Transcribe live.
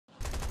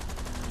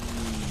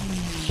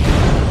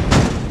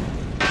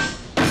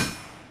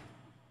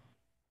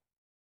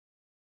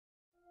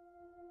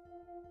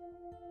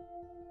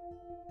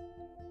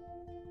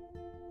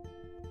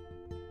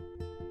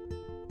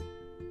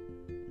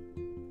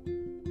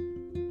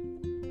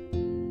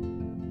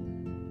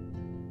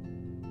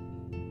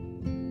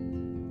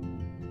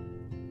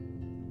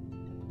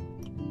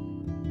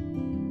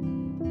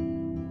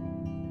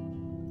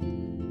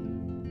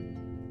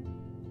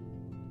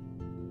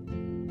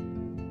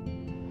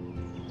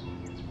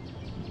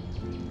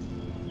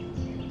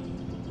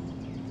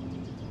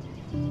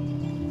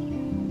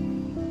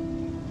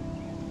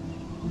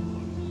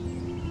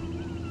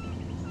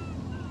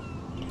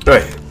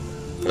Right.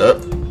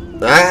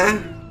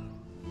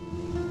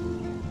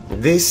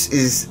 This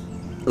is...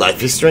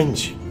 Life is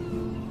Strange.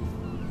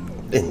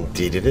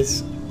 Indeed it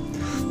is.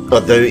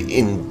 Although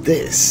in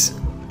this,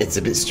 it's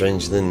a bit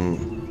stranger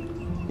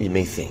than you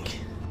may think.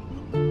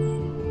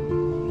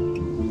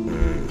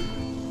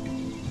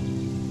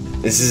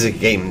 This is a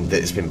game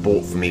that's been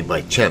bought for me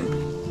by Champ,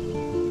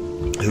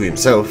 who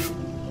himself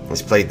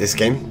has played this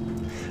game,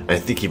 and I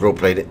think he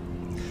roleplayed it.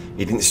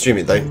 He didn't stream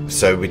it though,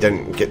 so we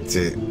don't get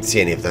to see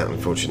any of that,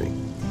 unfortunately.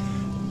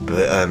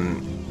 But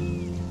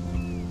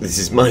this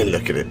is my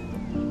look at it.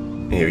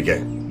 Here we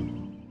go.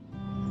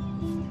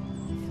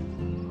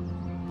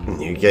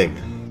 New game.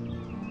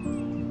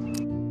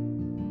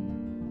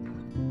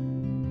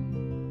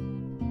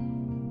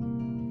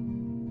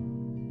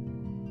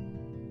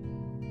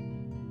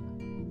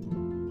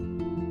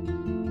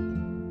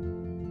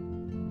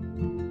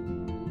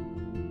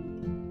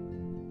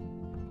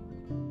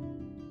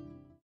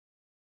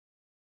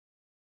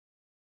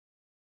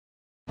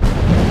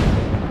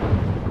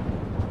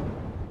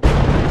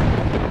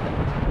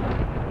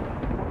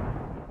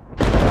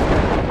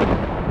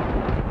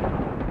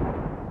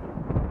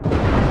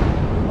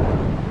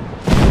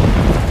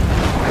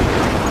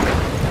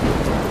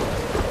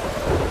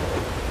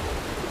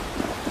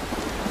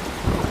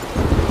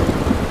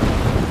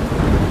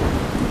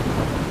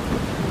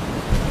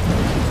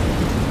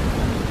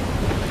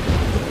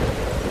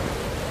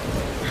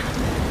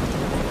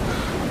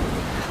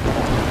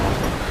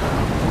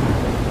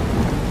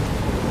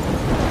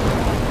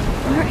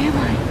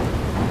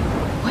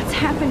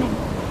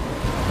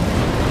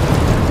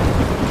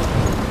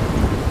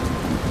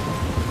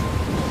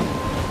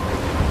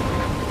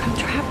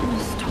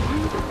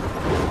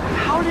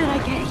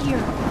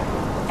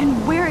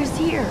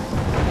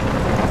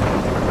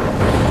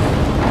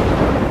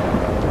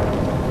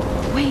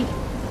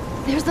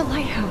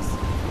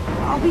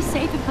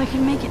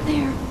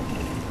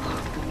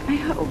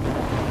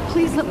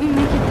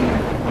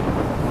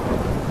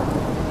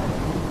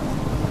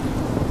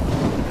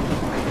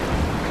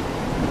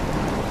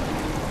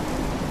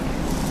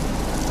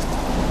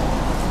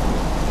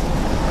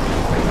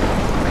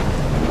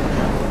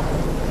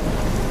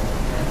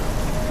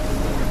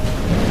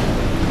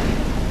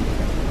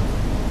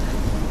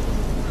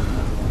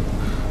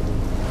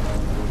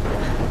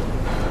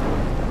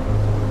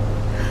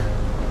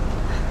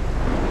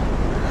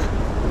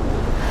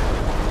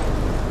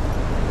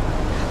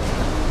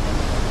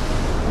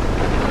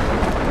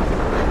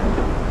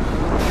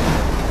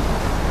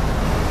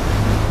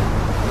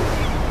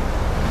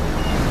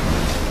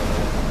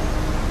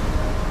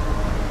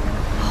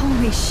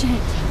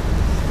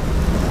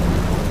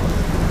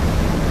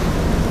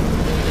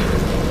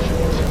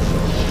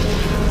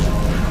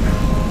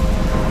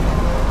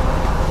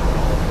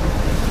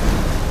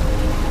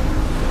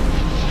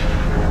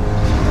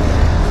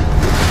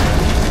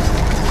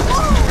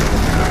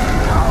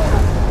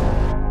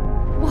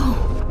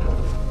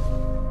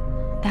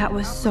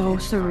 So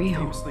surreal.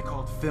 Famously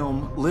called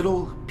film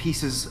Little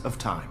Pieces of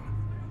Time.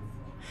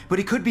 But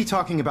he could be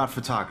talking about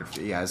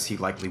photography, as he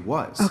likely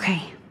was.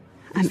 Okay,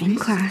 I'm in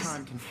class.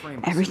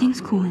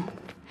 Everything's cool.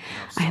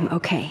 I am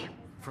okay.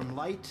 From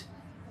light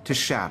to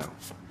shadow.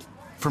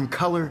 From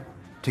color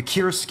to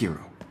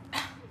chiaroscuro.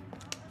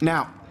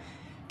 Now,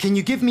 can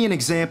you give me an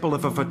example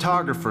of a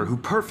photographer who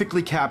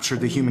perfectly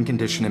captured the human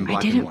condition in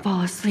black and white? I didn't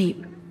fall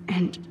asleep,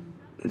 and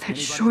that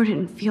sure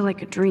didn't feel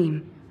like a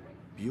dream.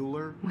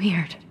 Bueller?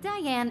 Weird.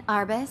 Diane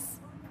Arbus.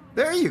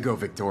 There you go,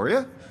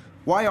 Victoria.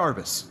 Why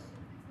Arbus?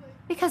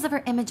 Because of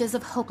her images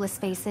of hopeless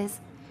faces.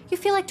 You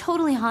feel like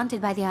totally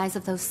haunted by the eyes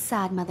of those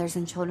sad mothers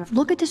and children.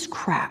 Look at this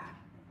crap.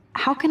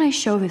 How can I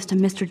show this to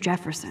Mr.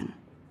 Jefferson?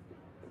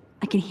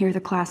 I can hear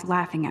the class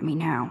laughing at me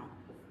now.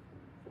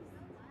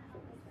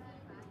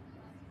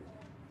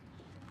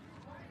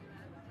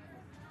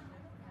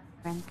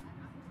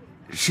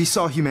 She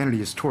saw humanity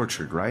as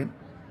tortured, right?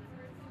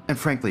 And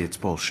frankly, it's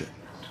bullshit.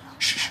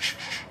 Shh, shh, shh.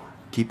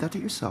 Keep that to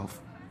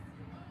yourself.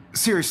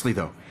 Seriously,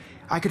 though,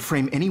 I could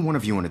frame any one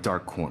of you in a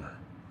dark corner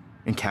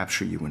and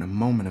capture you in a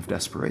moment of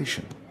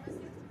desperation.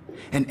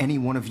 And any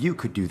one of you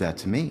could do that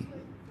to me.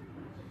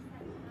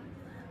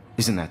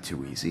 Isn't that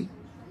too easy?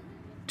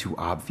 Too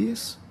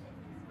obvious?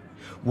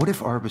 What if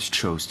Arbus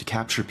chose to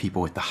capture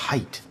people at the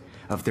height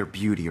of their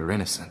beauty or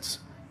innocence?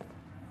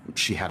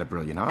 She had a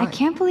brilliant eye. I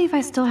can't believe I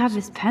still have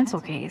this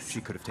pencil case.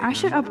 She could have taken I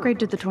should upgrade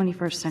to the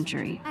 21st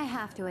century. I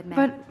have to admit,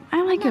 But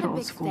I like it I'm not a old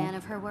big school. fan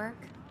of her work.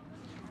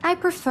 I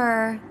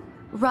prefer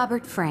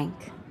Robert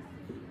Frank.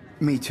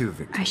 Me too,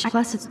 Victor.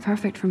 Plus, it's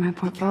perfect for my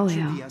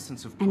portfolio. The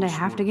essence of And I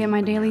have to get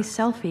my daily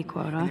selfie And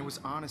quota. there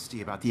was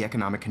honesty about the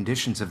economic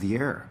conditions of the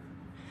era,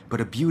 but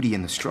a beauty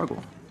in the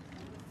struggle.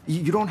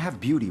 You don't have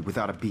beauty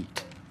without a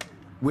beat,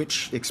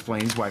 which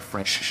explains why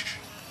French.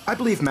 I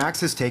believe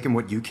Max has taken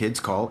what you kids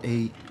call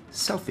a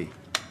selfie,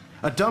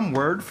 a dumb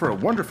word for a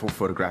wonderful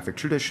photographic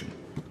tradition,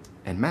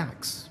 and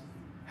Max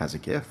has a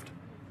gift.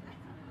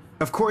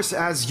 Of course,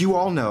 as you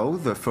all know,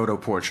 the photo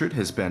portrait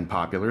has been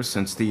popular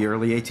since the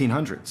early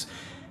 1800s.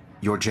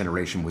 Your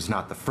generation was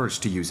not the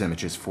first to use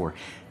images for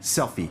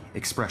selfie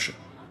expression.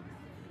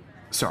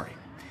 Sorry,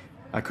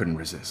 I couldn't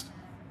resist.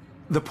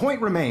 The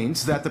point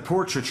remains that the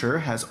portraiture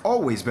has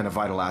always been a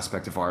vital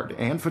aspect of art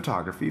and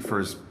photography for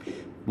as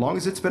long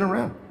as it's been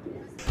around.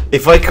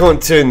 If I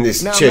can't turn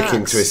this Now, chick Max,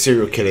 into a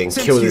serial killer and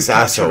since kill you've this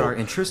captured asshole, our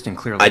interest and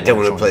clearly I don't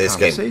want to want play join this the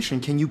game. conversation,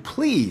 can you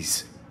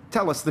please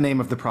tell us the name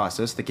of the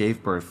process that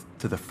gave birth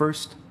to the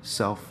first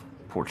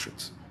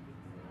self-portraits?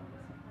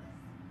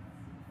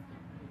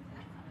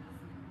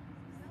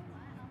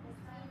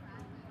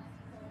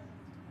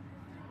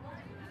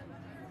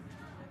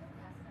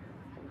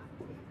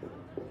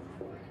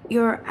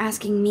 You're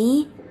asking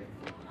me?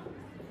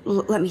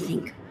 Let me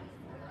think.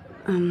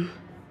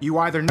 You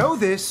either know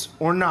this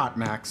or not,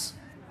 Max.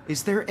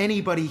 Is there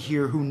anybody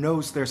here who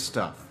knows their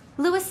stuff?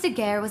 Louis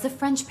Daguerre was a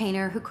French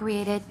painter who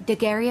created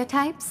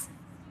daguerreotypes,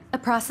 a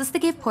process that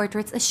gave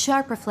portraits a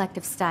sharp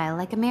reflective style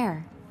like a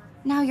mirror.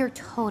 Now you're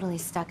totally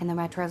stuck in the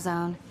retro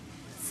zone.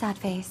 Sad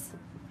face.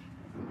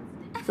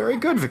 Very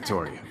good,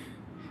 Victoria.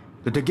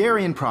 The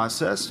Daguerrean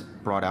process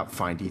brought out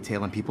fine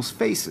detail in people's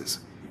faces,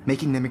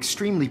 making them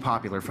extremely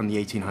popular from the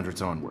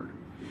 1800s onward.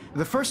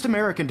 The first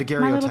American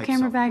daguerreotype My little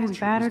camera bag is self-portrait was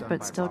battered, done but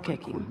by still Robert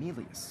kicking.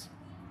 Cornelius.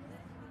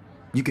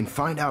 You can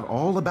find out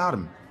all about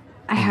him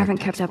I haven't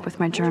kept up with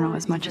my journal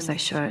as much as I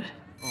should.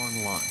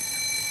 online.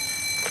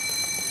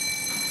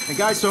 And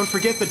guys, don't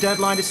forget the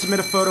deadline to submit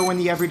a photo in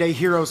the Everyday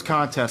Heroes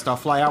contest. I'll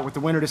fly out with the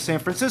winner to San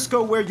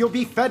Francisco, where you'll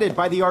be feted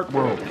by the art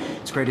world.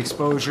 It's great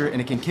exposure, and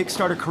it can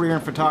kickstart a career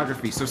in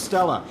photography. So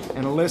Stella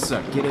and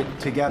Alyssa, get it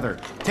together.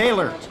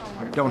 Taylor,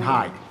 don't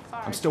hide.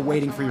 I'm still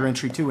waiting for your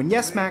entry too. And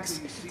yes, Max,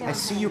 I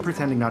see you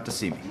pretending not to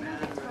see me.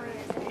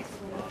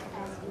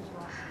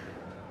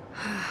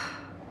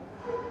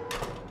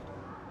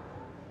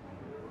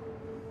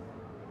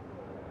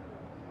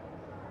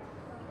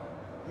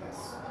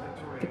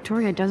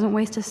 Victoria doesn't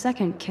waste a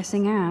second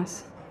kissing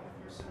ass.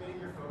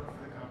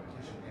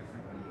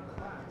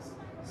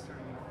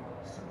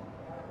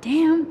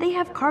 Damn, they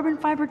have carbon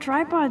fiber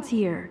tripods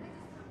here.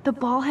 The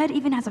ball head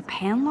even has a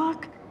pan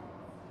lock.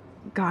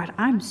 God,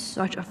 I'm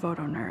such a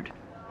photo nerd.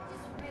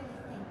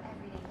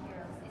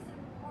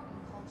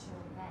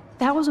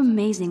 That was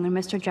amazing when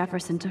Mr.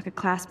 Jefferson took a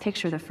class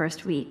picture the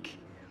first week.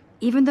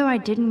 Even though I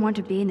didn't want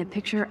to be in the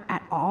picture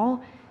at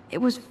all, it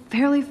was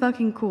fairly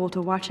fucking cool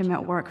to watch him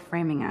at work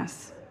framing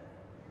us.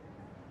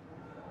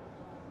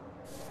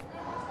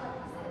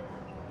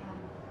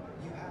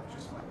 You have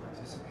just by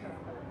participating.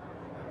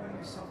 Putting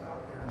yourself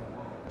out there in the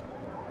world.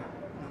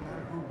 No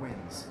matter who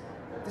wins,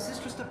 this is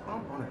just a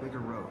bump on a bigger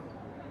road.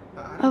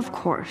 Of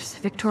course,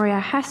 Victoria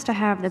has to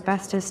have the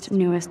bestest,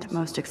 newest,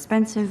 most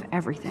expensive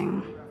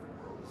everything.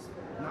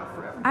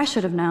 I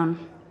should have known.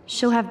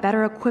 She'll have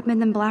better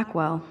equipment than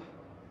Blackwell.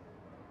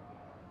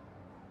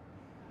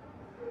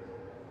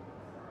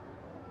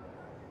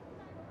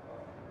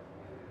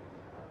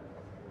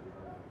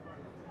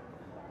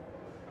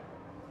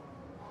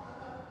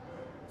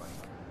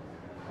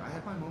 I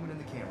had my moment in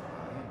the camera.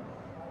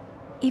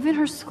 Even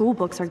her school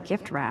books are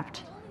gift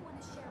wrapped.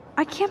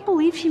 I can't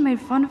believe she made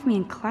fun of me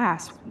in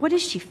class. What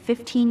is she,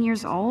 15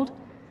 years old?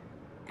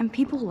 And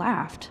people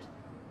laughed.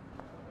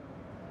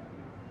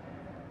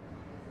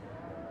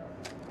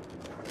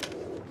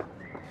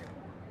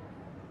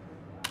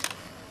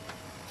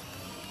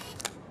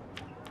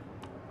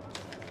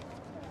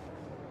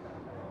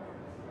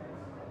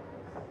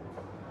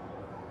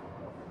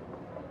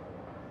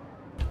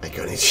 I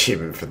got an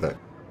achievement for that.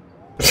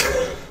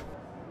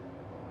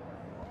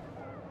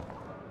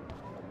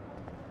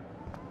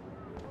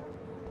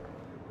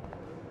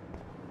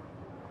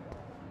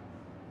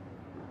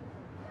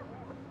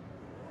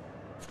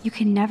 You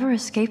can never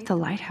escape the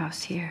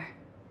lighthouse here.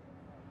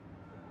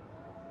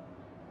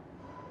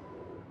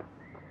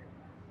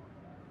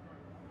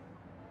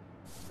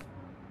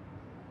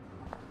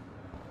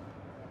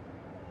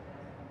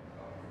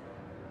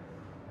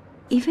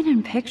 Even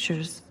in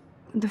pictures,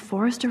 the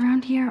forest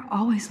around here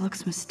always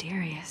looks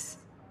mysterious.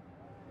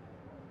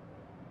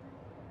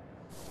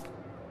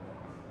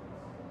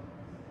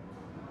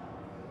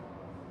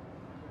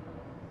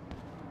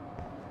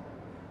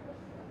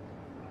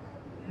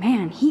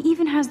 Man, he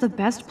even has the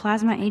best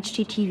plasma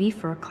HDTV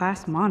for a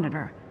class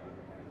monitor.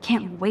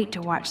 Can't wait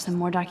to watch some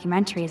more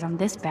documentaries on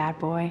this bad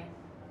boy.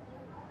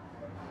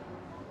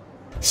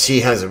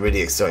 She has a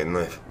really exciting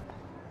life.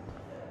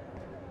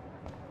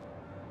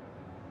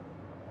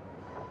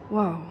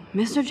 Whoa,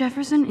 Mr.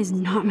 Jefferson is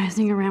not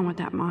messing around with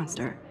that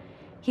monster.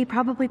 He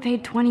probably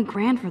paid 20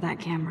 grand for that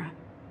camera.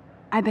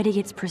 I bet he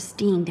gets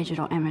pristine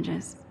digital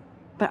images.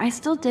 But I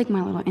still dig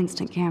my little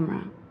instant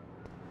camera.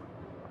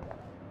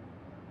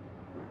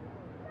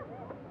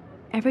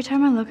 Every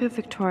time I look at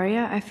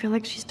Victoria, I feel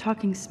like she's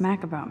talking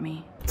smack about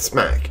me.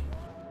 Smack.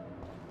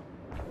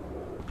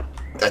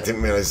 I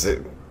didn't realize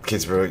that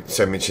kids were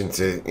so much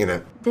into, you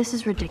know, This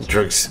is ridiculous.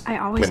 drugs I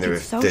always when they were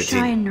get so 13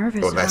 shy and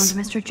nervous or around less.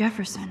 Mr.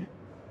 Jefferson.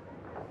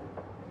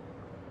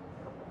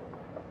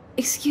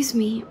 Excuse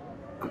me,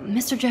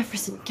 Mr.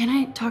 Jefferson, can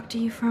I talk to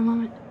you for a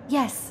moment?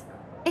 Yes.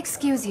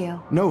 Excuse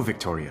you. No,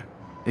 Victoria.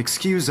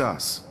 Excuse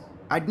us.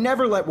 I'd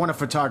never let one of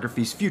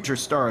photography's future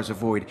stars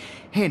avoid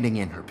handing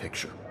in her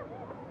picture.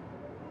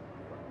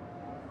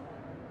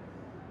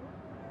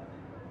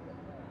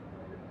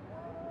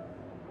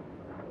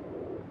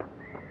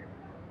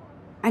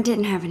 I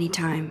didn't have any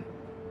time.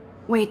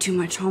 Way too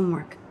much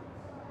homework.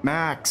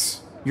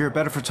 Max, you're a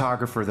better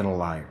photographer than a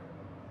liar.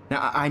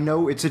 Now, I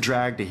know it's a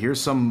drag to hear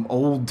some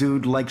old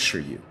dude lecture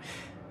you,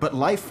 but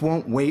life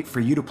won't wait for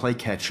you to play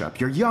catch-up.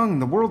 You're young,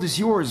 the world is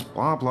yours,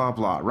 blah, blah,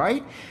 blah,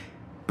 right?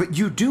 But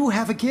you do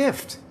have a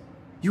gift.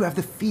 You have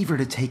the fever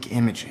to take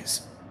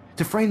images,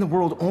 to frame the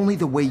world only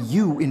the way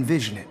you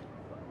envision it.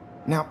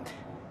 Now,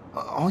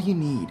 all you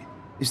need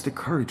is the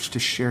courage to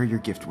share your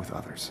gift with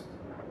others.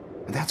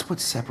 And that's what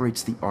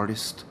separates the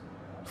artist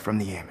from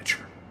the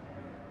amateur.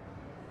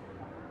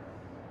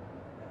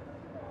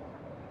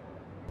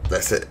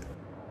 That's it.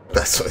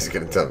 That's what he's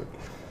going to tell me.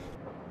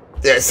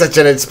 Yeah, it's such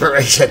an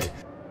inspiration.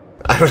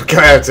 I will go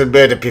out and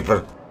murder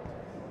people.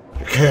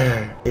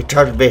 He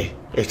told me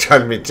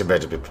to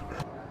murder people.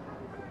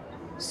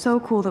 So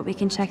cool that we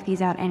can check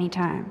these out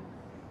anytime.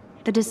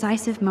 The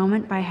Decisive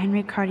Moment by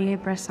Henry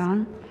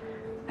Cartier-Bresson.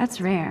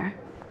 That's rare.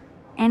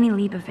 Annie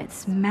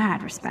Leibovitz,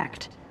 mad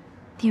respect.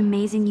 The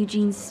amazing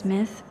Eugene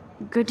Smith.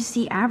 Good to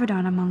see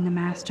Avedon among the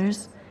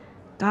masters.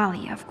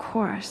 Dali, of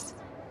course.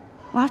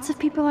 Lots of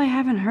people I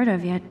haven't heard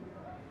of yet.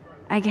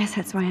 I guess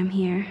that's why I'm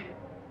here.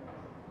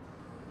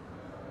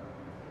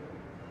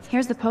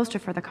 Here's the poster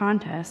for the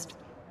contest.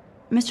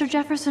 Mr.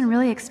 Jefferson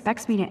really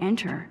expects me to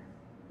enter.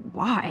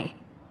 Why?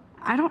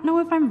 I don't know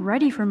if I'm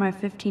ready for my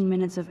 15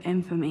 minutes of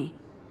infamy.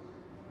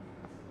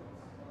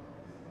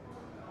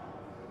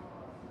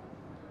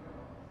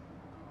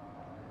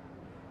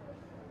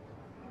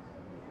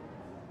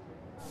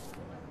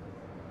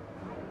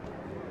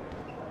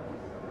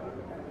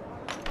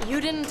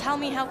 You didn't tell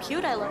me how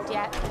cute I looked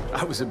yet.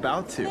 I was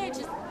about to.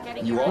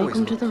 You You always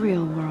Welcome to the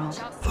real world.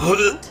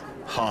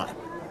 hot.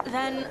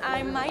 Then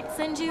I might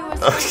send you a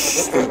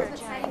picture.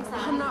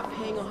 I'm not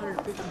paying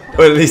 150.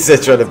 Well, at least they're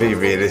trying to be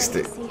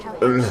realistic.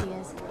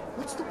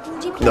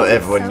 Not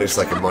everyone looks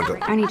like a model.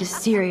 I need a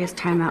serious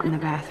timeout in the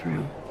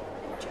bathroom.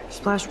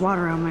 Splash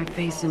water on my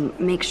face and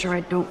make sure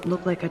I don't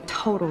look like a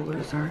total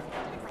loser.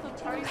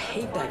 I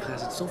hate that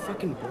class. It's so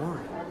fucking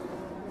boring.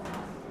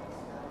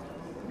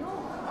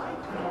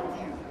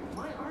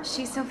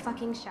 She's so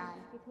fucking shy.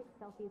 She takes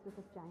selfies with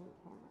this giant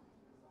camera.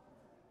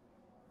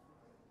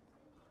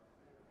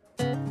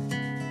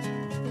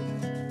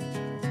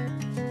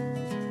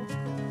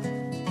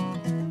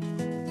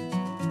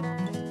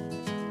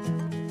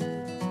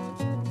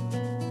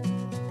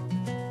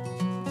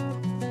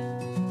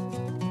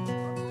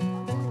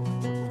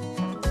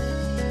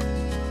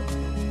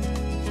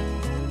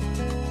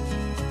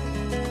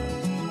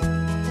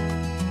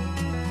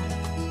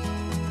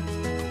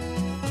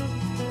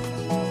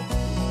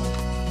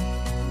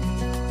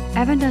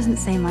 Evan doesn't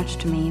say much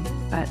to me,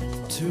 but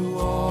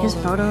his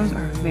photos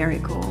are very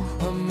cool.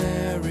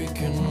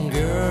 American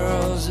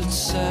girls, it's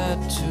sad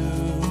to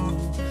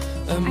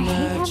I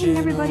hate having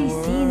everybody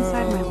see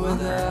inside my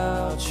locker.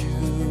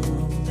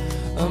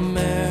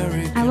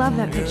 I love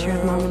that picture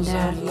of Mom and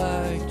Dad.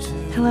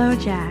 Hello,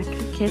 Jack.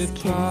 Kiss,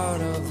 kiss.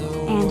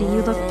 Andy,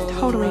 you look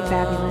totally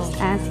fabulous,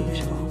 as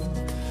usual.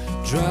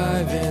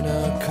 Driving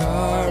a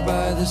car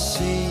by the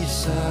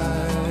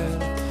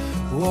seaside,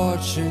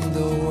 watching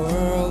the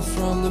world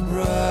from the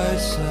bright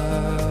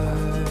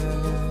side.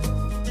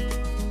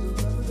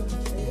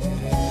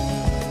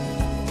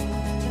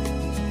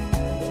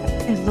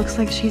 It looks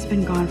like she's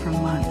been gone for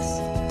months.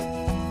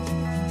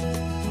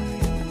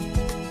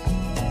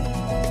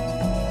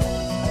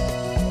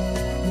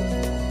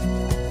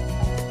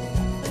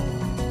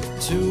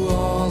 To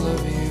all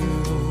of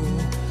you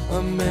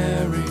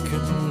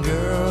American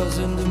girls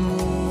in the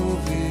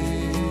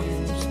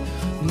movies,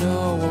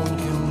 no one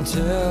can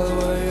tell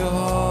where your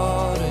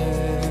heart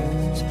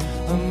is.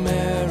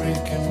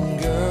 American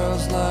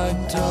girls like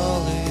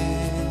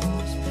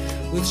dollies,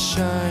 with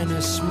shiny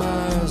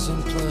smiles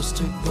and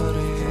plastic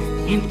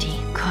bodies. Empty.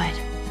 Good.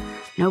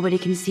 Nobody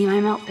can see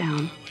my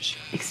meltdown.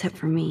 Except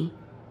for me.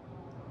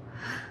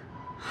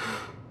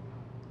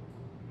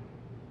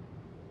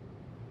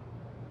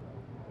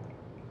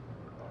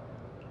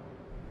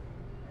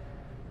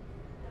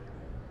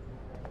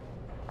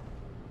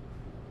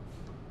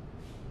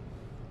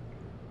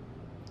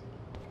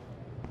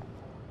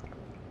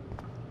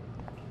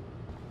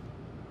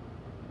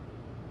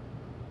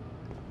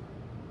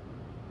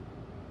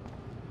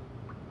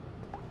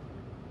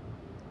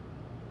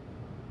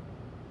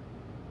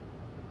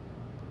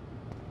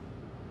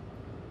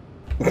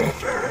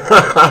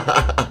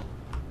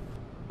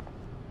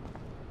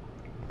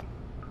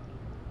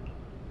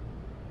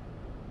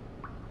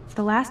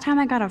 The last time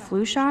I got a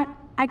flu shot,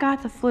 I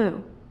got the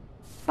flu.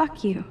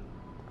 Fuck you.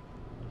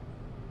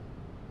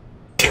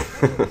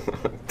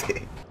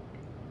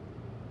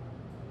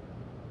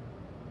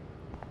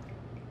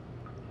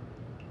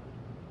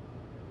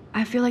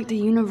 I feel like the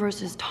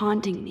universe is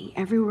taunting me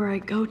everywhere I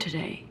go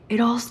today. It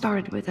all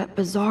started with that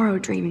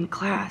bizarro dream in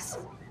class.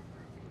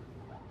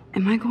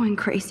 Am I going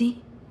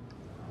crazy?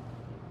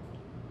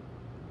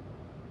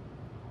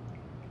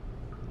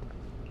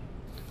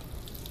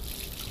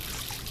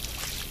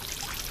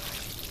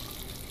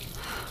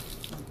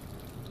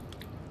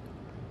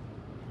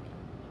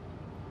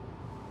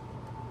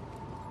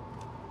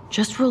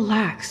 Just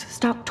relax.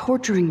 Stop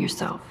torturing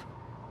yourself.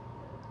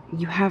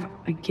 You have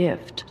a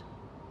gift.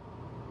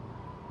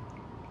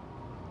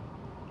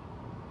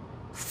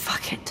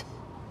 Fuck it.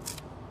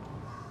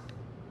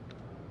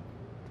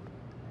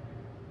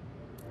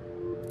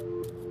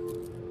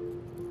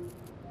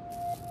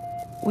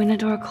 When a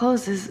door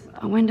closes,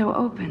 a window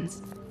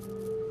opens.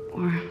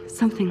 Or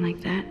something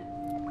like that.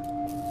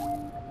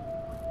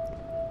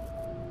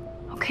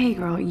 Okay,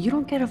 girl, you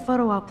don't get a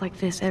photo op like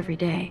this every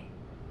day.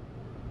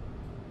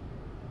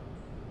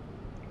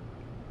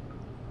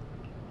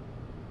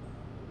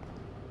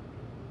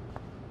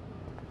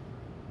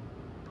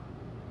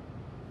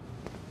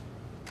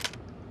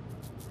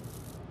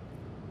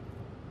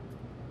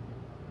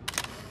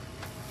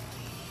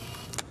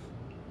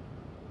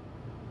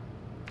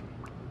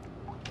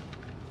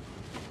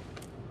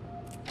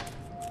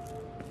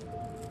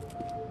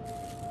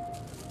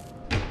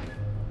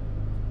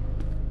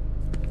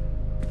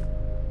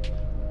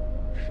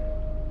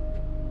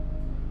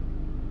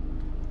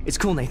 It's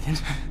cool, Nathan.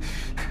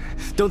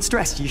 Don't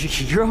stress.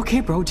 You're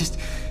okay, bro. Just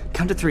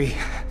count to 3.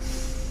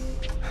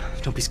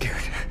 Don't be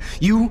scared.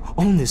 You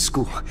own this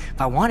school. If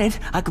I wanted,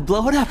 I could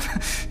blow it up.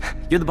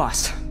 You're the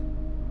boss.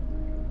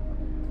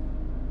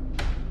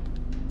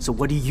 So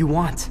what do you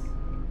want?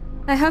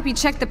 I hope you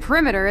check the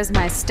perimeter, as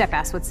my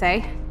step-ass would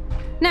say.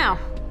 Now,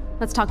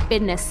 let's talk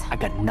business. I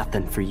got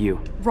nothing for you.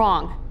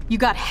 Wrong. You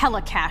got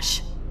hella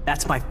cash.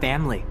 That's my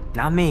family,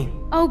 not me.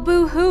 Oh,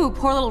 boo-hoo,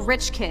 poor little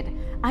rich kid.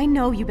 I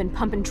know you've been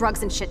pumping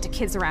drugs and shit to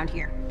kids around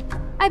here.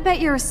 I bet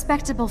your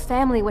respectable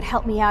family would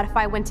help me out if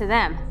I went to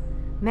them.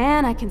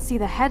 Man, I can see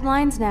the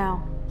headlines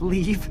now.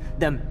 Leave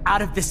them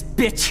out of this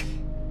bitch!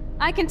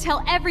 I can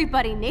tell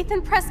everybody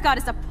Nathan Prescott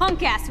is a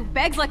punk ass who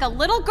begs like a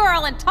little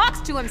girl and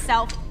talks to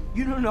himself.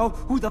 You don't know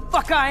who the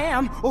fuck I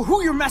am or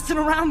who you're messing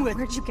around with.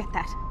 Where'd you get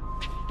that?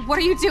 What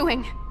are you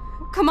doing?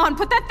 Come on,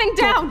 put that thing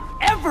down!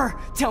 Don't ever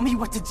tell me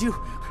what to do!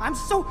 I'm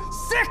so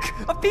sick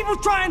of people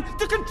trying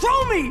to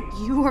control me!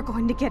 You are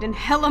going to get in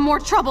hella more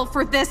trouble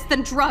for this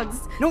than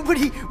drugs.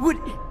 Nobody would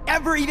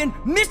ever even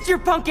miss your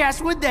punk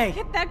ass, would they?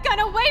 Get that gun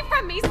away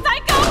from me,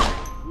 psycho!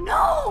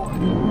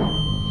 No!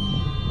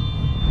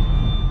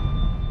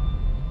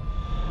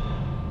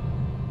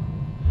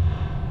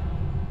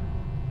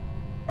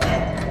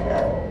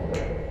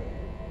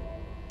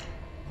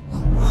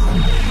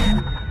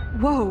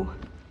 Whoa.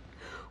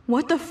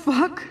 What the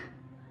fuck?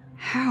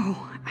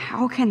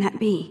 How can that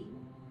be?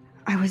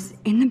 I was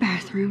in the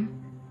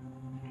bathroom.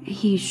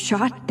 He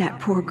shot that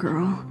poor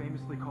girl.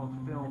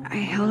 I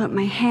held up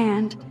my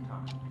hand.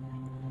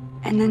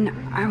 And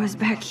then I was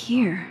back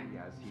here.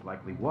 As he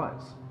likely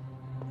was.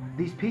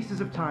 These pieces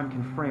of time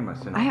can frame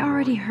us in I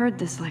already heard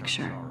this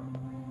lecture.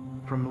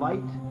 From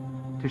light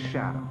to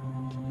shadow.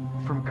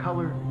 From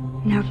color.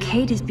 Now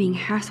Kate is being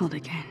hassled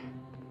again.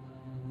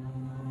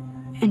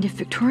 And if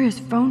Victoria's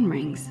phone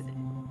rings,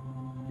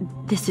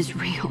 this is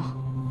real.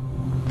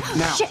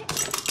 Now, Shit.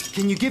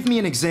 Can you give me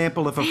an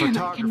example of a Damn, I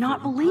photographer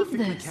cannot who believe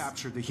perfectly this.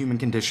 captured the human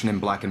condition in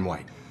black and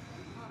white?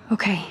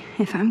 Okay,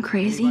 if I'm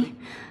crazy,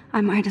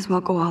 I might as well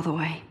go all the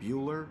way.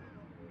 Bueller?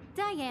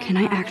 Diane. Can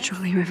I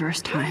actually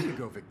reverse There you time?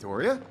 go,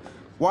 Victoria.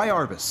 Why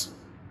Arbus?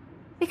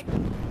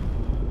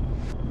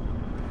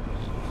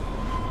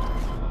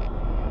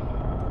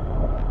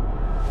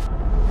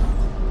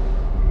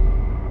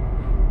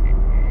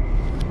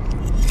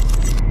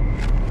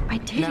 I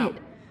did Now, it.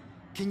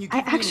 Can you I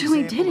give me actually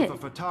an example did of it. a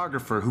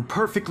photographer who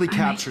perfectly I'm a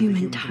captured the human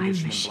human time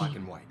condition in black machine.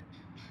 and white?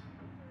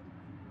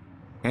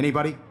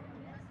 Anybody?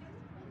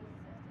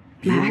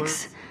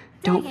 Max,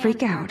 don't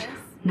freak out.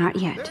 Not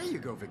yet. There you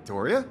go,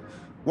 Victoria.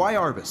 Why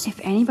Arbus? If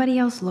anybody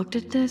else looked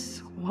at this,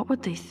 what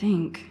would they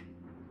think?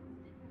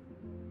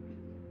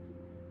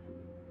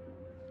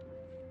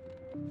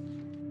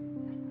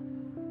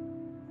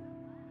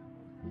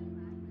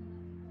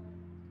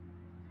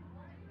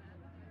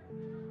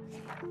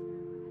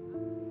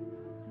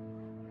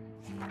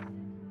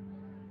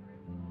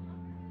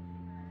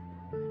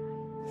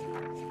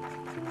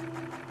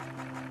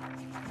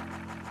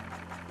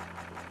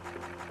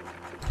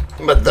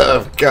 But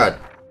God.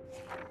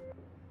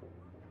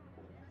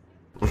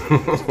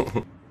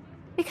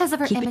 Because of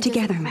her Keep it images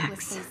together, of hopeless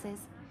Max. faces,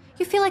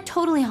 you feel like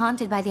totally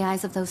haunted by the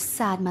eyes of those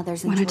sad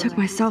mothers and When I took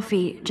my children.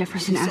 selfie,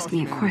 Jefferson asked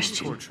me a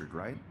question. Tortured,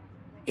 right?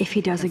 If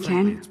he does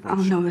again, I'll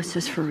know this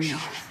is for real.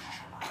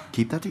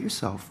 Keep that to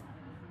yourself.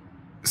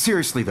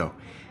 Seriously, though,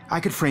 I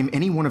could frame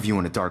any one of you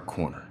in a dark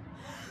corner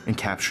and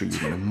capture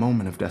you in a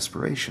moment of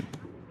desperation.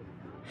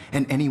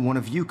 And any one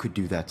of you could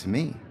do that to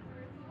me.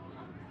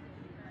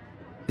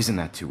 Isn't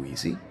that too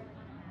easy?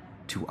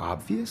 Too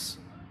obvious?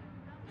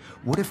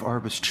 What if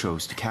Arbus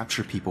chose to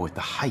capture people at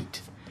the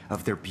height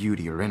of their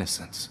beauty or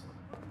innocence?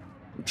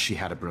 She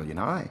had a brilliant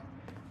eye,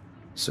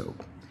 so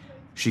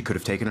she could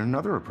have taken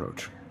another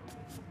approach.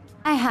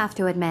 I have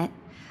to admit,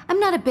 I'm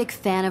not a big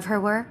fan of her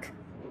work.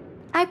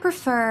 I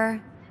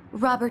prefer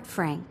Robert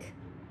Frank.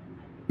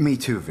 Me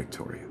too,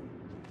 Victoria.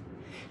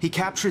 He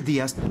captured the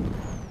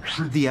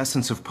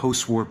essence of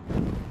post-war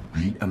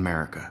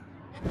America.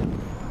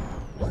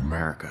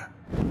 America.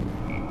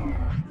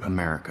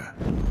 America.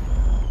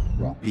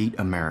 beat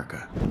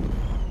America.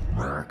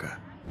 America.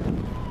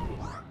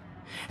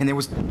 And there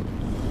was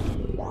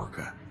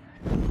America.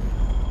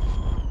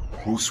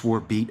 Post-war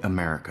beat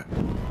America.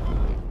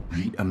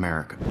 Beat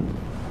America.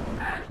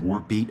 War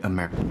beat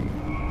America.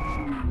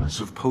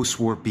 So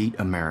post-war beat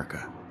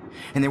America.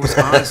 And there was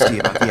honesty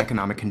about the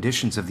economic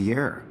conditions of the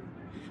era,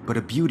 but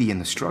a beauty in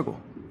the struggle.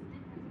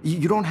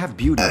 You don't have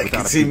beauty without a beat. I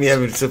can see me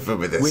having some fun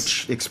with this.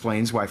 Which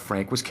explains why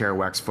Frank was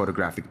Kerouac's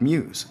photographic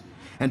muse.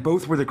 And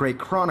both were the great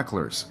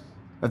chroniclers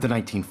of the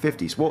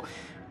 1950s. Well,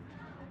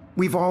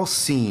 we've all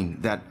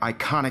seen that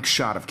iconic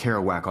shot of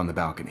Kerouac on the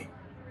balcony.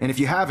 And if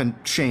you haven't,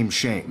 shame,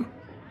 shame.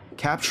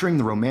 Capturing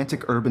the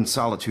romantic urban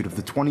solitude of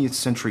the 20th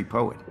century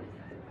poet.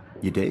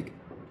 You dig?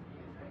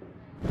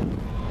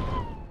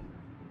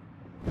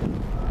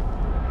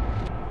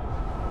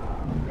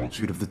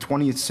 Of the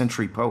 20th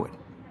century poet.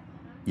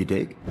 You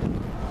dig?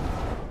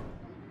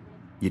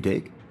 You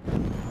dig?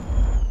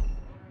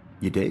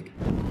 You dig?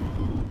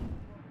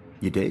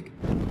 You dig?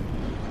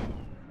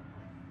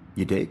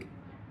 You dig?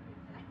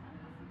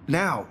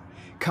 Now,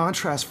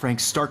 contrast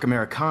Frank's stark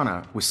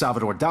Americana with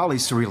Salvador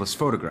Dali's surrealist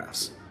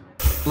photographs.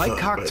 Like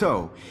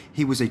Cocteau,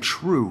 he was a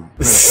true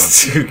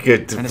Renaissance. Too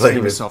good to and his play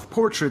famous with.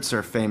 self-portraits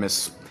are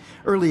famous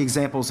early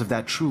examples of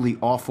that truly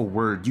awful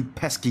word you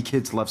pesky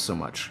kids love so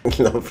much. The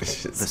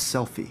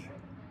selfie.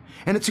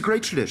 And it's a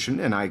great tradition,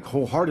 and I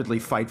wholeheartedly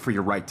fight for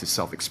your right to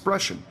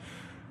self-expression.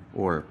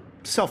 Or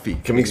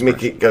selfie. Can we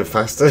make it go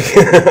faster?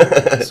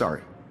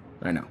 Sorry.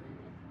 I know.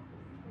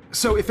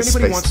 So if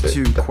anybody wants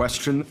to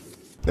question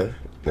the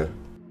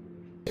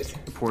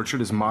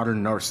portrait as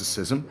modern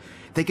narcissism,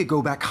 they could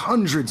go back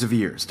hundreds of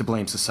years to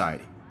blame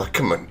society. Oh,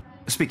 come on.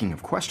 Speaking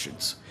of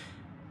questions,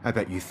 I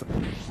bet you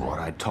thought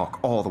I'd talk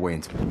all the way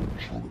until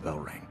the bell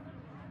rang.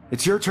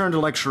 It's your turn to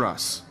lecture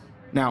us.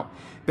 Now,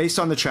 based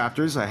on the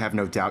chapters I have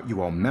no doubt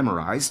you all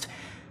memorized,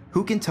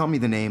 who can tell me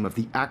the name of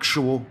the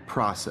actual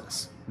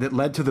process that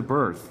led to the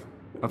birth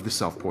of the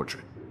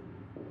self-portrait?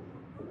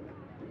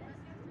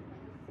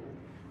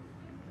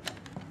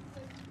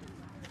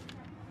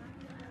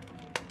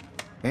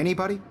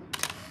 Anybody?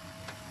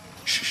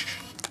 Shh.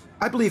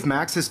 I believe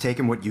Max has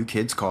taken what you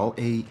kids call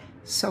a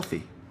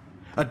selfie.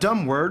 A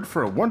dumb word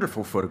for a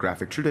wonderful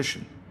photographic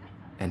tradition.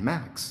 And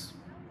Max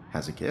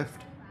has a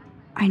gift.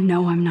 I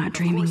know I'm not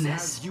dreaming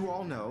this. You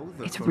all know,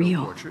 the it's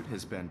real. Portrait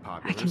has been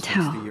popular I can since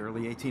tell. the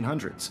early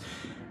 1800s.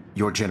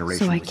 Your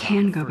generation. So I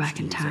can go back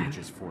in time.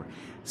 For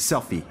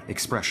selfie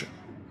expression.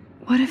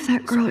 What if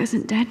that girl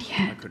isn't dead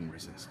yet? I couldn't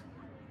resist.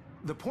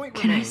 The point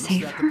Can I remains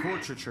save that her? the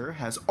portraiture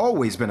has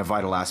always been a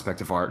vital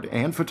aspect of art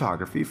and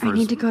photography for I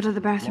need to go to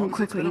the bathroom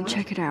quickly and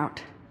check it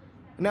out.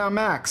 Now,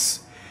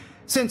 Max,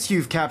 since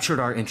you've captured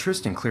our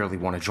interest and clearly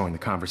want to join the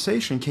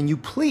conversation, can you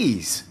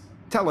please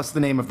tell us the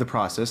name of the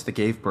process that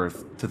gave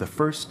birth to the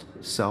first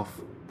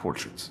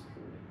self-portraits?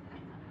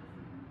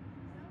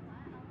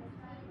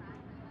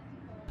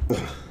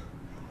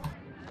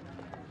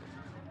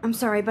 I'm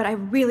sorry, but I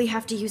really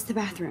have to use the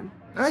bathroom.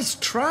 Nice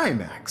try,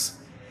 Max.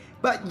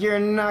 But you're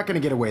not going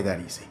to get away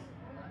that easy.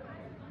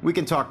 We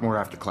can talk more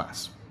after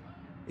class.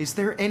 Is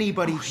there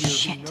anybody here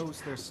shit. who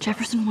knows their stuff?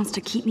 Jefferson wants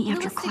to keep me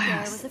after Louis Daguerre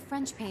class. was a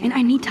French painter And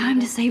I need who time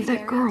to created save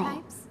that girl.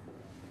 daguerreotypes,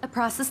 a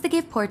process that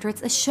gave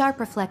portraits a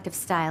sharp reflective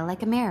style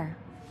like a mirror.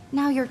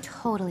 Now you're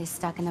totally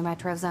stuck in the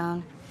retro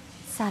zone.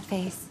 Sad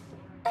face.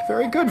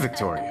 Very good,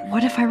 Victoria.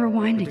 What if I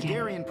rewind The again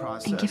Daguerrean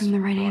process and give him the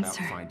right brought out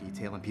answer? fine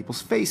detail in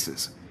people's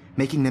faces,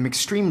 making them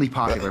extremely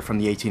popular from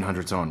the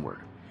 1800s onward.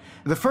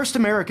 The first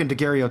American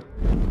daguerreotype.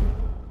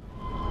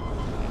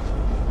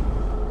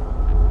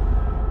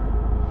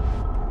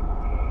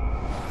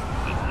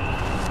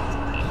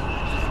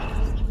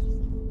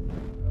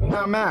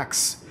 Now,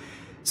 Max,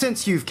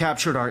 since you've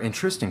captured our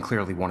interest and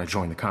clearly want to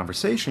join the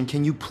conversation,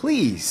 can you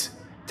please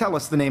tell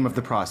us the name of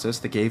the process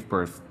that gave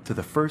birth to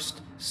the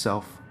first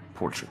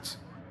self-portraits?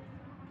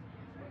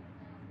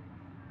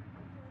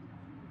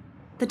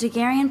 The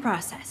Daguerrean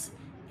process,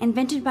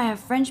 invented by a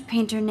French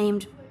painter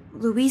named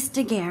Louis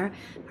Daguerre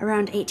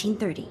around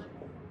 1830.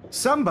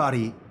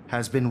 Somebody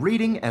has been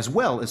reading as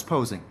well as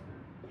posing.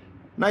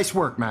 Nice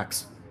work,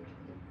 Max.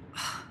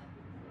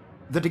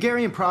 The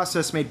Daguerrean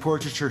process made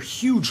portraiture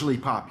hugely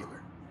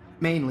popular,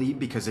 mainly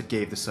because it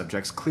gave the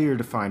subjects clear,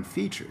 defined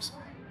features.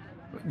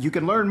 You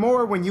can learn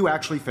more when you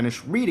actually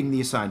finish reading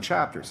the assigned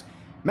chapters.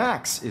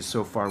 Max is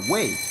so far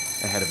way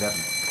ahead of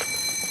everyone.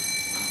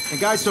 And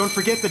guys, don't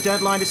forget the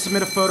deadline to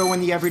submit a photo in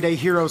the Everyday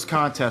Heroes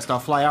contest. I'll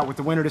fly out with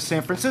the winner to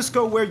San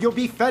Francisco, where you'll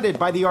be feted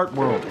by the art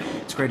world.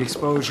 It's great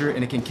exposure,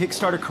 and it can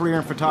kickstart a career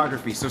in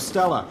photography. So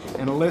Stella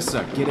and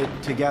Alyssa, get it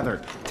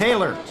together.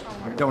 Taylor,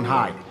 don't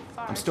hide.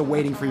 I'm still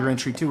waiting for your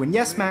entry too. And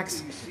yes,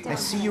 Max, I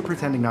see you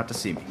pretending not to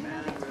see me.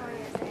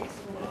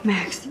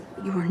 Max,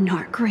 you are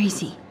not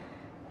crazy.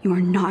 You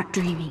are not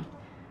dreaming.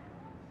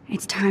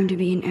 It's time to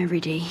be an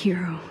everyday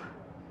hero.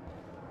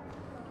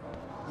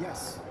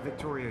 Yes,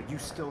 Victoria, you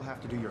still have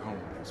to do your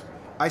homework this week.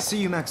 I see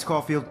you, Max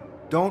Caulfield.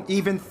 Don't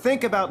even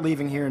think about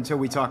leaving here until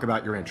we talk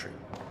about your entry.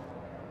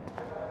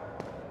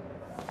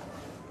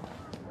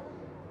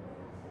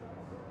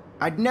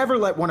 I'd never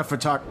let one of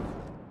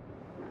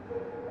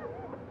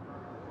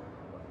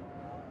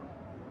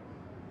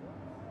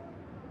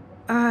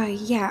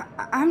Yeah,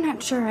 I'm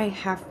not sure I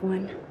have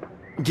one.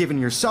 Given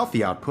your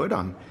selfie output,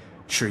 I'm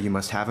sure you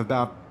must have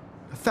about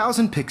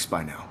 1,000 pics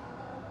by now.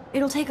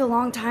 It'll take a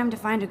long time to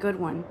find a good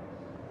one.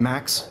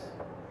 Max,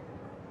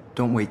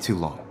 don't wait too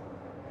long.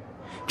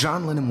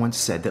 John Lennon once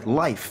said that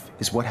life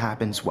is what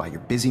happens while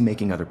you're busy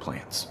making other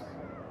plans.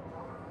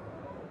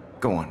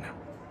 Go on now.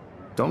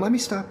 Don't let me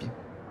stop you.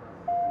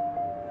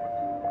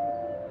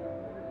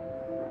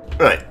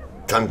 Right,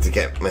 time to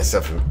get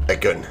myself a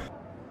gun.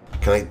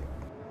 Can I...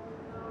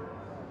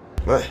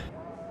 What?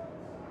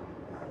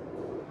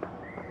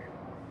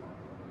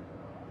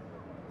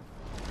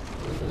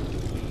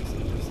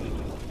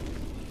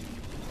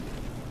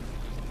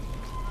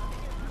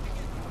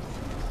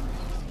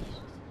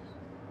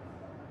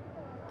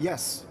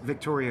 Yes,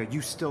 Victoria,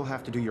 you still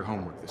have to do your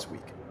homework this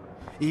week.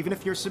 Even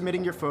if you're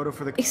submitting your photo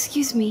for the...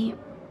 Excuse me,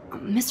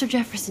 Mr.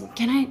 Jefferson,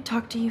 can I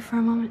talk to you for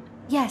a moment?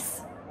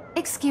 Yes.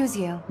 Excuse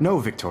you. No,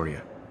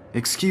 Victoria.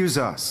 Excuse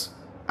us.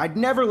 I'd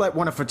never let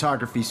one of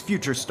photography's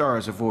future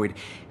stars avoid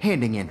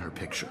handing in her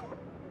picture.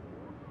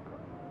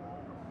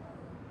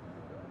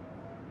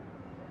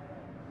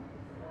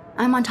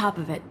 I'm on top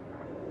of it.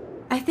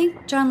 I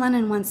think John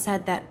Lennon once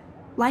said that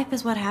life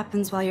is what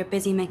happens while you're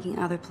busy making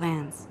other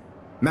plans.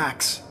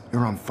 Max,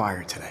 you're on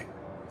fire today.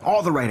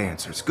 All the right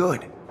answers.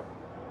 Good.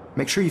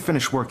 Make sure you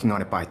finish working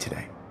on it by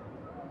today.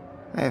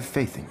 I have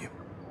faith in you.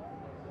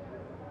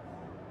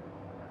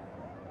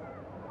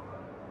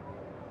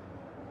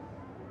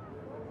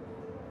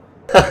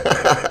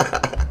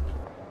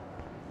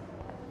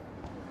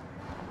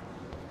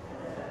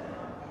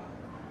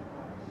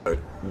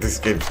 This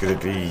game's gonna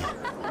be...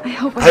 I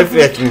hope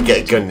Hopefully I can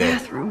get a gun there.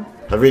 Bathroom.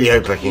 I really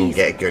hope I can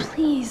get a gun.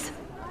 Please.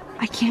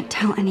 I can't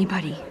tell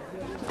anybody.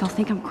 They'll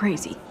think I'm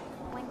crazy.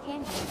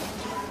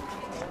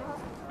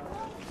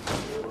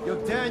 Yo,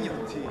 Daniel,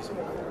 tease me.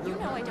 You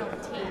know I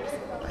don't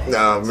tease.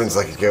 No, runs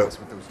like a girl.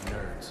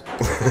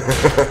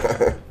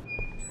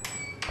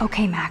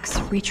 Okay, Max,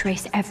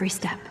 retrace every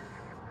step.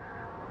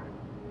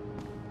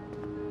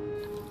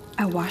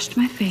 I washed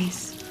my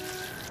face.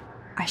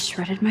 I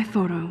shredded my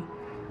photo.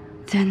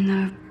 Then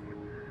the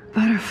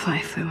butterfly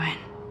flew in.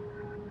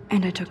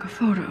 And I took a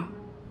photo.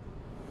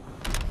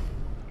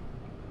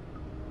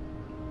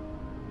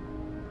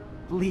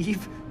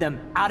 Leave them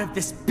out of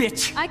this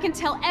bitch! I can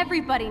tell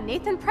everybody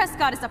Nathan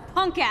Prescott is a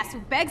punk ass who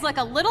begs like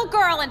a little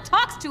girl and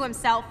talks to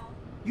himself.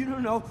 You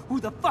don't know who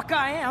the fuck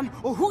I am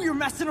or who you're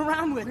messing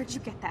around with. Where'd you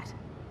get that?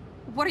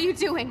 What are you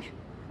doing?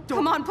 Don't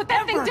Come on, put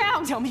that thing ever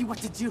down! Tell me what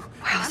to do.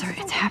 Wowzer,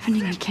 it's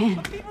happening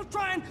again. People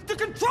trying to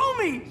control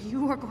me!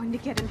 You are going to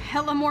get in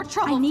hella more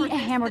trouble. I need for a this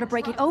hammer than to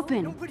break it drugs.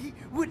 open. Nobody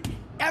would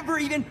ever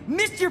even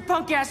miss your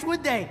punk ass,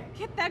 would they?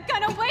 Get that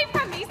gun away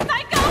from me,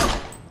 psycho!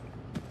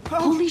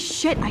 Holy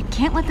shit, I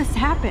can't let this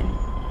happen.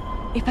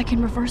 If I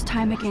can reverse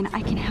time again,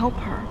 I can help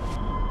her.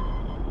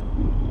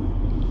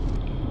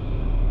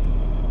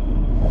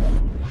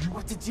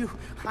 What to do?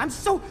 I'm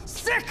so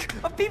sick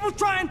of people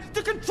trying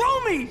to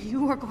control me!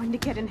 You are going to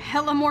get in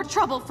hella more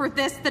trouble for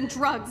this than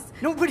drugs.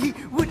 Nobody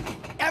would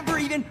ever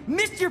even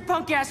miss your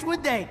punk ass,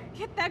 would they?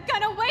 Get that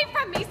gun away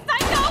from me,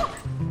 psycho!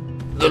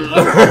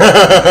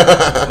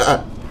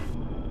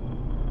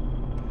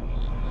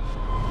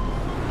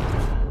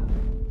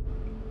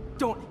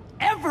 Don't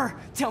ever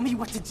tell me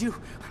what to do.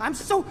 I'm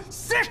so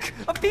sick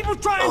of people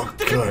trying Oh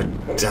to...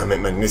 god damn it,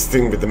 man. This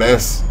thing with the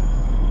mouse.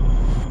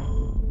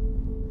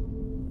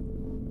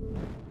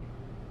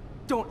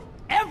 Don't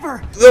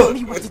ever tell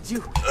me what to do.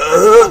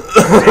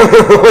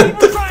 What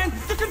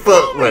the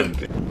fuck, man?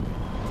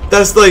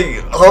 That's like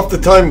half the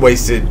time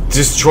wasted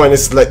just trying to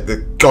select the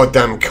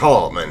goddamn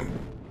car, man.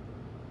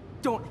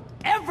 Don't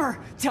ever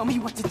tell me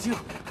what to do.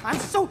 I'm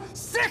so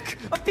sick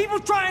of people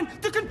trying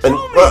to And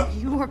control me. what?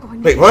 You are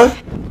going to Wait, what?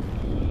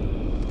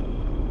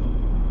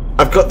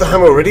 I've got the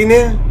hammer already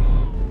now?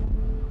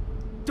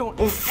 Don't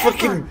What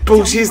fucking ever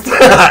bullshit is tell me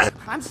what to do. that?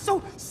 I'm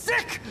so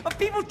sick of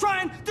people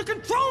trying to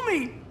control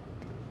me.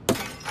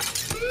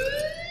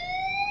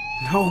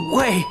 No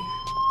way.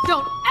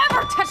 Don't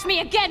ever touch me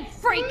again,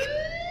 freak!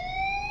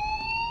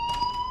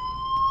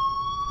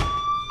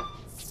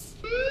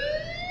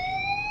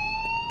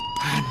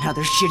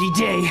 Another shitty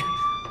day.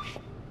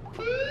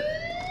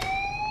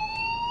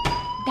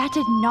 That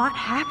did not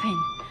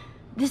happen.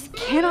 This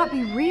cannot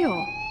be real.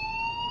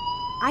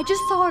 I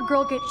just saw a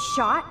girl get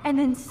shot and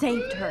then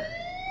saved her.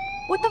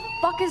 What the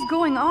fuck is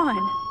going on?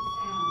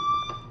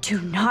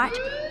 Do not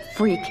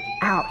freak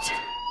out.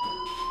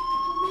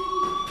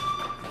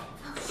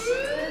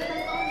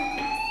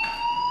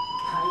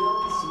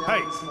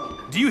 Hey,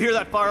 do you hear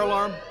that fire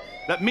alarm?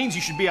 That means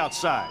you should be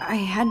outside. I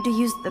had to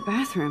use the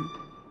bathroom.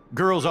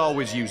 Girls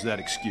always use that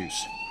excuse.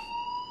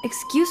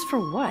 Excuse for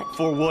what?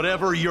 For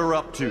whatever you're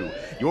up to,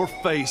 your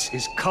face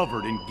is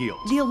covered in guilt.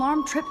 The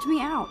alarm tripped me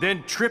out.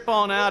 Then trip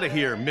on out of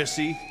here,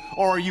 missy.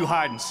 Or are you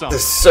hiding something?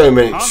 There's so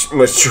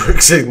much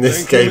tricks in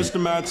this game. Mr.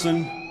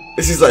 Madsen.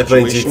 This is like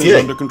playing Situation is GTA.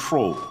 under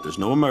control. There's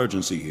no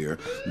emergency here.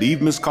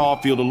 Leave Miss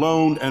Caulfield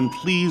alone, and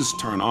please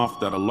turn off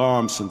that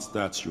alarm since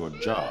that's your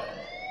job.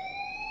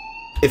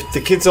 If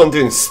the kids aren't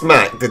doing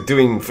smack, they're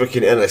doing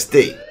freaking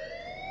LSD.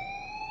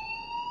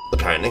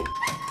 Apparently.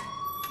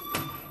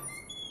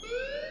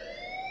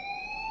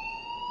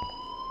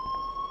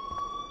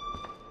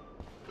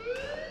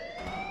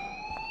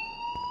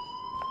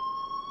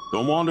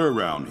 Don't wander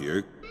around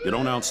here. Get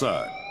on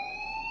outside.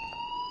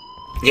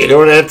 Get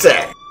on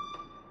outside.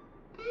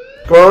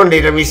 Come on,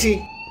 little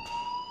missy.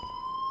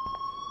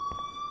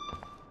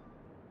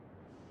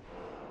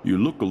 You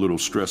look a little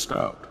stressed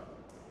out.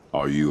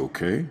 Are you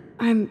okay?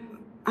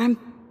 I'm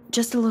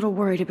just a little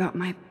worried about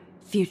my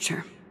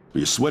future.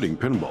 You're sweating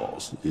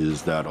pinballs.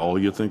 Is that all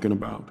you're thinking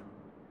about?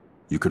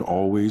 You can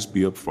always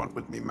be upfront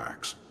with me,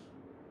 Max.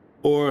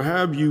 Or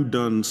have you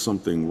done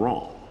something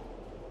wrong?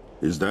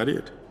 Is that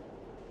it?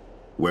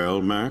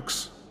 Well,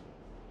 Max,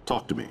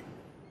 talk to me.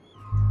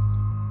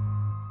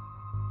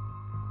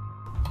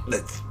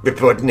 Let's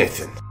report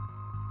Nathan.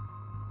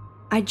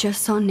 I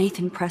just saw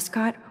Nathan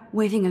Prescott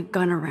waving a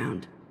gun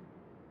around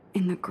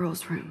in the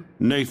girls' room.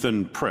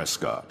 Nathan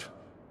Prescott.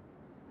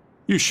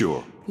 You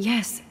sure?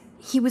 Yes,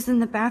 he was in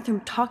the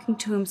bathroom talking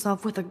to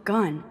himself with a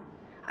gun.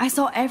 I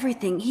saw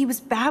everything. He was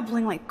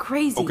babbling like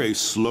crazy. Okay,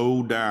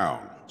 slow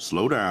down.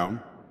 Slow down.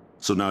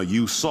 So now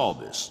you saw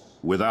this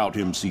without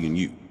him seeing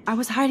you. I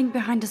was hiding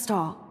behind a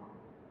stall.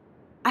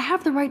 I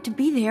have the right to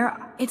be there.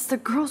 It's the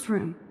girls'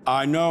 room.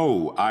 I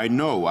know.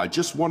 I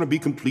just want to be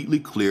completely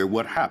clear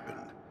what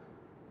happened.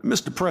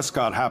 Mr.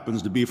 Prescott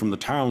happens to be from the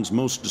town's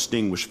most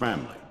distinguished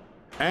family,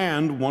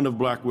 and one of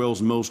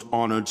Blackwell's most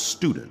honored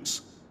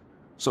students.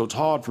 So it's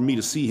hard for me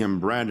to see him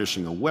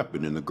brandishing a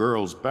weapon in the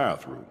girls'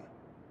 bathroom.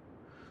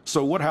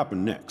 So what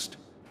happened next?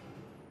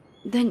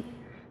 Then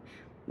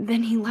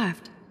he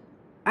left.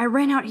 I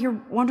ran out here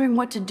wondering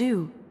what to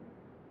do.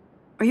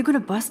 Are you gonna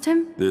bust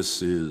him?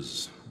 This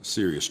is a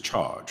serious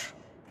charge.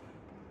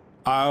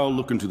 I'll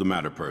look into the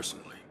matter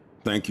personally.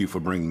 Thank you for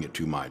bringing it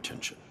to my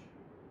attention.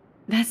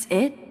 That's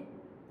it?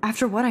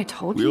 After what I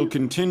told you? We'll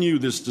continue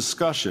this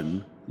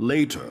discussion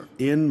later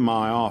in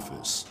my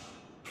office.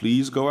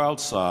 Please go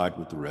outside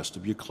with the rest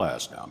of your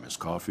class now, Miss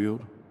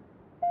Caulfield.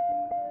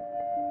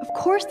 Of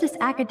course this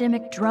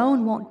academic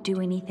drone won't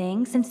do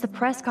anything, since the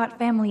Prescott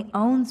family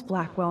owns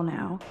Blackwell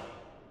now.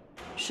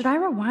 Should I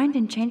rewind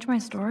and change my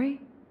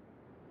story?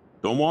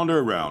 Don't wander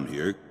around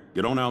here.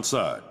 Get on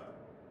outside.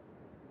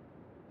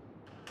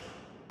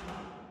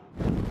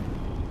 Can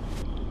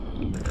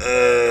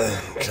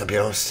I be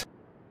honest?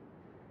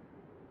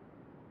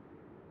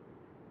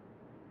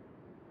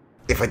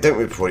 If I don't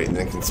report it,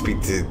 then I can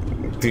speak to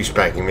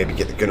douchebag and maybe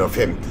get the gun off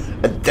him,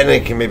 and then I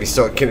can maybe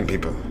start killing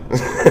people.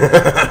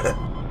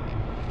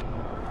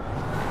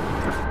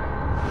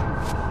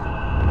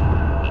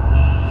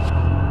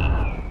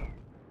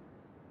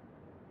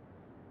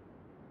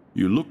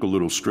 You look a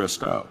little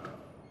stressed out.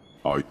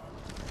 Are you?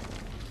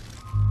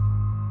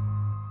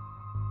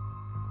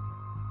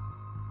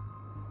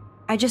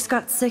 I just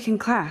got sick in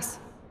class.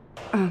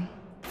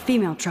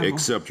 Female trouble.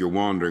 Except you're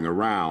wandering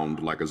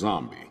around like a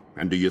zombie.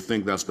 And do you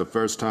think that's the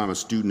first time a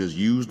student has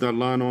used that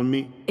line on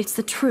me? It's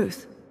the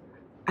truth.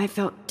 I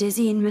felt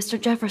dizzy in Mr.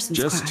 Jefferson's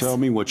class. Just tell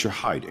me what you're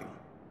hiding.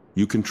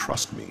 You can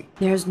trust me.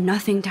 There's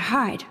nothing to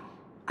hide.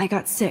 I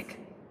got sick.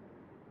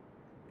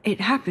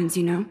 It happens,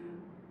 you know.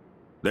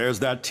 There's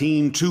that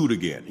Team Toot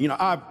again. You know,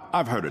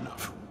 I've heard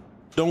enough.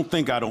 Don't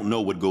think I don't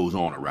know what goes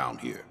on around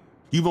here.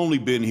 You've only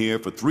been here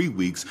for 3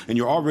 weeks, and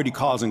you're already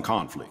causing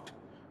conflict.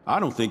 I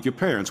don't think your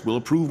parents will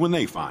approve when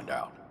they find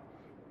out.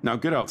 Now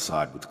get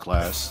outside with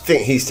class. I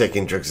think he's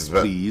taking drugs as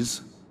well.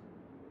 Please.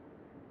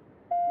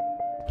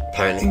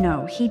 Apparently.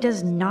 No, he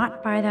does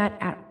not buy that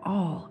at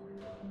all.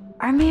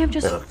 I may have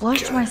just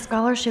flushed my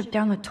scholarship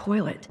down the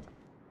toilet.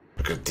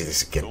 I'm gonna do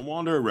this again. Don't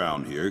wander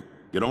around here.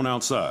 Get on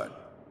outside.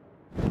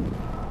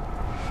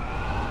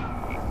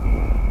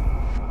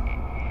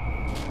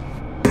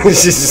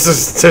 She's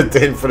just stood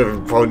there in front of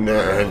him, pointing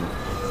at her hand.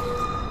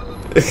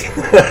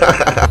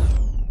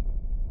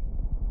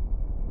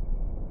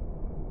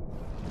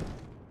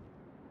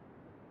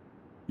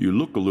 You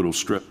look a little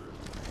stressed.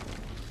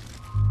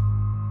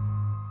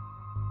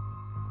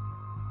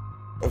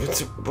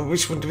 But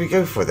which one do we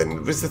go for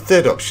then? What's the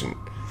third option?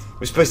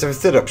 We're supposed to have a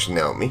third option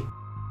now, aren't we?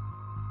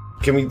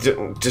 Can we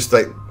just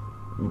like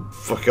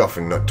fuck off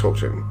and not talk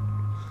to him?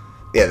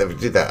 Yeah, then we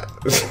do that.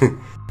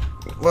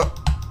 What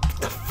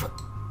the fuck?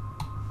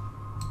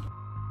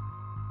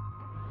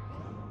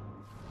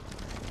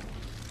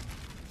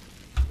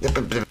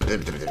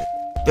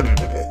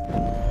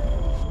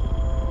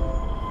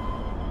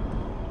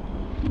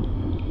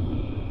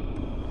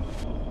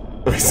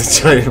 Where's the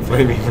China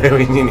play me where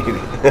we need it?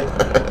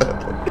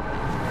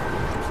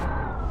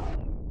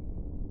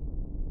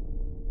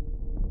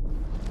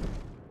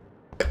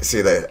 See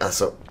you later,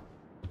 asshole.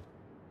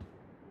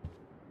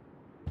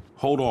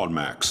 Hold on,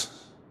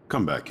 Max.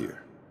 Come back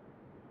here.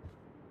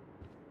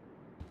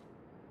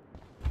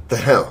 The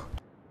hell?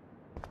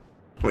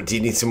 What, do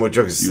you need some more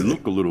drugs? You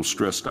look a little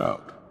stressed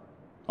out.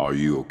 Are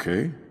you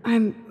okay?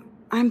 I'm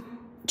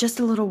just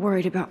a little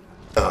worried about...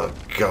 Oh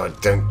god,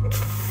 don't...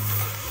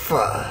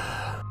 Fuck.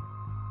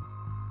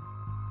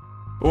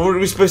 Well, what are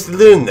we supposed to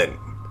learn then?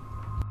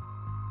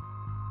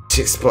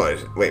 Shit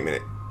spotted. Wait a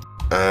minute.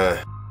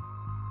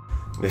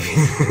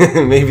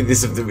 Maybe there's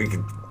something we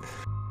could...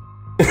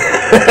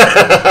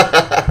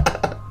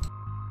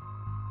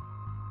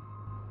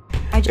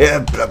 Yeah,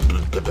 blah,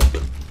 blah, blah, blah, blah, blah,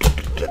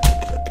 blah.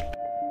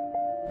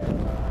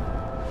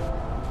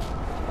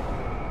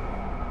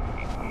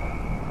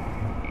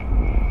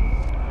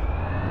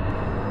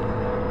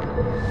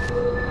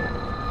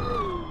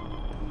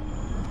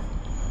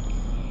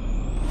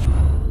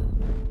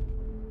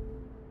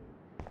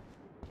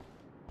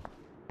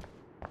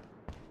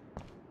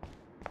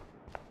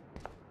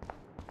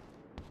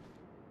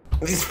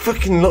 He's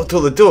fucking locked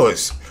all the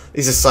doors.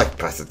 He's a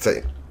psychopath, I tell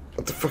you.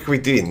 What the fuck are we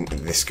doing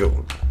in this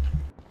school?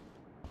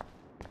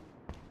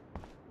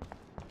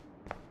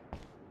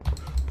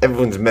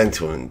 Everyone's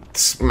mental and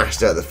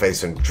smashed out of the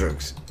face on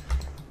drugs.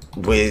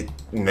 We're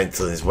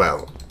mental as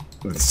well.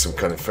 With some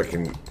kind of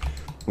fucking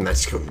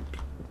magical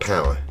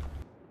power.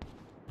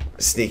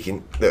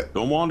 Sneaking. Look.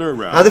 Don't wander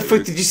around. How the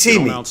fuck did you see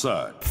me?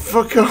 Outside.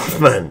 Fuck off,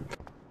 man.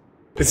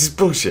 This is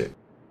bullshit.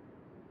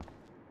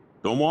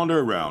 Don't wander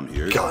around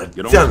here. God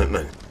damn it,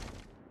 man.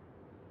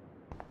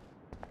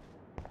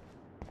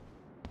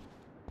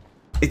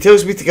 He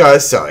tells me to go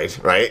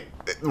outside, right?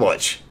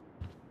 Watch.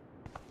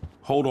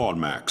 Hold on,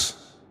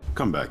 Max.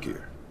 Come back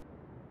here.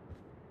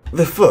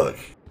 The fuck?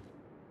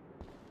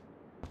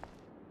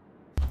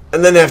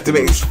 And then I have to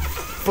make this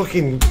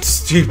fucking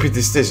stupid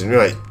decision,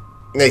 right?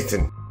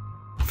 Nathan.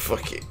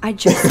 Fuck it. I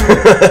just...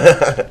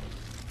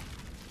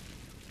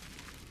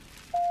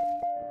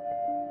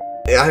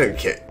 Yeah, I don't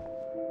care.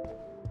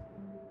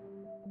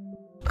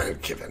 I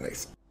don't care about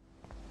Nathan.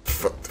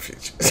 Fuck the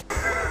future.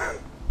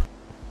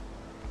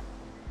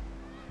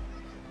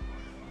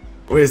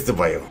 Where's the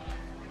whale?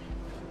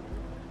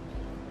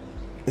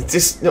 It's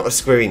just not a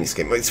Square Enix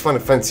game. It's Final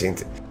Fantasy,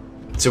 isn't it?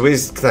 So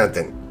where's Cloud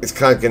then? Is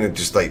Cloud gonna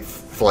just like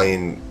fly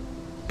in,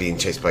 being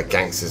chased by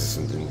gangsters or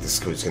something? The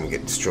school's gonna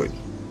get destroyed.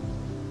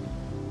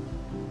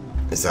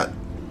 Is that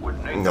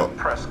not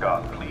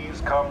Prescott, please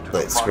come to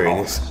like Square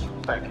Enix?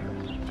 Thank you.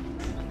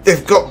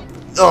 They've got.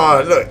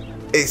 Oh look,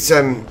 it's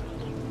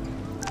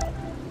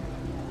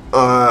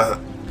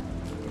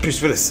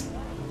Bruce Willis.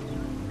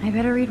 I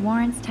better read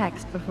Warren's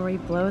text before he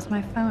blows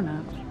my phone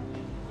up.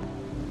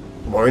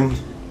 Warren?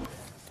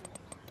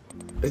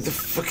 Who the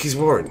fuck is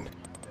Warren?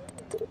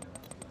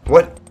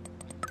 What?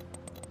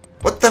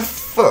 What the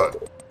fuck?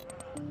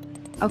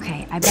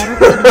 Okay, I better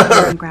go to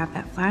the and grab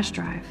that flash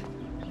drive.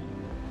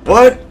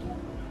 What?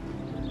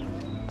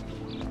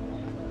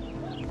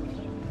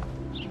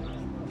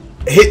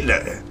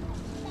 Hitler?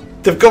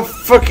 They've got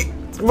fucking...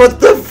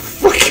 What the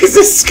fuck is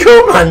this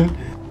school, man?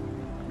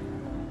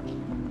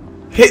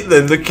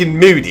 Hitler looking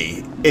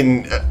moody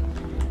in...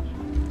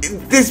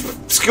 this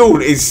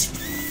school is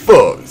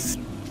fucked.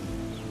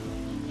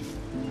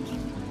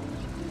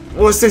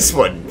 What's this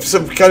one?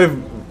 Some kind of...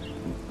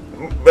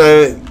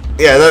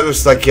 yeah, that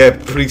was like a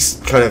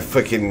police kind of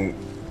fucking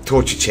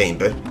torture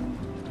chamber.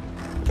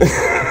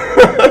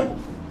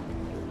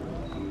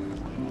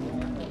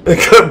 They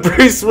got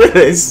Bruce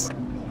Willis.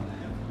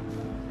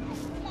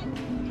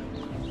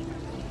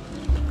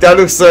 That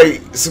looks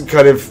like some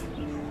kind of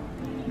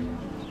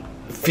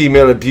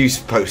female abuse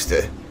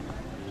poster.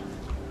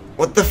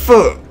 What the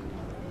fuck?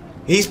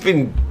 He's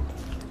been...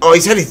 Oh,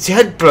 he's had his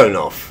head blown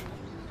off.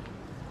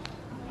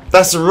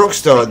 That's a rock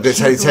star that's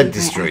had his head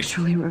destroyed.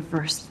 Actually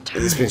reversed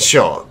time. It's been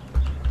shot.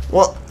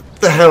 What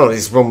the hell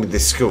is wrong with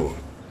this school?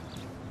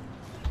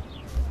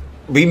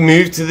 We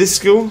moved to this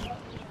school?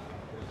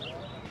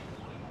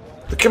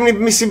 Look how many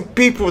missing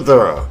people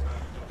there are.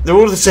 They're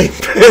all the same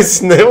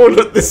person. They all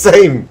look the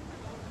same.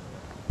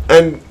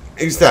 And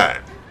who's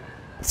that?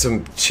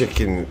 Some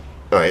chicken.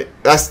 Alright,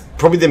 that's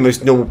probably the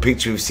most normal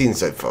picture we've seen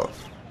so far.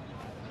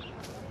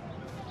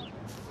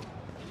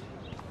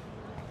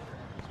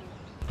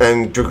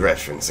 And drug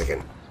reference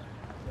again.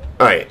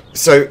 Alright,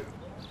 so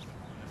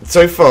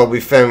far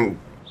we've found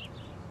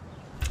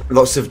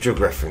lots of drug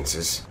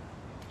references.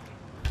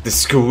 The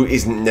school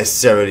isn't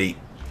necessarily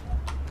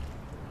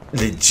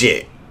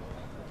legit,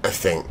 I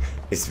think,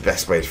 is the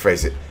best way to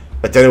phrase it.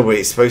 I don't know where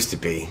it's supposed to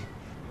be,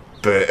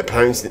 but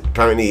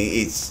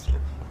apparently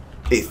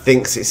it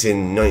thinks it's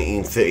in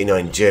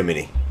 1939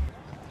 Germany.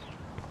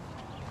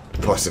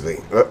 Possibly.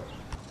 Oh,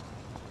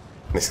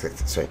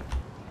 misclicked, sorry.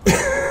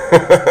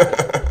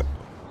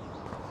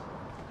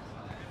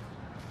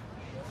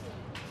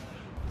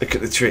 Look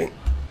at the tree.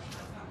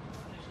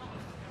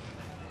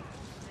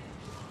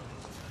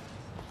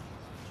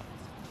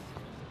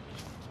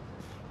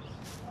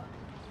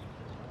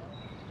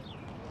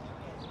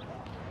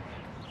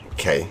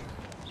 Okay.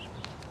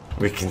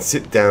 We can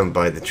sit down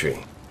by the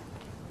tree.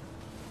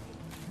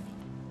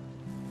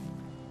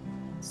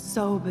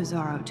 So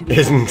bizarro to be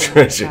Hidden back there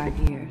treasure. for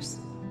 5 years.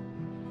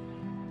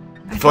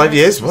 I 5 thought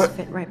years? I What?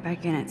 fit right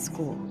back in at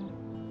school.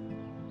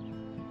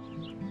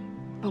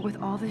 But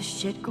with all this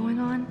shit going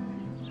on,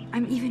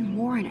 I'm even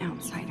more an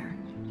outsider.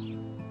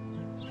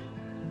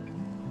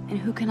 And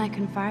who can I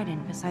confide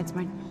in besides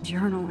my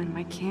journal and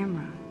my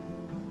camera?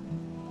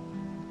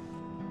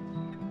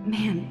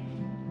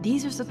 Man,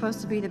 these are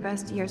supposed to be the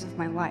best years of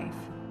my life.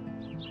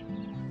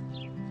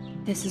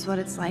 This is what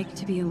it's like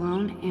to be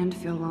alone and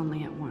feel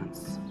lonely at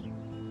once.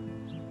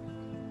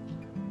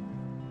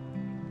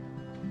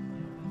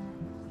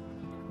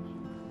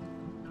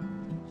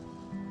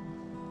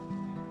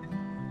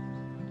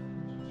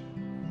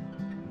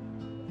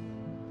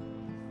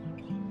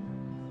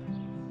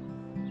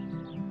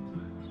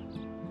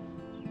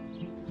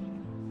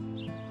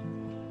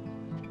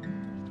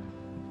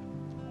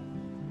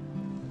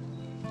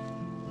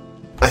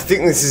 I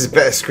think this is a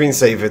better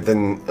screensaver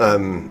than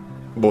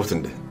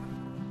Morton.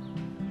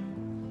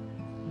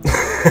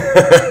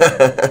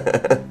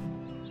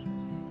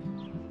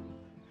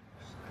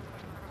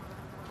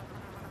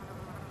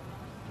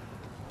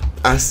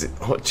 Acid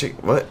hot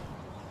chick. What?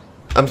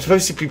 I'm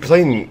supposed to be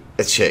playing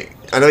a chick.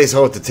 I know it's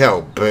hard to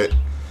tell, but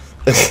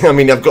I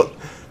mean, I've got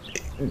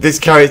this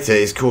character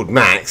is called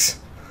Max,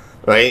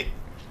 right?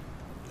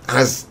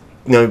 Has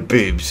no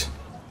boobs.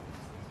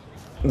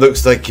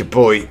 Looks like a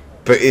boy,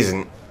 but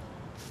isn't.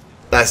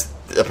 That's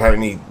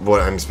apparently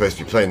what I'm supposed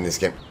to be playing in this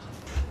game.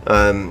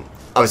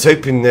 I was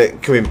hoping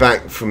that coming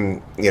back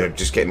from, you know,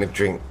 just getting a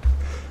drink,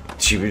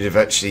 she would have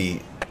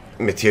actually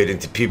matured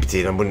into puberty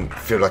and I wouldn't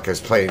feel like I was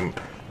playing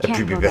a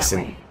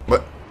prepubescent.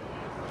 What?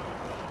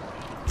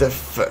 The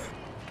fuck?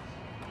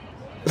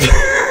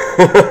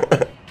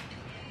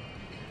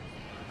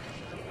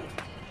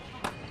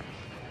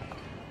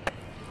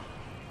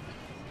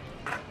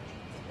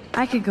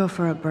 I could go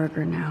for a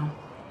burger now.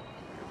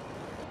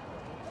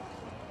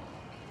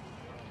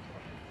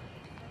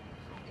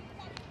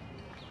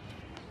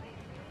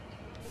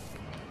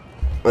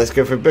 Let's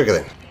go for a burger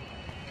then.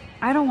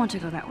 I don't want to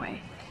go that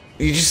way.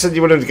 You just said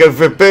you wanted to go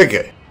for a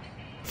burger.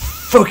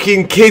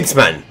 Fucking kids,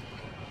 man.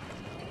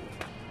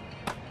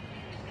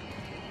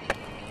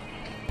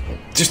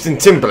 Justin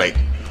Timberlake.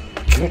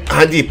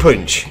 How do you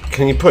punch?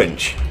 Can you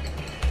punch?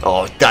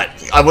 Oh,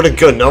 that. I want a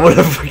gun. I want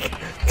a.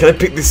 Can I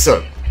pick this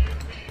up?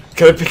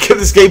 Can I pick up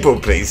the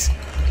skateboard, please?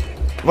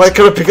 Why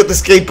can't I pick up the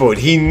skateboard?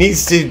 He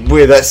needs to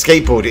wear that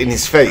skateboard in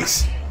his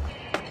face.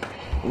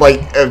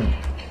 Like a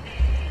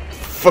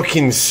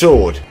fucking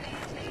sword.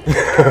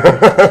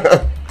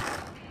 I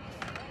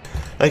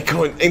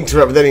can't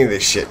interact with any of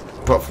this shit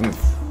apart from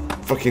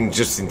fucking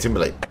Justin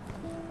Timberlake.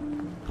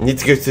 I need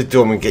to go to the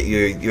dorm and get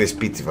your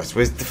USB device.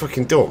 Where's the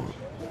fucking dorm?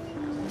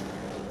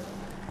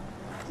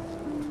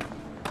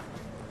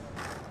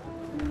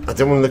 I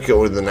don't want to look at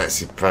all of the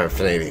Nazi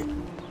paraphernalia.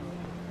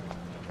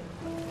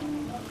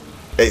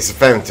 It's a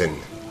fountain.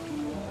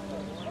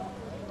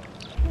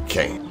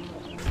 Okay.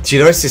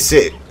 Too nice to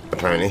sit,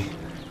 apparently.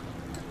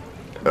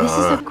 This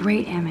is a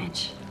great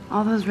image.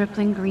 All those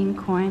rippling green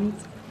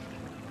coins.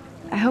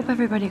 I hope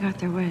everybody got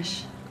their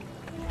wish.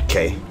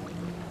 Okay.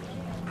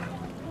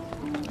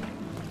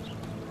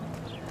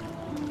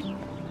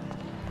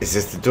 Is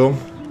this the dorm?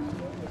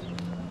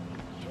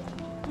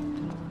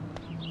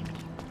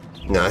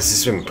 No, it's a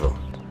swimming pool.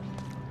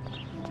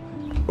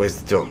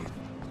 Where's the dorm?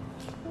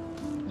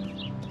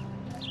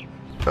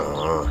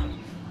 Ah.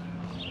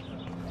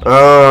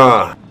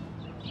 Ah.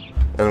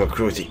 Animal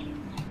cruelty.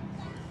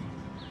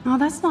 Oh,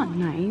 that's not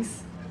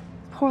nice.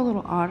 Poor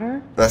little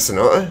otter. That's an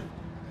otter?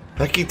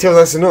 How can you tell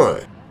that's an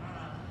otter?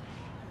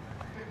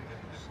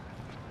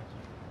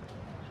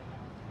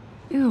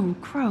 Ew,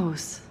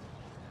 gross.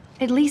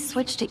 At least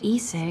switch to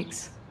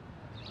E6.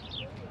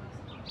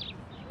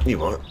 You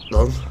what,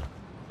 Lon?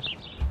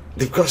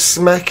 They've got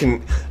smack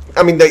and...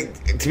 I mean,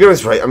 to be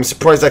honest, right, I'm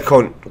surprised I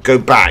can't go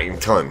back in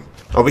time.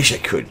 I wish I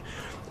could.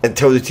 And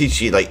tell the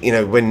teacher, like, you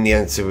know, when the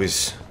answer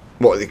was...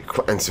 What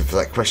the answer for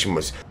that question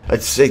was.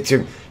 I'd say to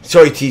him,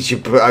 sorry teacher,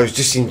 but I was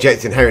just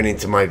injecting heroin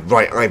into my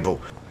right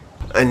eyeball.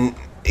 And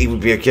he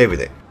would be okay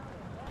with it.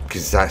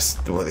 Because that's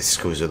what this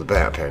school's all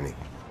about, apparently.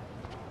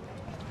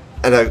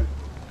 Hello.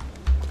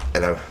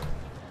 Hello.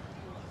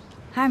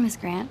 Hi, Miss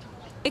Grant.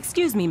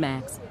 Excuse me,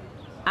 Max.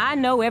 I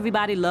know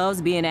everybody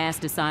loves being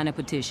asked to sign a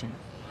petition.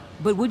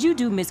 But would you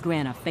do Miss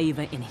Grant a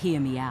favor and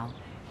hear me out?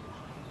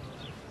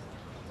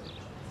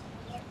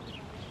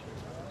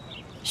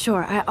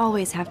 Sure, I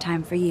always have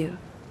time for you.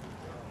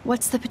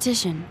 What's the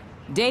petition?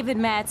 David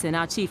Madsen,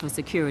 our chief of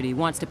security,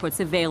 wants to put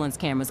surveillance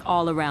cameras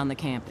all around the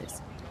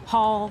campus.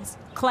 Halls,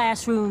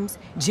 classrooms,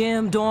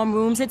 gym, dorm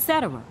rooms,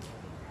 etc.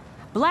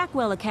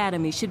 Blackwell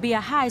Academy should be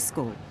a high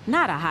school,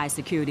 not a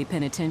high-security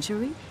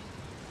penitentiary.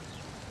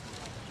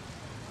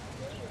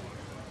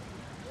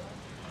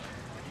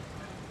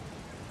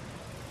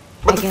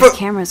 I guess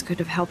cameras could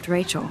have helped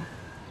Rachel.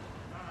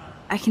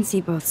 I can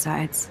see both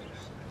sides.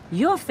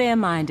 You're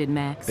fair-minded,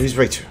 Max. Who's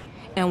Rachel?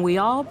 And we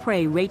all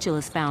pray Rachel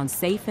is found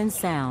safe and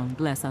sound,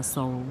 bless her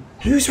soul.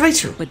 Who's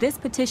Rachel? But this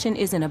petition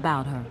isn't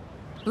about her.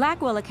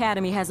 Blackwell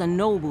Academy has a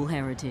noble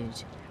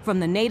heritage. From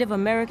the Native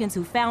Americans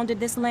who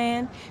founded this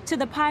land, to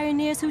the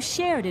pioneers who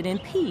shared it in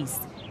peace,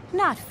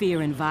 not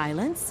fear and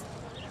violence.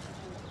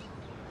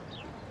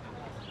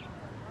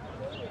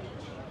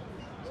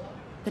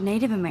 The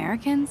Native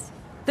Americans?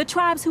 The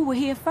tribes who were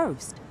here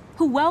first,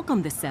 who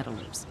welcomed the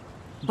settlers.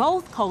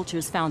 Both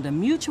cultures found a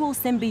mutual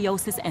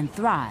symbiosis and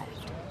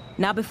thrived.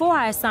 Now, before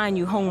I assign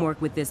you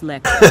homework with this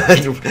lecture, will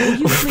you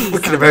please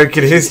what kind of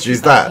American history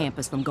is that?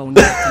 Campus from going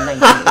back to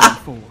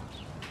 1984.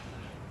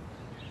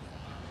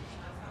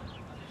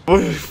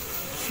 What the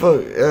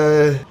fuck?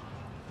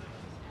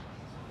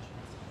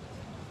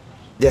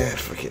 Yeah,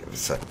 fuck it.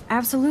 So.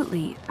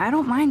 Absolutely. I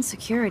don't mind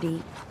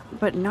security,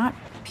 but not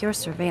pure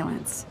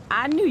surveillance.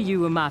 I knew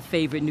you were my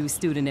favorite new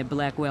student at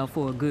Blackwell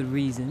for a good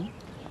reason.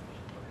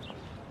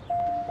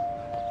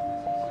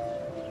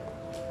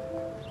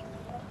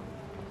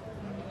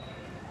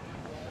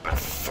 Oh,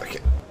 fuck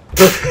it.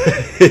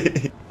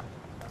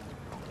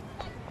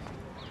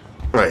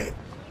 Right.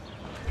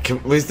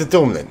 Where's the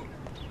dorm then?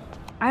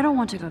 I don't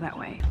want to go that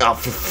way. Oh,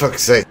 for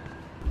fuck's sake.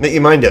 Make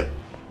your mind up.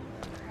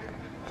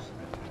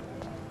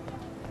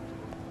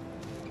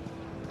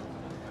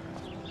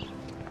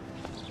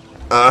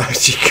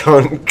 She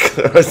can't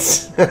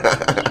cross.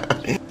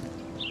 Can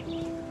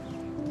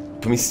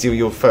we steal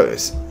your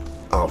photos?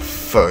 Oh,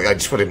 fuck. I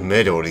just want to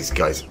murder all these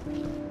guys.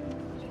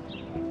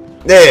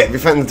 There, we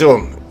found the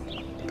dorm.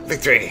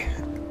 Victory.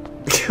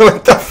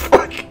 What the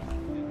fuck?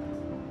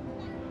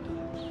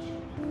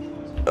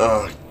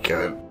 Oh,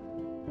 God.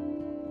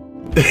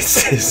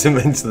 This is a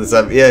mental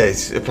asylum. Yeah,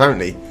 it's,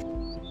 apparently.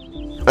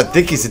 I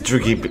think it's a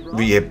drug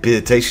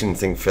rehabilitation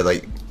thing for,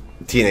 like,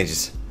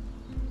 teenagers.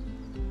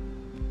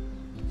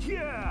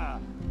 Yeah.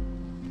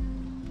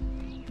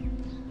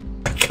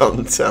 I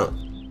can't tell.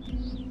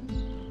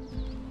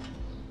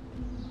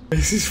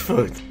 This is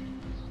fucked.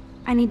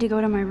 I need to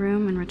go to my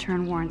room and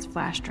return Warren's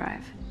flash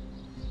drive.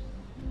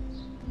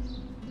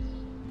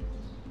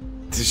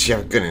 Does she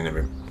have a gun in her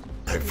room?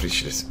 Hopefully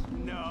she does.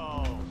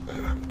 No.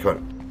 Come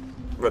on.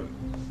 Run.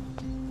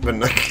 Run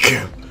like a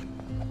girl.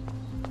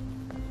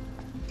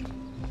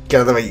 Get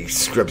out of the way, you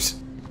scrubs.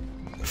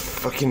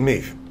 Fucking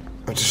move.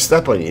 I'll just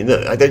step on you.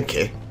 No, I don't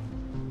care.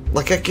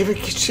 Like I give a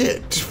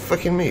shit. Just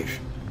fucking move.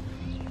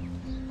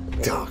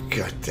 Oh,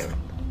 god damn it.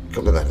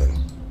 Come to that then.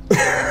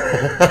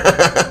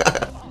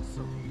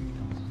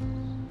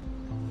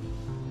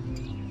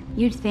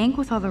 You'd think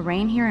with all the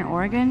rain here in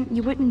Oregon,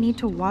 you wouldn't need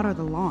to water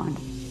the lawn.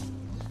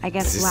 I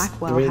guess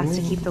Blackwell has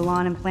to keep the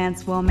lawn and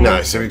plants well managed.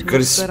 No, so we've got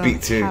to speak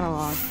to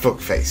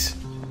Fuckface.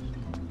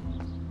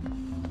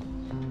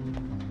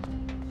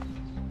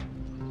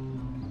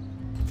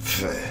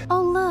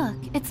 Oh look,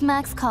 it's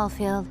Max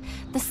Caulfield,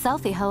 the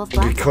selfie hoe of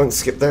Blackwell. We can't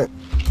skip that.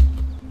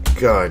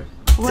 God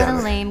What damn a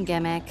it. lame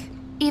gimmick.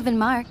 Even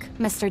Mark,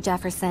 Mr.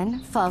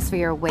 Jefferson, falls for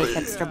your way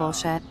hipster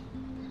bullshit.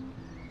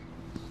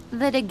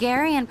 The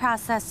Daguerrean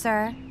process,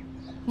 sir.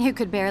 You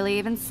could barely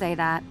even say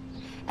that.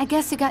 I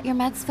guess you got your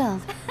meds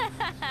filled.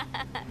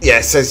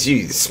 Yeah, says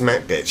you, the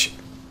smack bitch.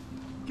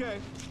 Okay.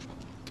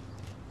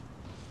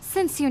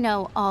 Since you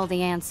know all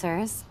the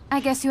answers, I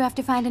guess you have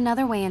to find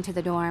another way into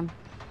the dorm.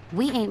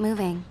 We ain't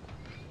moving.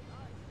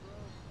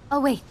 Oh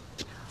wait,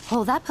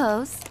 hold that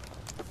pose.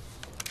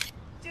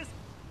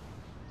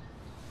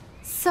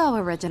 So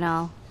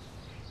original.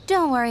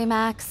 Don't worry,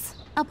 Max.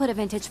 I'll put a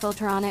vintage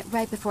filter on it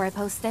right before I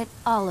post it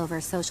all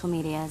over social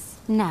medias.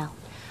 Now,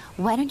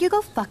 why don't you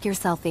go fuck your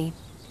selfie?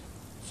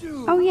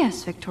 Oh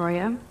yes,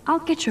 Victoria. I'll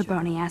get your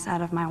bony ass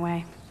out of my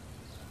way.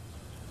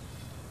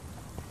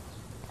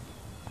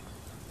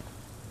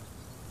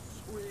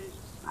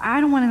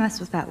 I don't want to mess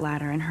with that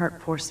ladder and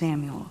hurt poor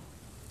Samuel.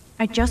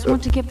 I just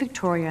want to get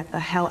Victoria the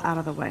hell out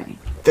of the way.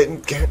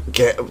 Then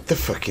get up the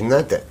fucking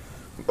ladder.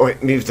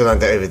 Alright, move the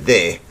ladder over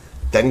there.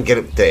 Then get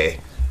up there.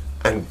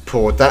 And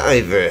pour that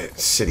over,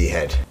 silly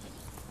head.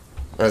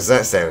 How's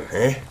that sound,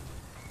 eh?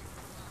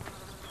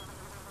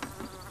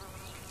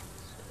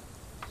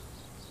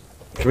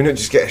 Can we not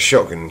just get a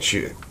shotgun and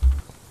shoot it?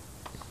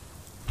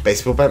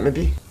 Baseball bat,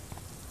 maybe?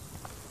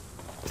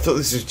 I thought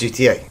this was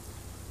GTA.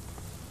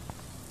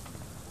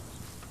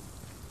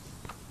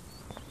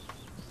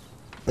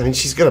 I mean,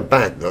 she's got a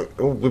bag, look.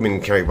 All women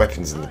carry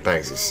weapons in the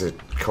bags. It's a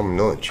common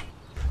knowledge.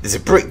 There's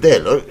a brick there,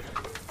 look.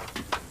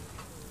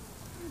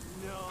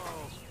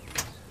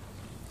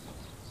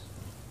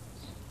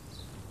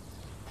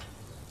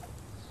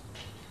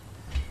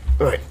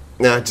 Right,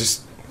 now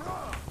just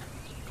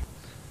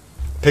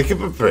pick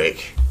up a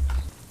brick,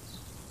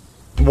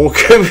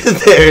 walk over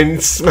there and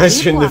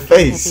smash her in the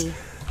face.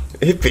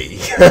 Hippie.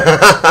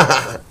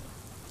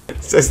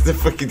 Says the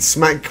fucking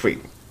smack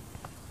queen.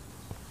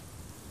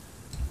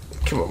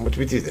 Come on, what do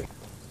we do then?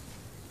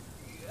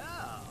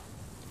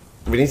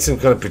 We need some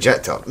kind of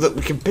projectile. Look,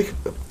 we can pick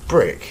up a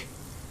brick.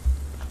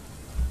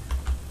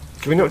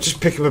 Can we not just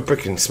pick up a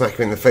brick and smack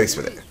her in the face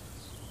with it?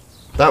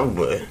 That would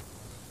work.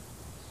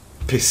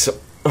 Piss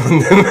on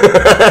them.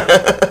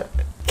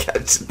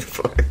 Catch the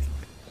fuck.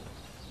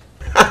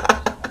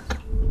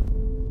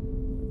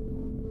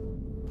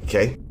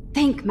 Okay.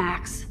 Think,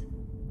 Max.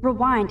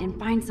 Rewind and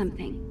find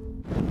something.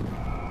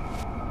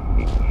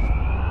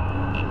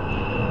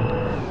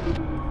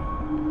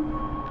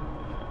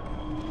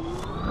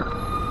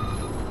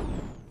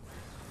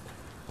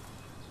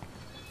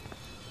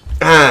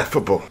 Ah,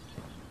 football.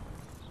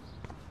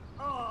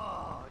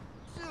 Oh,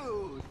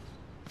 dude.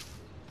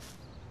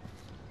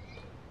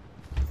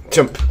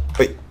 Jump.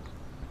 Wait.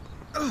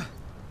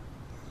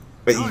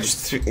 But you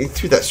just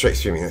threw that straight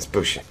through me. That's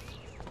bullshit.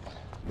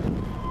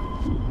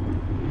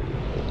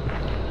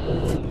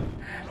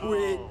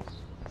 Sweet.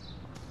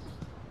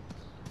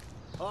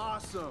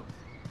 Awesome.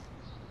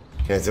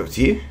 Okay, it's up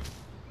to you.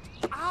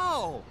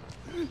 Ow!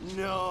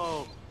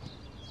 No.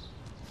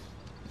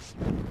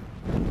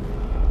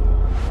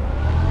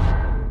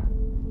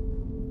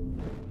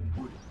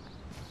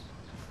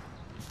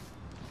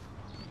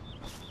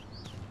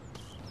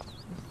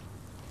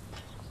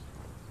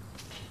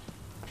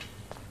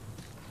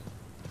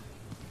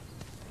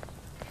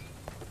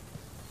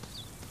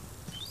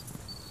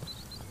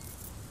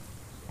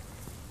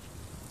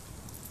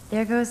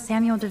 There goes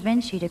Samuel da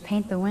Vinci to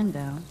paint the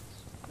window.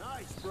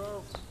 Nice,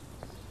 bro.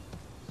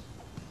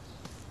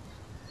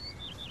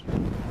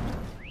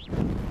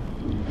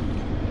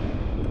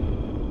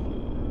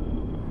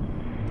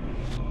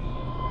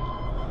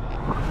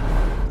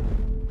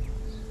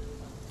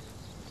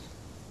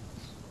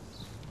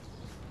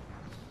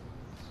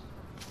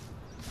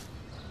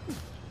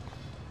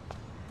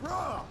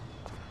 Bro.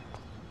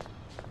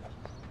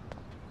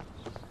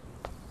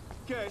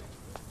 Okay.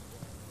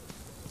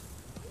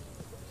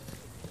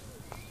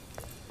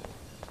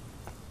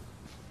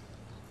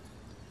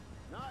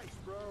 Nice,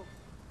 bro.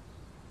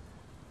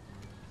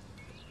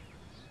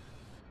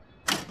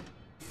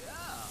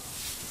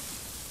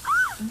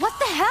 What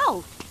the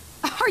hell?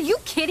 Are you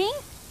kidding?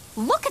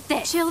 Look at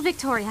this! Chill,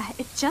 Victoria.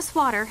 It's just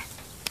water.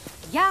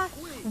 Yeah,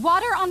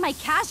 water on my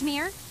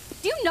cashmere.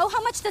 Do you know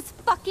how much this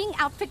fucking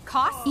outfit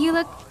costs? You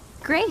look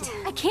great.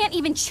 I can't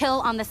even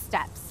chill on the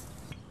steps.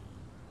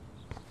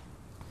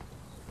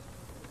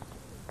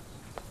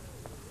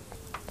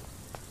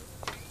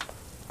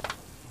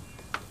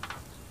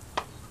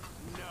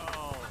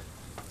 No.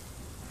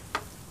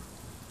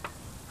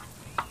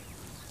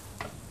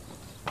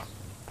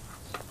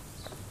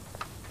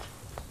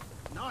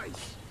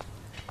 Nice.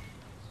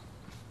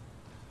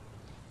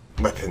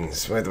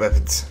 Weapons. Where are the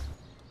weapons?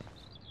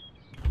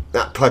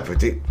 That pipe would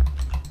do.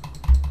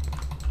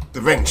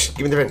 The wrench.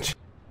 Give me the wrench.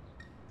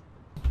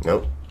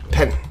 No.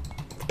 Pen.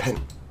 The pen.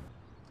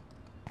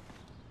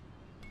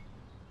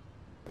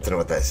 I don't know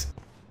what that is.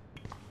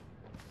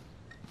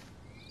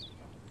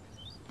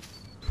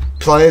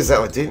 Pliers,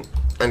 that would do.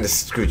 And a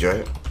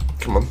screwdriver.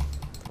 Come on.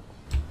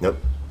 Nope.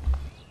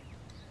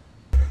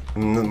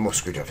 No more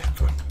screwdriver.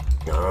 Come on.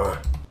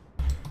 Ah.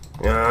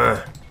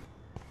 Ah.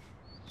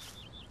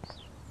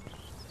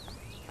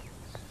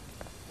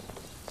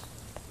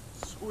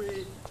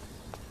 Sweet.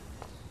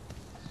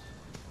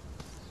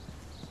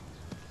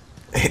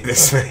 Hit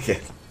this way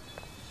again.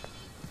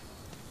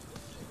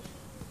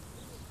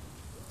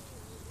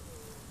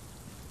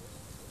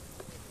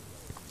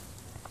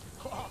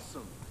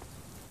 Awesome.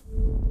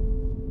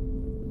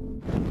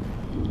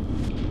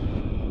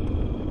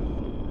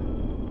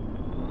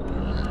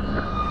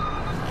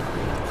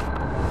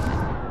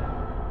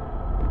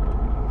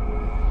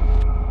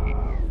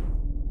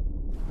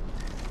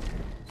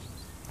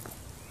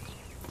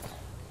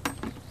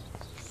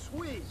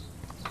 Sweet.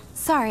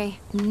 Sorry,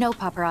 no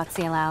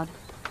paparazzi allowed.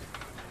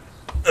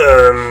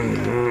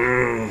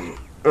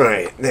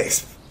 Right,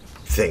 next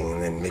thing,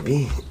 and then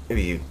maybe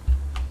you.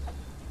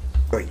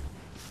 Wait.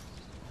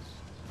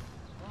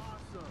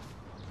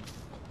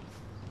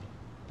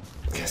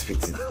 Can I speak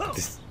to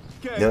this?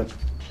 No.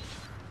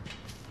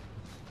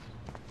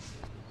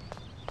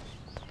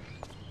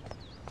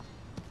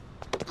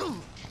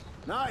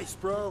 Nice,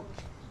 bro.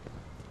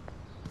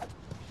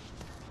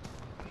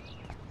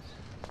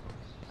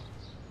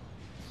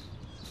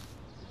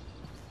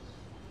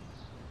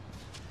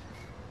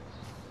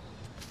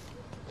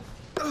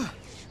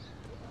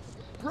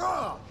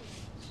 Bro.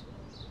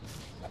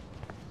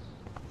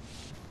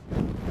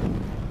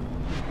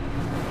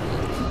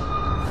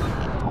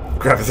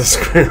 Grab the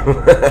screw.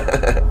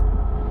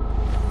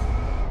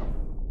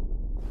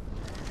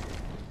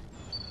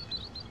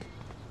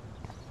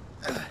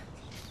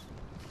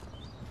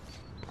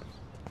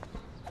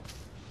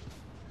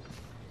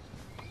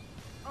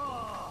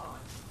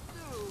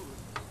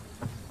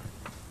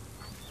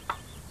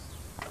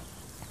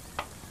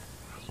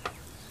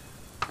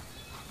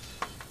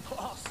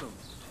 Awesome.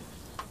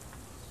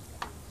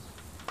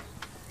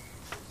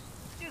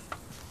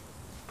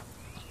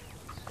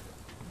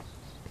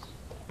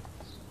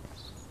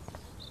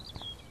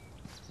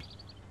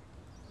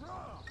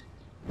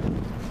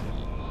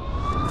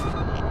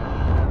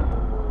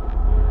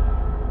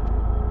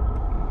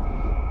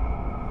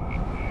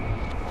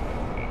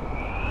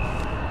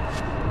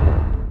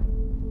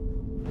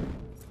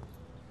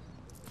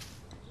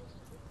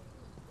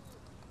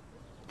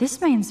 This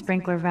main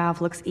sprinkler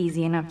valve looks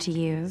easy enough to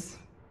use.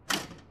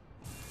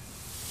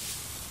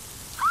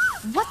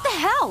 What the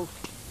hell?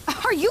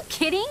 Are you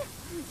kidding?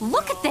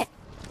 Look at this!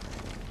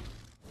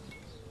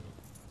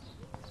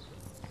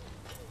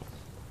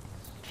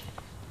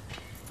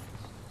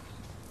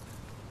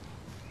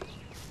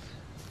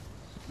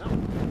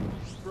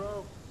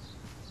 Bro.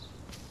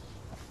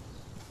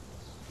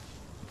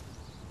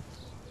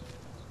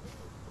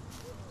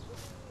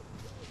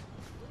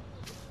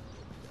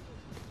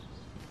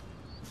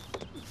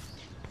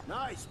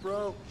 Nice,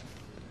 bro.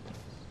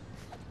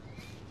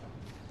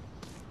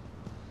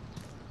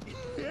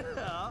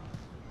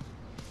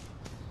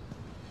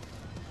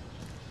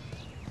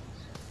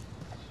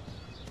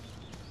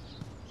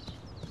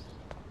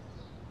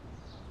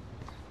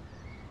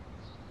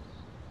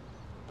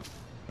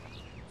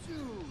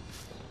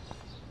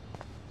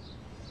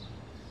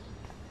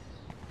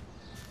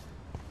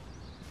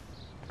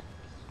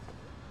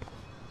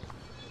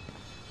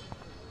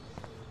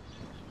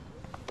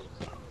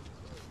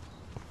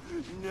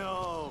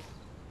 no.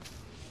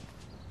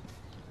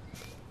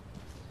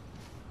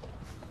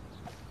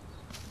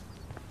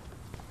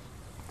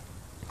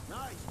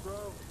 Nice,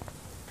 bro.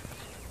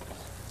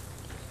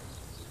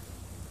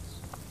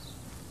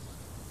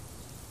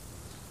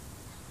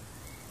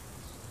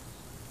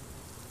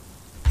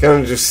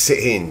 Can't just sit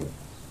in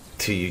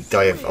till you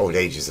die of old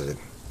age or something.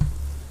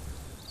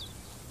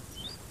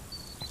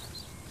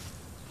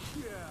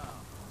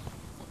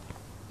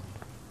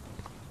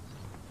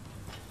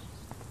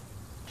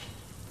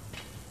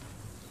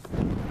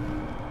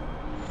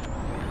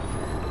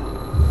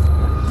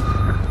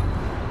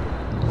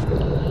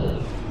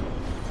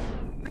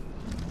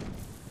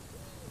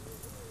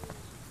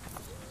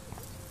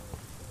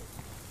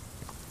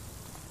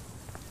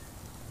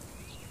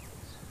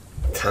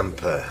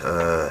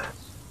 Tamper,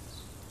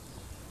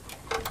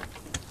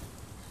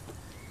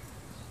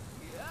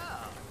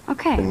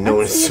 Okay, no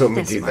one let's see saw if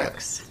me this do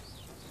works.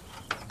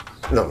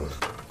 that. No.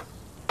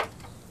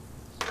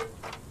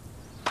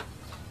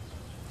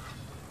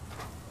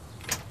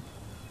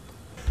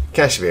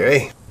 Kashmir,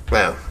 eh?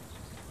 Well,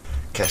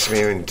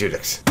 Kashmir and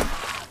Dudux.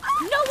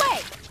 No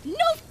way!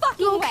 No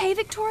fucking You way! okay,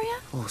 Victoria?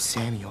 Oh,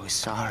 Samuel is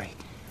sorry.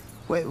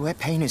 Wet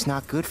paint is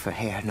not good for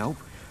hair, nope.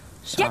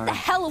 Sorry. Get the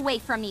hell away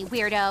from me,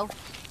 weirdo!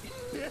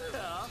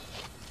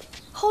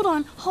 Hold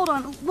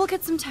on. We'll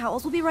get some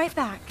towels. We'll be right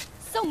back.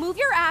 So move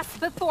your ass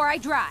before I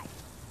dry.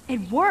 It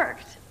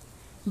worked.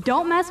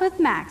 Don't mess with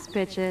Max,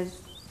 bitches.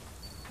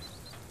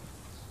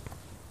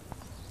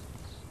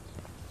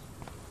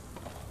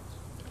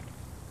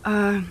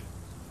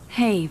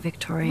 Hey,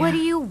 Victoria. What do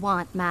you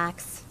want,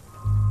 Max?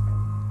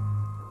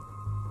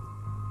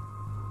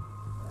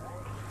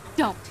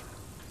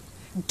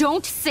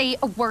 Don't say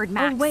a word,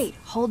 Max. Oh, wait.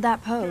 Hold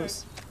that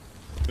pose.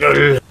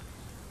 Ugh.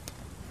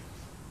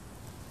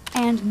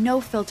 And no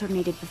filter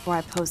needed before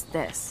I post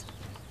this.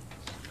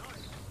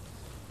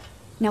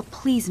 Now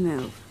please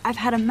move. I've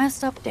had a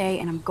messed up day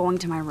and I'm going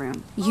to my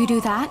room. You do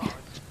that?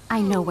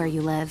 I know where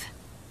you live.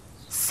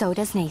 So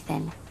does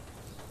Nathan.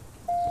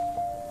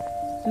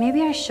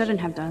 Maybe I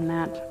shouldn't have done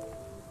that.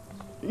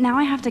 Now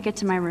I have to get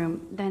to my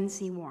room, then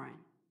see Warren.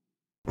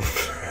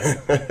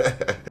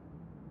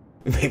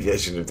 Maybe I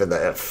should have done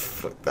that.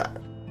 Fuck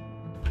that.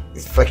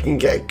 Let's fucking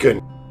get a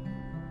gun.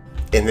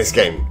 In this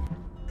game,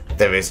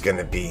 there is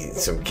gonna be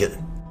some killing.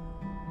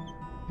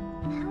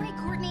 Hurry,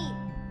 Courtney.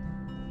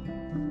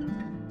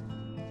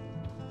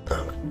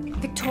 Oh,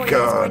 Victoria's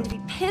God. going to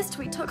be pissed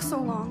we took so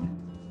long.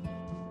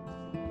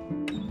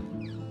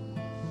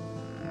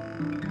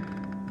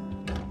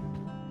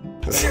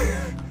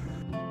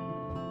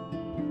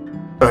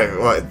 Alright,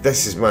 right,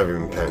 this is my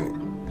room pen.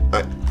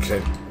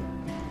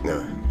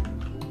 No.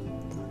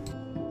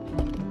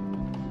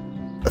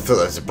 I thought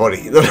that was a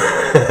body.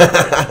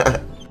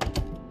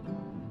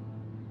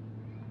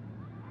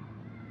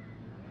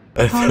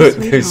 I Home thought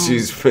sweet those home,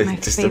 shoes were my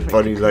just a favorite.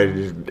 body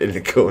lying in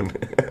the corner.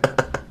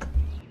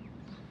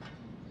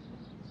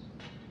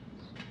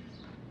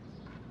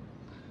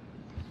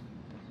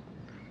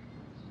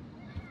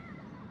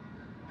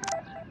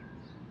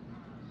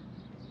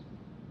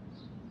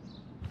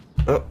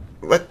 Oh,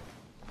 what?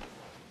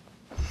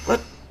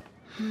 What?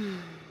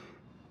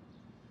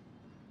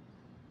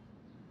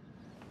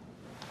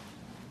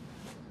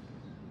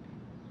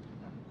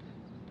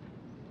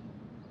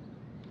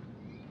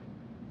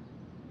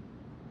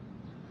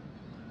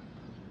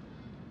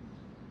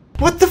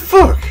 What the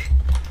fuck?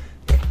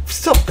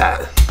 Stop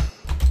that.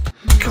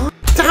 God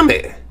damn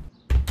it.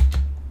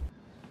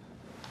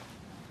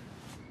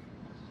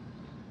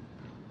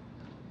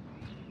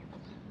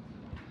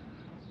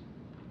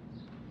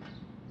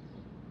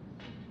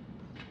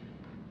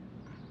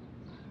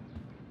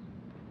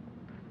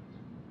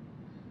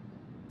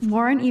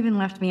 Warren even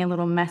left me a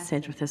little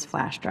message with his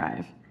flash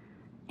drive.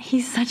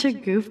 He's such a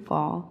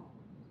goofball.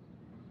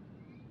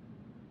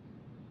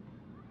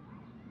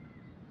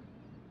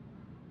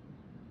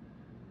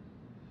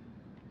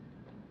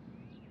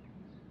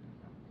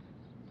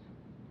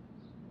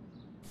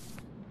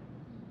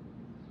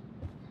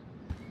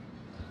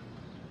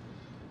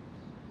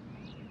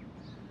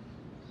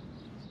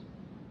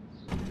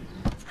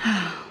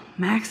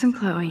 Max and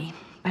Chloe,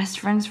 best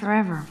friends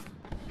forever.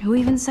 Who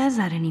even says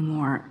that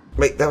anymore?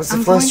 Wait, that was the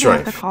I'm flash going to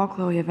drive. have to call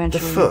Chloe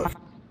eventually. The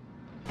fuck?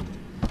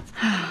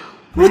 Max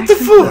What the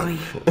and fuck?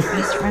 Chloe,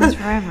 best friends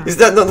forever. Is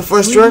that not the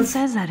flash Who even drive?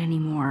 says that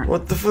anymore?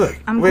 What the fuck?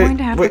 I'm Wait, going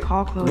to have wait, to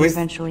call Chloe where's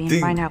eventually and the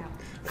find out.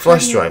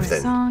 flash Cartier drive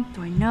then? Croissant,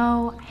 do I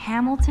know?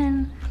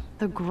 Hamilton,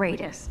 the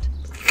greatest.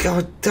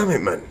 God damn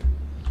it, man.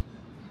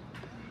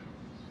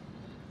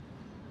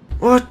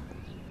 What?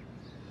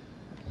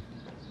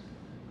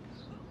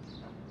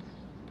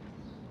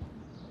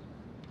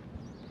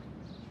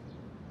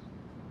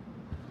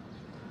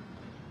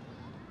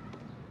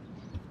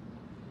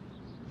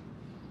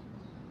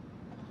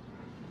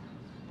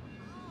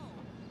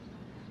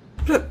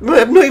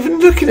 I'm not even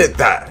looking at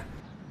that.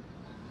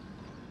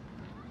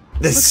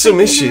 There's Looks some like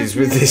they issues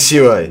never with did. this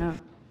UI. No.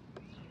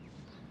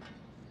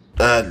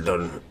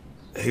 Lon,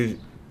 who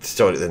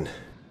started then?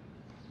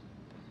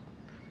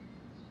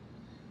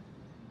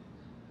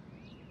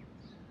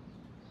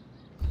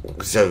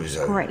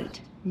 Zozo.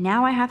 Great.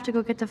 Now I have to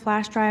go get the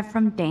flash drive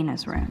from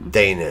Dana's room.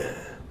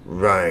 Dana.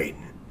 Right.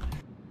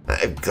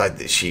 I'm glad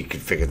that she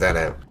could figure that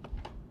out.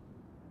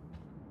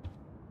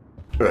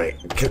 Right.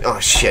 Oh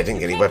shit, I didn't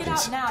get any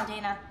weapons. Get out now,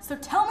 Dana. So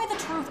tell me the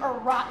truth or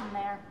rot in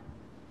there.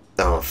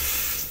 Oh,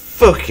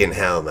 fucking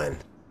hell, man.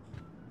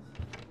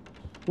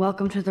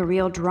 Welcome to the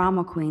real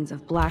drama queens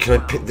of Blackwell.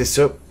 Can I pick this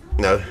up?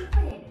 No.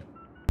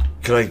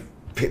 Can I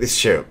pick this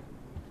shit up?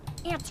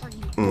 Answer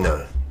you.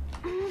 No.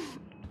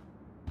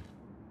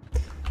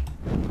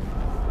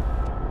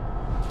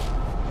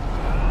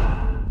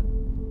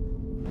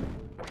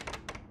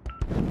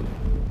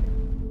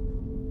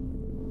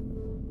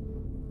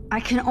 I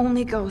can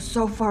only go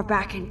so far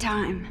back in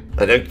time.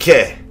 I don't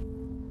care.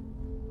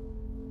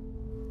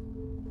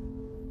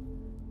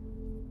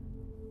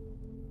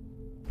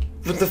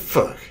 What the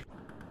fuck?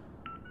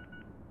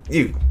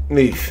 You,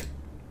 move.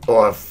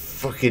 Or I'll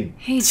fucking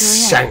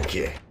shank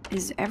you.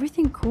 Is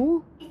everything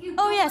cool?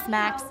 Oh yes,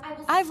 Max.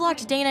 I've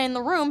locked Dana in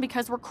the room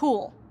because we're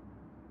cool.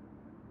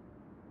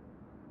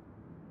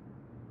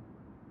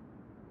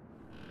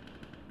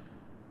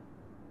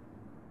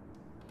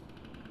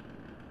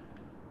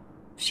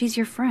 She's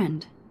your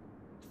friend.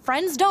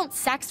 Friends don't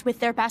sex with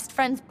their best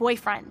friend's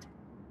boyfriend.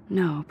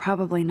 No,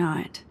 probably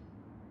not.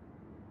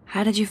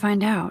 How did you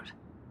find out?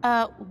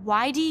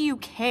 Why do you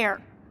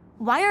care?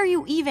 Why are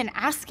you even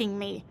asking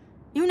me?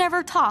 You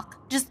never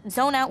talk, just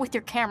zone out with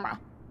your camera.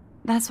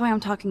 That's why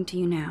I'm talking to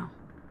you now.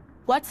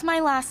 What's my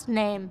last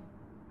name?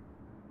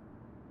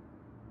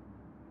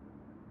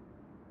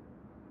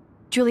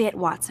 Juliet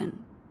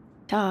Watson.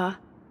 Duh.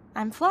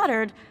 I'm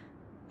flattered.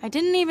 I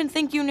didn't even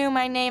think you knew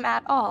my name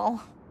at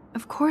all.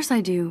 Of course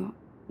I do.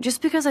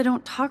 Just because I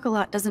don't talk a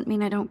lot doesn't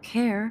mean I don't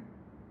care.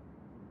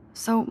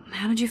 So,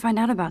 how did you find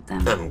out about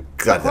them? I'm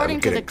glad According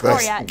that I'm to good at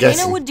Victoria, guessing.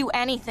 Dana would do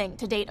anything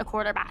to date a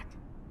quarterback.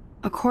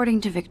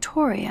 According to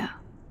Victoria?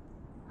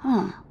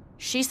 Huh.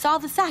 She saw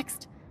the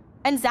sext,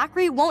 and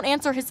Zachary won't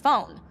answer his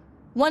phone.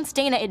 Once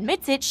Dana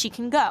admits it, she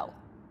can go.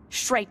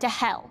 Straight to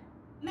hell.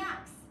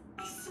 Max,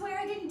 I swear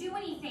I didn't do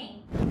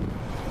anything.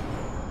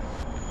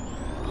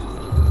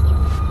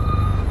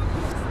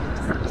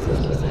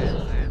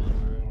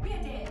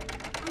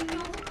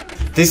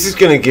 This is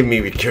gonna give me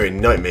recurring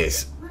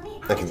nightmares.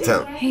 I can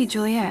tell. Hey,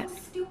 Juliet.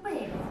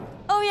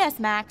 Oh yes,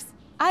 Max.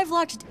 I've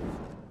locked...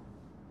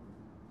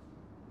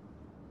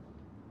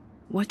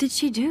 What did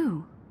she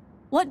do?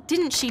 What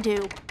didn't she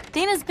do?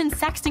 Dana's been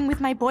sexting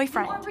with my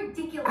boyfriend.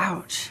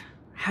 Ouch.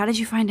 How did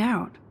you find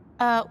out?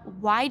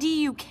 Why do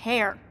you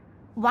care?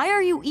 Why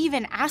are you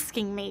even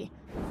asking me?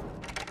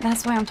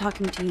 That's why I'm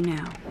talking to you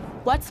now.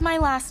 What's my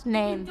last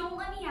name? If you don't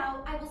let me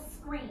out, I will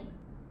scream.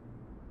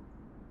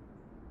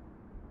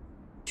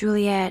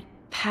 Juliet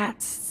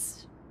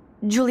Patson.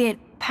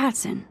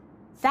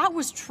 That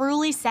was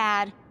truly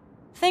sad.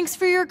 Thanks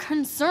for your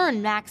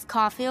concern, Max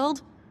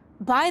Caulfield.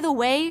 By the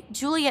way,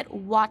 Juliet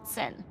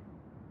Watson.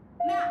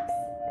 Max,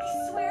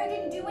 I swear I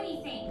didn't do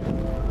anything.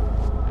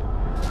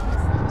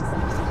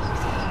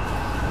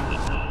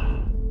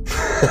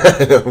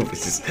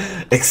 This is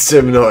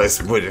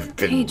exterminatus would have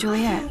been. Hey,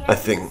 Juliet. I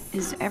think.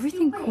 Is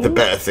everything cool? The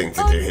better thing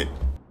to do here.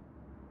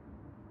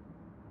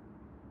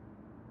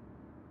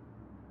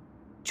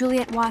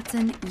 Juliet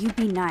Watson, you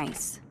be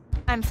nice.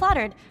 I'm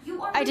flattered.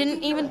 I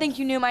didn't even think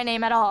you knew my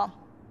name at all.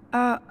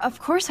 Of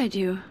course I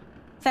do.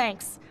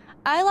 Thanks.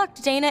 I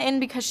locked Dana in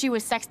because she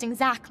was sexting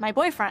Zach, my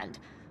boyfriend.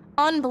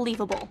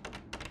 Unbelievable.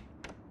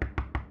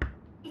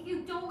 If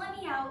you don't let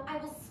me out, I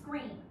will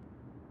scream.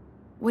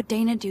 Would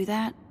Dana do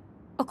that?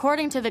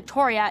 According to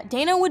Victoria,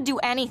 Dana would do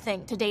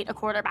anything to date a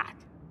quarterback.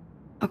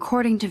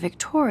 According to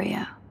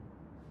Victoria?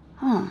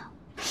 Huh.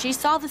 She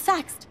saw the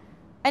sext,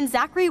 and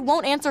Zachary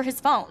won't answer his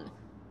phone.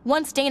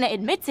 Once Dana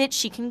admits it,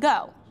 she can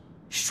go.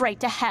 Straight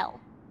to hell.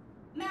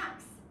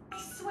 Max,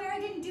 I swear I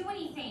didn't do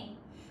anything.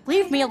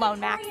 Leave me alone,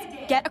 Max.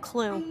 Get a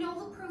clue. I know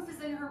the proof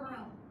is in her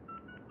room.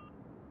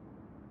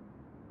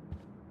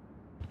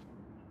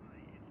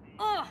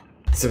 Ugh.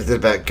 Something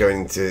about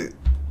going into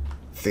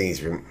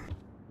Thingy's room.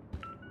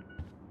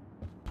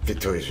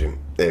 Victoria's room.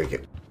 There we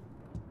go.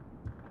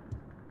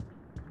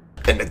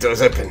 And the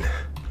door's open.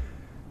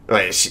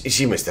 Right,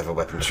 she must have a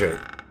weapon, true.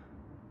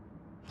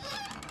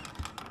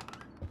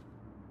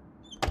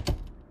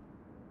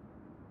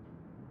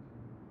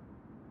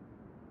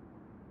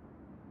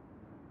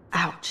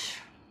 Ouch.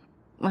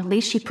 Well, at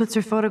least she puts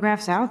her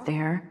photographs out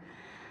there.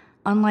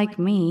 Unlike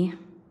me.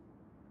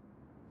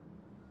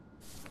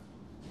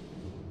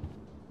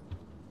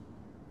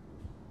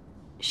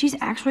 She's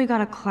actually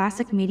got a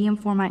classic medium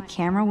format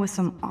camera with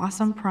some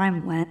awesome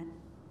prime lens.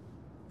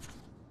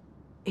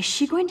 Is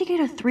she going to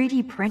get a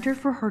 3D printer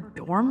for her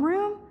dorm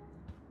room?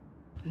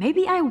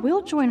 Maybe I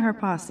will join her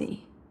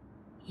posse.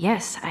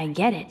 Yes, I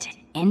get it.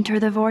 Enter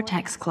the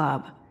Vortex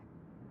Club.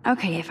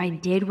 Okay, if I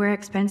did wear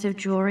expensive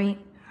jewelry,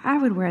 I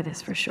would wear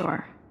this for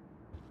sure.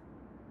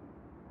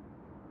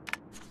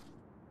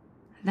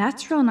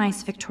 That's real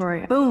nice,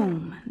 Victoria.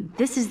 Boom!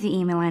 This is the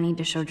email I need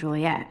to show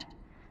Juliet.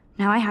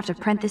 Now I have to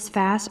print this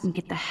fast and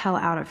get the hell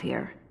out of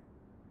here.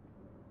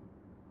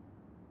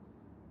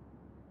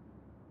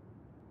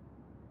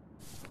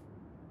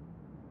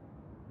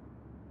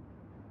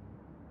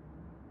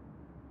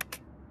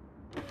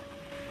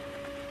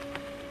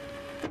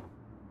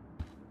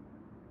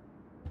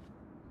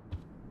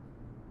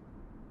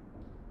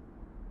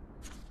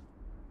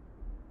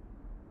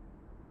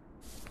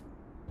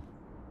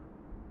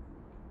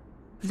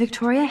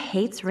 Victoria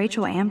hates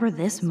Rachel Amber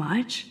this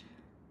much?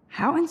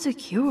 How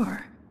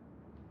insecure.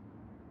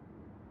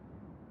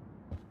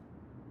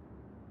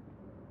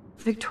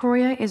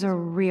 Victoria is a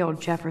real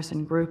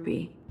Jefferson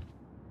groupie.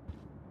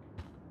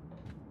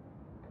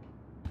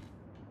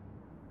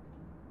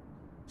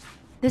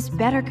 This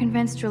better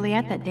convince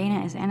Juliet that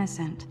Dana is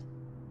innocent.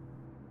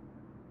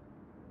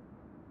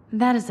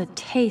 That is a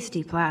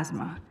tasty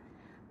plasma.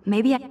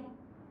 Maybe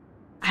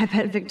I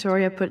bet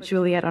Victoria put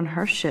Juliet on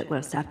her shit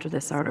list after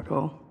this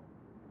article.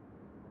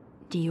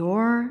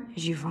 Dior,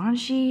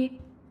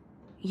 Givenchy,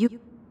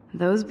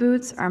 those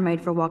boots are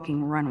made for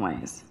walking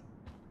runways.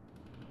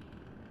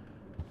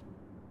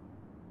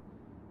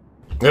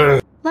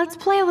 Let's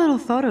play a little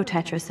photo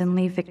Tetris and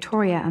leave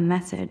Victoria a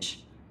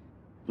message.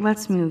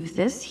 Let's move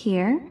this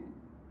here,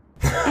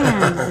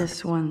 and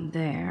this one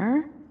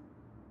there.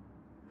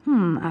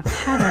 A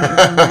pattern is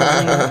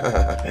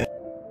emerging.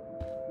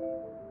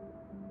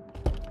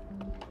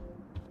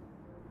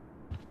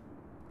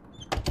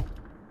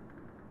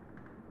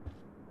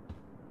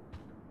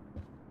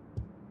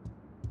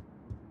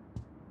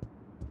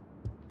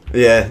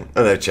 Yeah,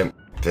 I know, chimp,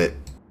 but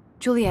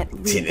Juliet,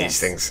 read teenage this.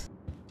 things.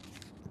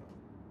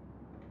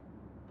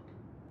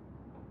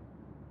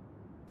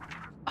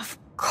 Of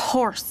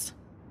course.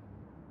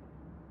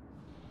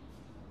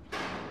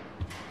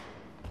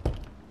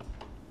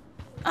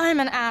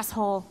 I'm an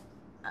asshole.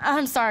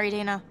 I'm sorry,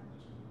 Dana.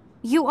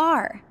 You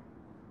are.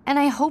 And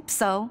I hope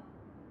so.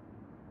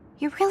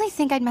 You really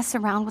think I'd mess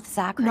around with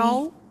Zachary?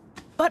 No,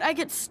 but I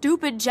get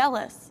stupid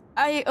jealous.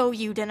 I owe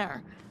you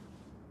dinner.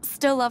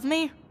 Still love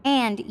me?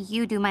 And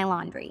you do my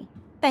laundry.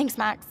 Thanks,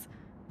 Max.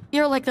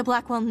 You're like the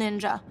Blackwell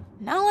Ninja.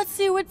 Now let's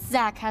see what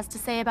Zach has to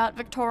say about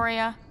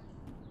Victoria.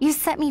 You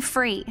set me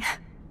free.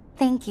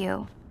 Thank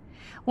you.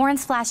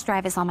 Warren's flash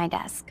drive is on my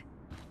desk.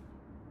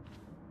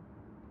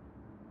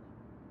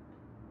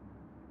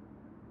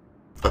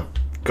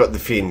 Got the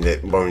feeling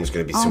that Warren's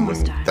going to be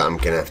Almost someone done. that I'm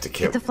going to have to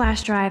kill. Get the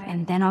flash drive,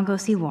 and then I'll go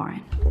see Warren.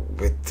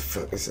 What the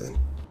fuck is it?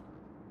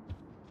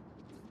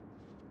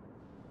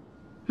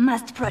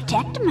 Must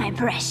protect my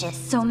precious,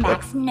 so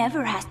Max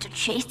never has to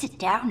chase it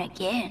down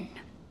again.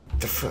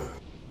 The fuck?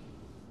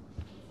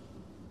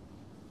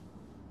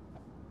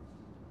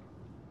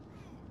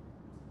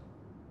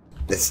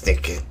 Let's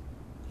stick it.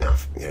 No,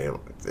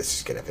 let's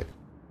just get out of it.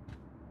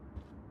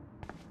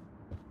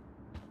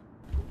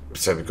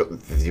 So we've got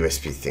the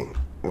USB thing.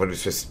 What are we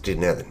supposed to do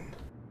now then?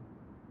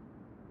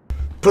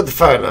 Put the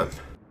fire alarm.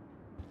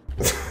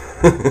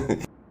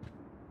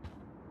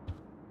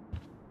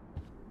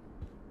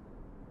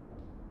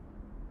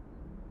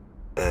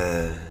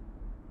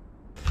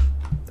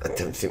 I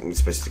don't think we're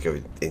supposed to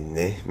go in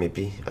there,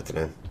 maybe? I don't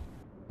know.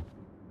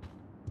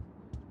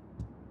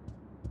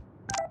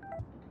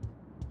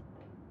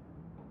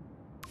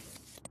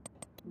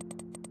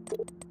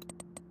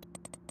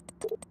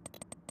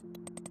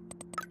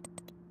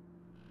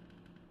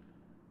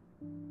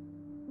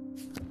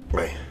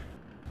 Right.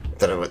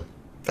 Don't know what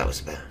that was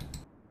about.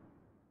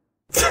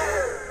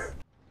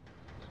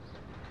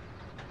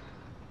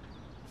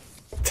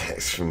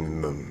 Text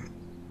from Mum.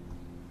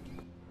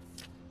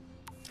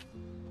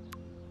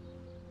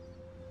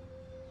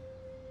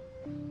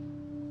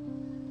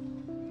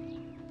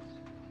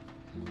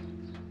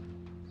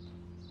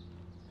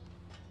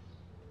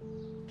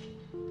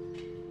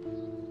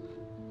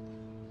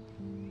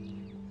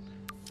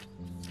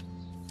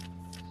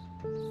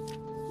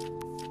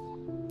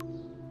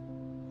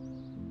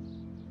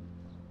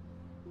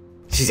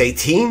 She's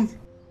 18?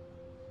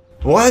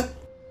 What?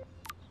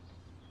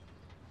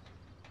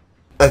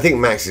 I think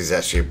Max is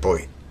actually a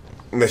boy.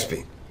 Must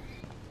be.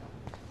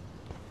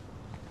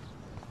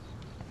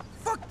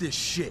 Fuck this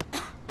shit.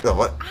 No,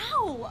 what?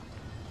 Ow!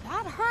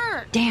 That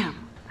hurt.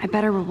 Damn, I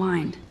better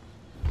rewind.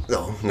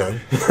 No.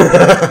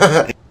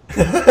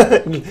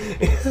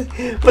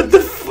 What the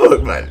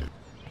fuck, man?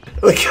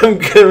 Like, I'm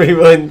gonna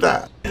rewind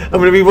that. I'm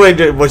gonna rewind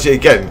it and watch it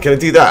again. Can I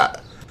do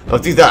that? I'll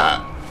do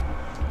that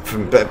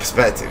from a better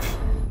perspective.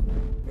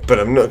 But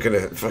I'm not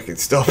gonna fucking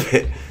stop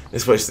it.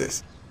 Let's watch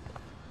this.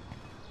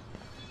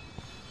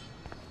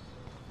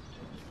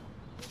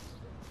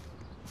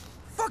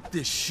 Fuck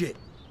this shit.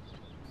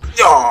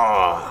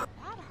 Oh!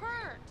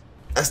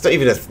 That's not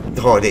even a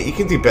hard hit. You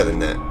can do better than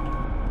that.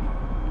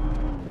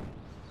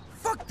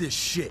 Fuck this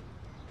shit.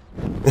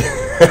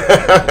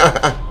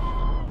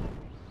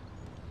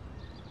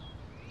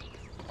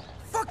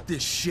 Fuck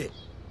this shit.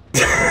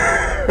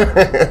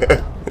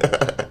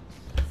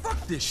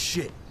 Fuck this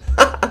shit.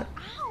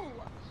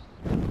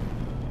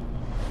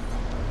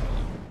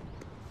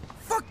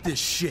 Fuck this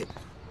shit.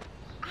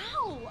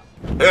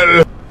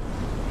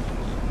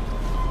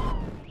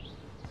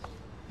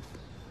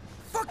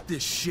 Fuck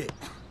this shit.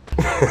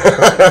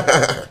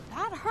 That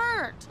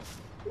hurt.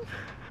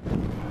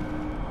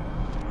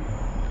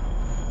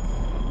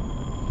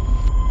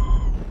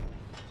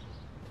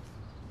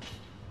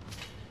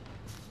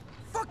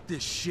 Fuck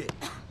this shit.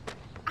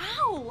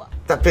 Ow!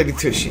 That baby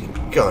tushy.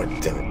 God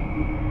damn it.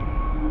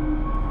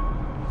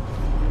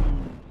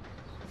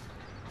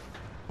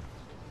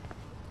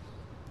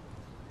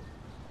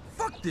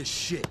 Fuck Fuck this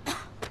shit.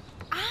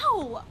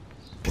 Ow!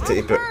 Get That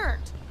it, but- hurt.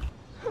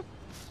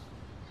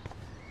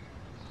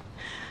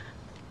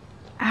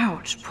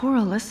 Ouch, poor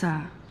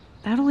Alyssa.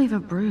 That'll leave a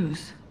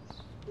bruise.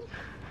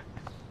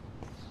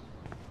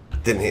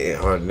 Didn't hit it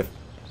hard enough.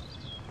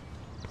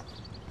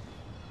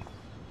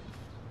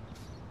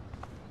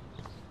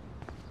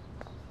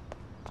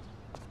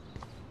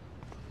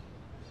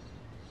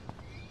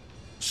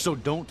 So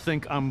don't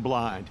think I'm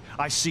blind.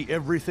 I see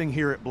everything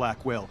here at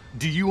Blackwell.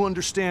 Do you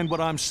understand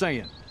what I'm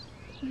saying?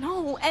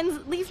 No,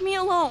 and leave me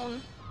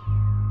alone.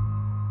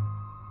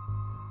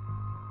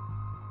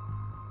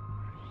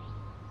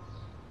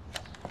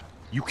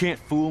 You can't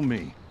fool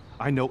me.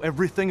 I know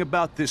everything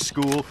about this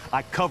school.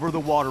 I cover the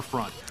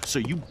waterfront. So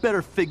you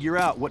better figure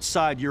out what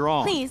side you're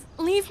on. Please,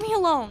 leave me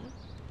alone.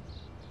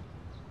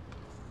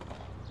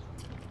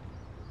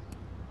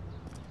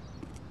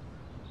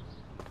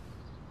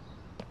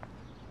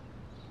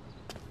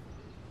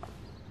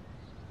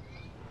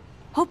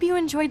 Hope you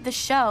enjoyed the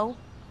show.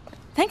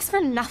 Thanks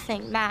for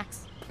nothing,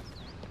 Max.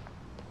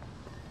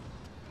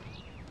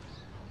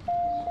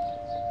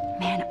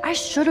 Man, I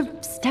should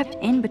have stepped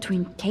in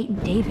between Kate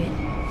and David.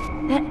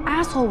 That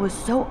asshole was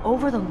so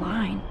over the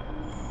line.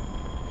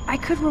 I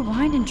could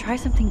rewind and try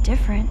something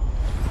different.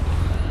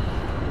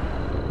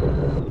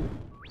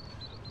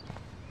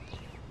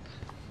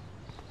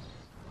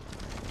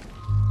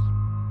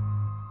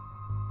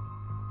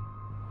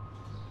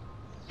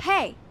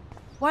 Hey,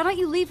 why don't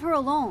you leave her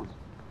alone?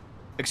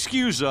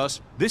 Excuse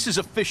us, this is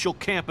official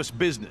campus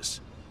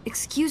business.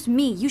 Excuse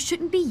me, you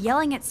shouldn't be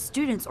yelling at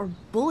students or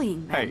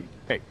bullying them.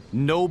 Hey,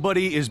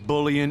 nobody is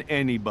bullying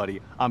anybody.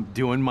 I'm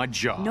doing my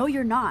job. No,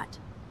 you're not.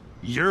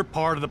 You're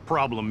part of the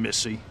problem,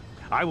 Missy.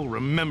 I will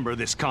remember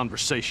this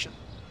conversation.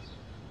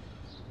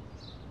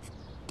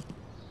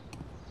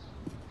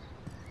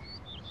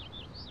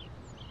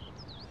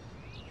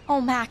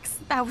 Oh, Max,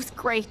 that was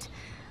great.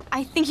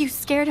 I think you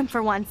scared him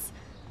for once.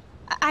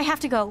 I have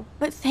to go,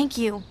 but thank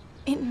you.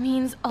 It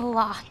means a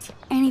lot.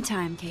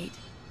 Anytime, Kate.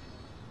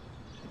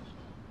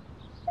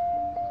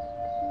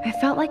 I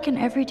felt like an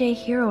everyday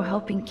hero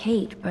helping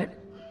Kate, but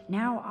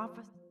now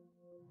Officer...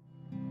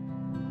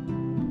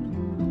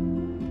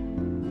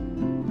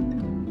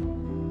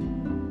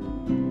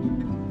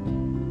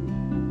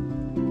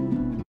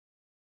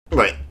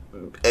 Right,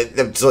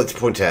 I'd just like to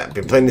point out, I've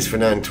been playing this for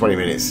now 20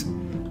 minutes,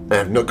 and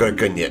I've not got a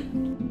gun yet.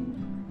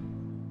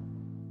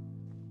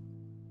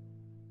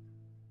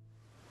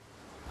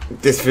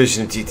 This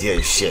version of GTA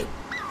is shit.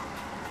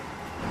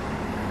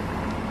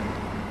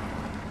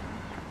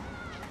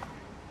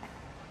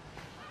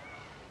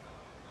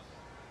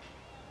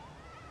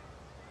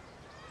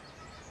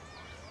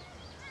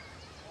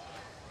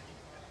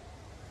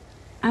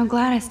 I'm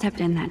glad I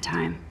stepped in that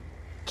time.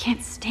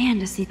 Can't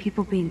stand to see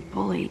people being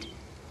bullied.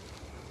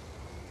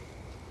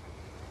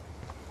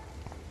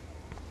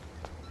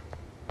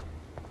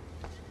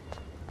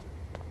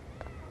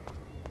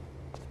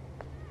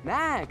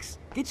 Max,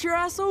 get your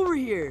ass over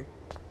here.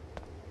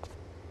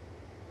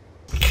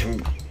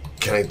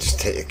 Can I just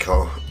take your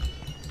car?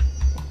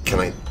 Can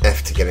I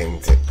F to get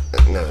into...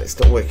 No, it's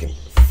not working.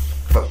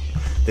 Fuck.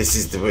 This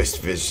is the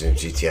worst version of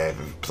GTA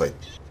I've ever played.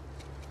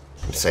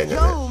 I'm saying that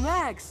Yo, now.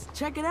 Max,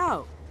 check it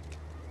out.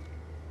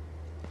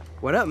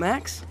 What up,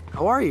 Max?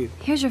 How are you?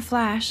 Here's your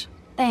flash.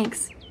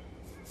 Thanks.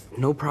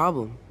 No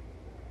problem.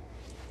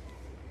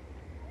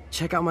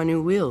 Check out my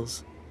new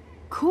wheels.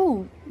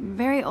 Cool.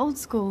 Very old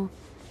school.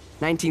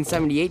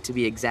 1978 to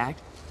be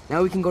exact.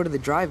 Now we can go to the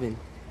drive-in.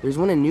 There's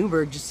one in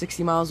Newburgh just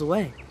 60 miles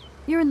away.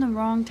 You're in the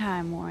wrong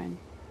time, Warren.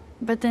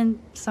 But then,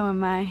 so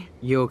am I.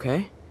 You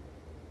okay?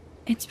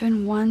 It's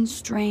been one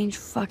strange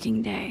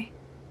fucking day.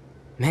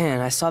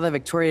 Man, I saw that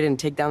Victoria didn't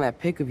take down that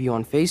pic of you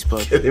on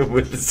Facebook. Get him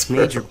with the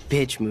Major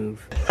bitch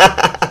move.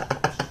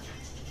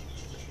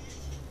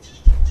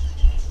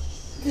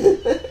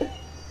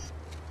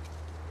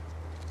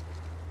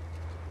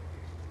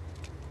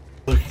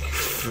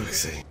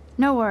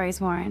 No worries,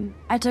 Warren.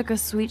 I took a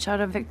sweet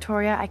shot of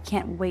Victoria I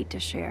can't wait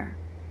to share.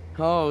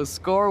 Oh,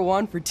 score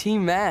one for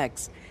Team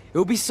Max. It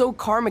would be so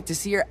karmic to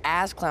see her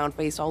ass clown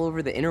face all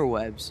over the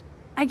interwebs.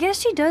 I guess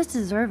she does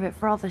deserve it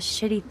for all the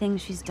shitty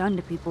things she's done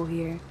to people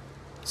here.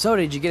 So,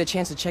 did you get a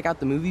chance to check out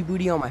the movie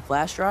booty on my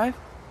flash drive?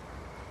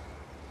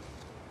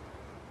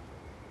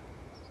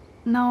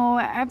 No,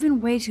 I've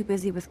been way too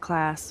busy with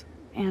class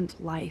and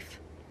life.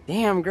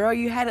 Damn, girl,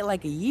 you had it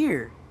like a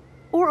year.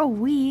 Or a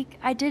week.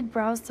 I did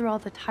browse through all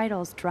the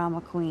titles, drama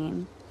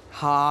queen.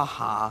 Ha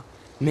ha.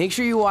 Make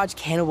sure you watch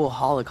Cannibal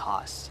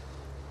Holocaust.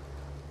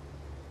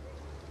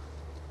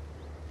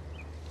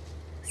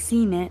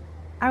 Seen it.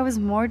 I was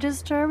more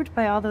disturbed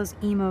by all those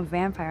emo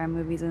vampire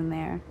movies in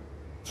there.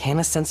 Can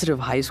a sensitive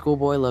high school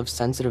boy love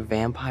sensitive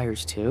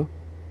vampires too?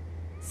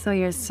 So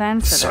you're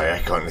sensitive. Sorry, I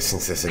can't listen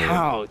to this anymore.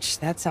 Ouch,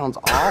 that sounds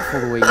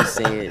awful the way you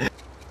say it.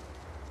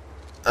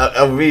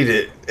 I'll read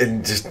it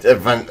and just do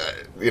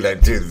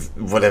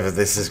whatever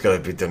this has got to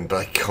be done, but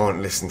I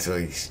can't listen to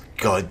these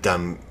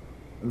goddamn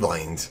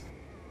lines.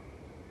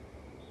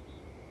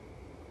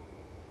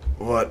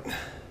 What?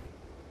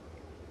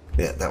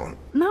 Yeah, that one.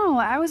 No,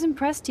 I was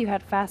impressed you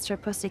had faster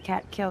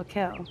pussycat kill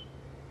kill.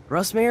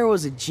 Russ Meyer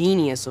was a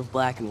genius of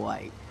black and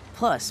white.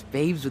 Plus,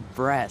 babes with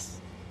breasts.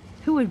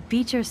 Who would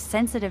beat your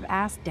sensitive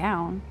ass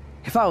down?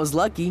 If I was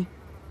lucky.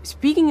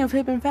 Speaking of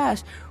hip and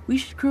fast, we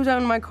should cruise out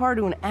in my car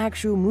to an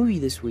actual movie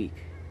this week.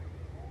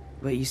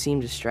 But you seem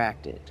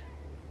distracted.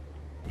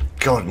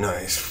 God, no,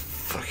 it's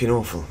fucking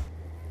awful.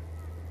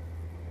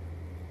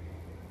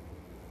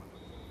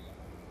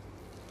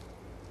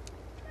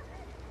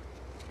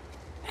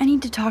 I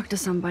need to talk to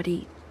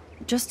somebody,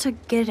 just to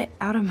get it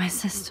out of my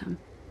system.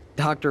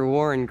 Dr.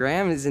 Warren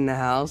Graham is in the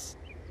house.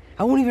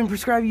 I won't even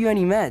prescribe you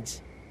any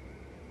meds.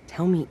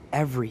 Tell me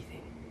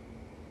everything.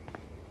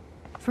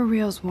 For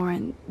reals,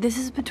 Warren, this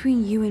is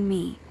between you and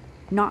me,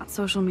 not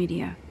social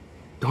media.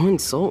 Don't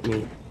insult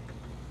me.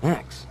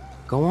 Max,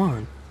 go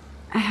on.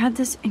 I had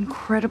this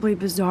incredibly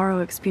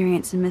bizarro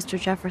experience in Mr.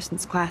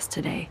 Jefferson's class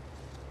today.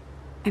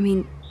 I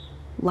mean,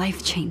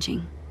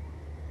 life-changing.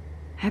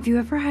 Have you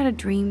ever had a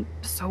dream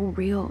so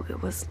real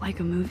it was like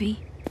a movie?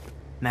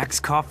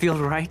 Max Caulfield,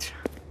 right?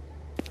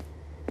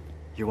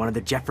 You're one of the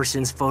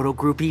Jefferson's photo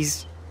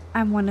groupies?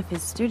 I'm one of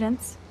his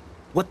students.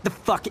 What the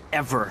fuck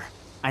ever?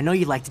 I know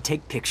you like to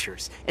take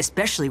pictures,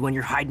 especially when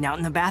you're hiding out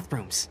in the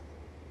bathrooms.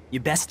 You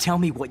best tell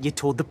me what you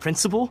told the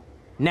principal,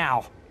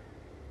 now.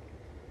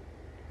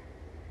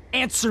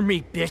 Answer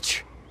me,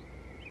 bitch!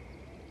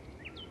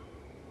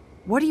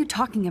 What are you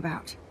talking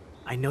about?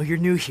 I know you're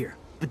new here,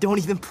 but don't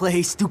even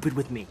play stupid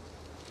with me.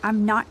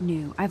 I'm not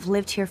new. I've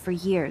lived here for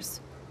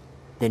years.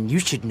 Then you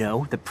should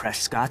know the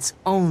Prescotts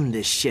own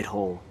this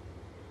shithole.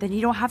 Then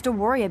you don't have to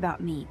worry about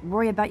me.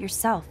 Worry about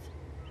yourself.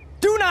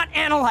 Do not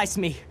analyze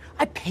me!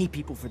 I pay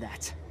people for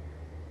that.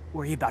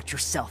 Worry about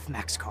yourself,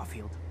 Max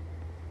Caulfield.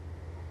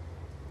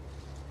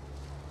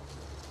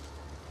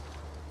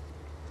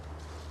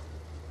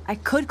 I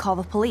could call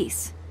the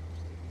police.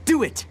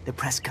 Do it! The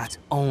Prescotts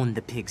own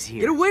the pigs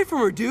here. Get away from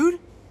her, dude!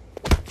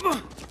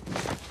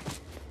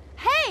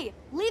 Hey!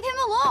 Leave him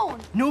alone!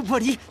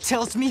 Nobody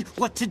tells me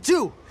what to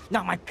do!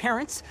 Not my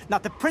parents,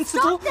 not the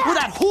principal, or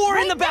that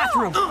whore in the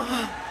bathroom!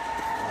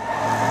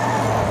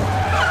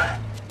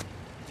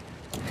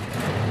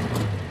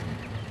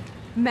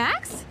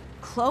 Max?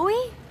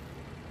 Chloe?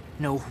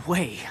 No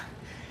way.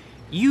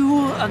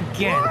 You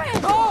again.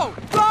 Warren! Go!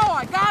 Go!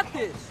 I got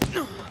this!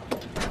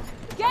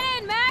 Get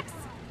in, Max!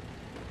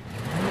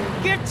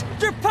 Get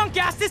your punk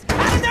asses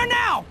out of there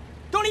now!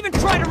 Don't even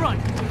try to run!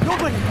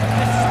 Nobody!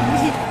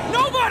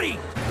 Nobody!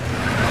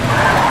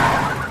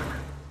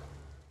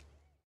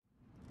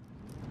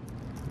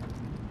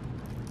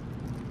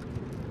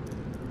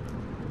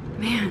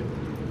 Man,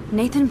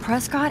 Nathan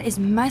Prescott is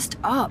messed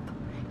up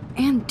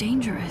and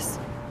dangerous.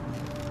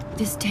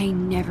 This day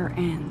never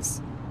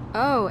ends.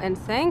 Oh, and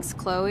thanks,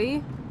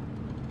 Chloe.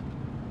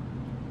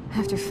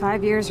 After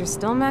 5 years, you're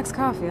still Max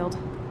Caulfield.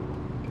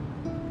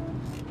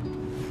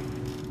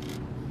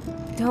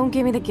 Don't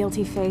give me the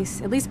guilty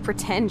face. At least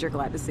pretend you're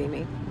glad to see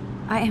me.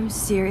 I am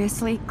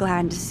seriously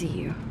glad to see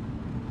you.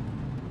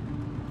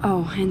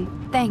 Oh,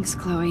 and thanks,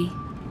 Chloe.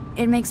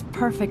 It makes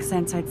perfect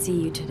sense I'd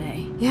see you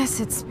today. Yes,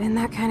 it's been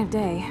that kind of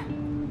day.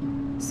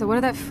 So what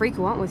did that freak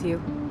want with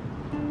you?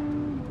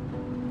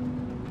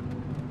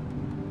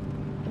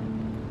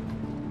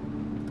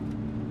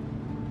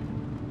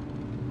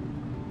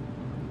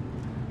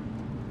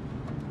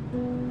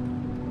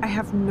 I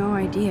have no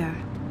idea.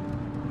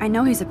 I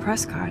know he's a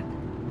Prescott.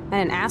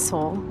 And an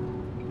asshole.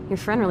 Your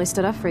friend really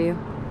stood up for you.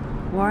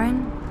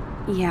 Warren?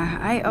 Yeah,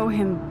 I owe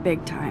him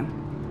big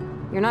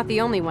time. You're not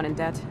the only one in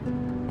debt.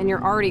 And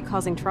you're already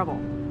causing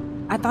trouble.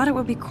 I thought it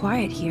would be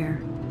quiet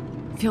here.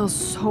 Feels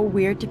so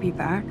weird to be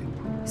back.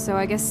 So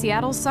I guess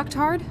Seattle sucked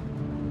hard?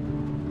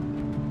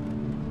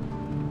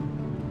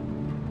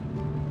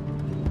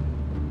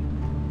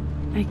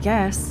 I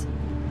guess.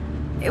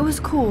 It was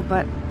cool,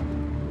 but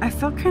I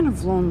felt kind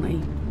of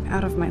lonely,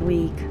 out of my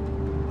league.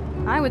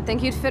 I would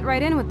think you'd fit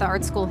right in with the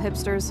art school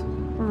hipsters.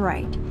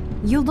 Right.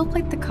 You look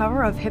like the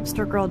cover of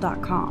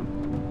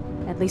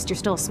hipstergirl.com. At least you're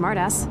still a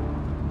smartass.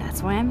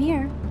 That's why I'm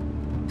here.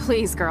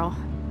 Please, girl.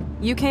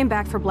 You came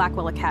back for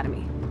Blackwell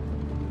Academy.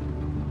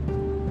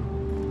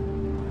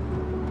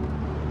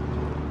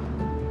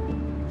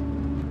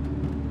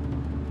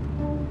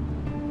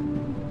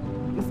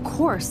 Of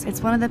course,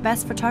 it's one of the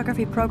best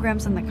photography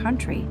programs in the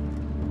country.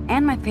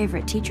 And my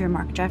favorite teacher,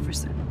 Mark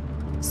Jefferson.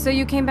 So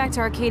you came back to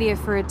Arcadia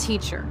for a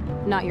teacher,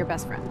 not your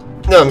best friend?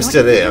 No, I'm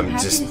still here. I'm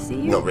just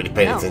not really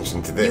paying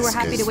attention to this. You were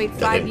happy to wait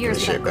 5 years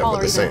without a call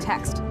or even a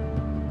text.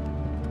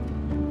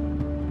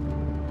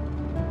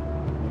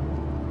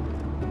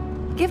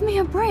 Give me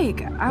a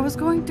break. I was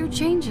going through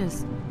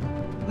changes.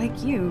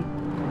 Like you.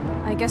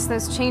 I guess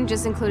those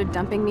changes included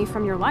dumping me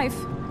from your life.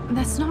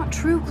 That's not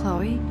true,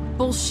 Chloe.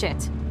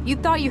 Bullshit. You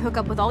thought you hook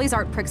up with all these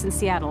art pricks in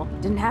Seattle.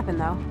 Didn't happen,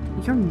 though.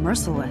 You're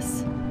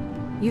merciless.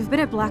 You've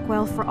been at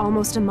Blackwell for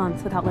almost a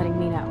month without letting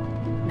me know.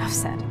 Enough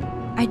said.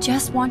 I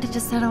just wanted to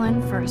settle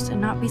in first and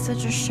not be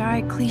such a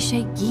shy,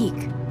 cliche geek.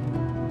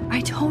 I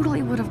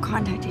totally would have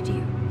contacted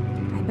you.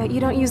 I bet you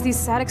don't use these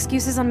sad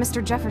excuses on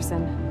Mr.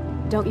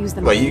 Jefferson. Don't use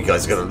them. Well, you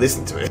guys are gonna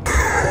listen to it.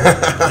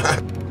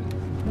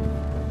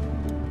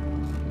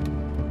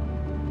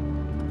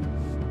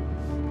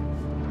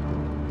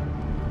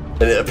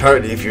 And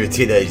apparently, if you're a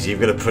teenager, you've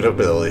got to put up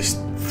with all this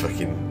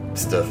fucking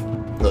stuff.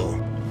 No.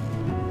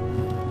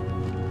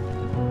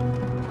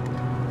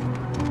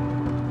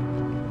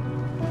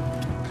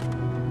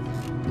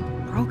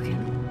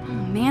 Broken? Oh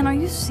man, are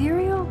you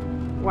serial?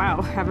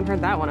 Wow, haven't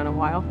heard that one in a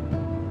while.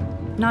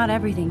 Not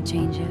everything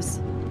changes.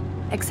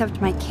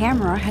 Except my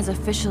camera has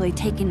officially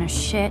taken a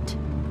shit.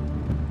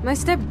 My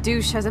step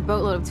douche has a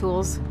boatload of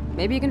tools.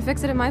 Maybe you can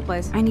fix it at my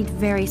place. I need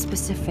very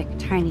specific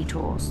tiny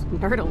tools.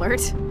 Nerd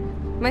alert.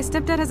 My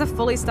stepdad has a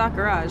fully stocked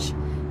garage,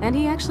 and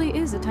he actually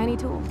is a tiny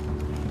tool.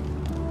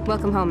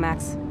 Welcome home,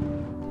 Max.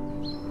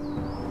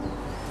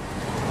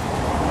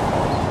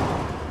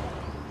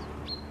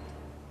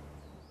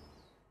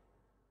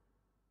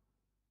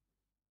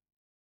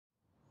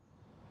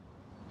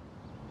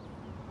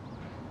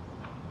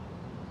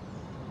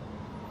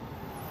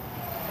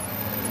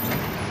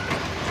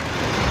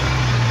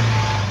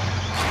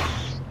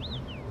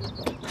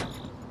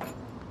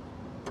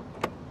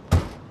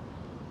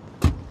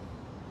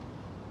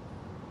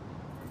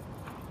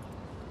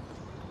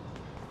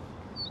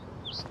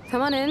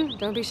 Come on in,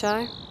 don't be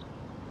shy.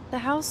 The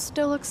house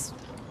still looks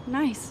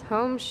nice.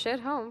 Home shit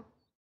home.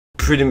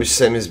 Pretty much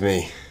same as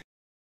me.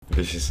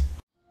 Vicious.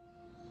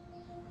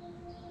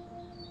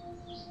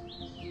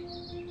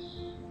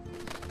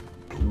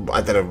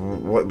 I don't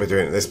know what we're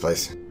doing at this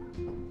place.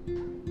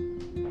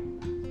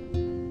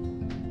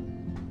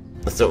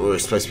 I thought we were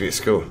supposed to be at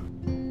school.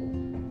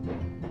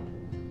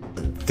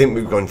 I think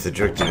we've gone to the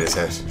drug dealer's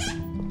house.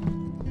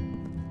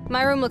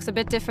 My room looks a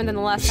bit different than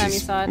the last time you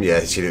saw it. Yeah,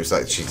 she looks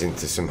like she's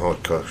into some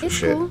hardcore It's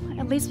shit. cool.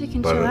 At least we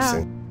can But I chill don't out.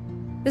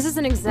 think- This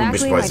isn't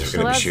exactly my surprised if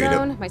we're gonna be chill-out shooting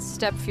up. zone. My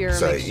step Fuhrer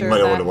So makes you sure might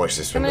not of want to that. watch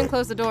this Come one in and though.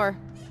 close the door.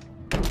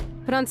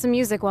 Put on some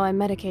music while I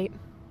medicate.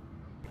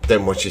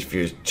 Don't watch it if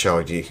you're a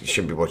child. You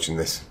shouldn't be watching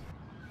this.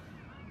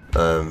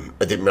 I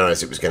didn't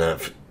realise it was going to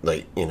have,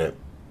 like, you know,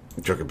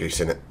 drug abuse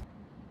in it.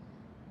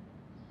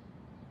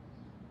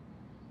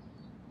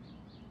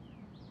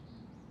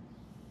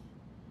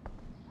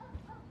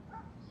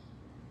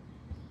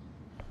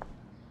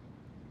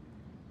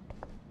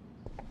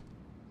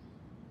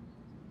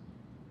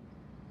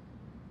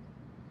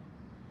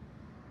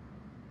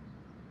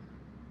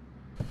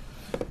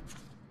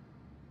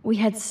 We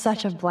had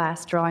such a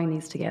blast drawing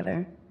these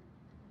together.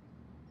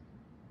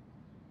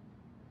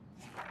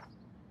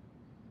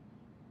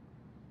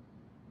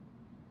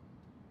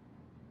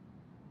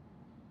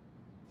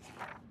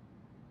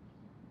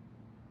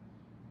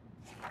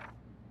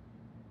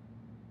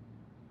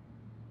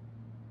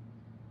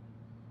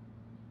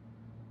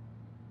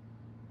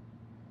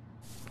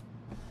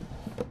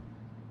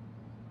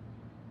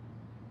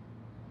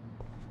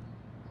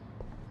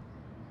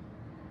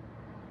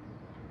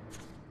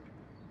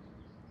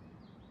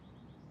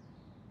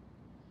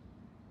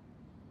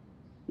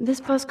 This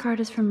postcard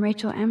is from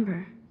Rachel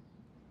Ember.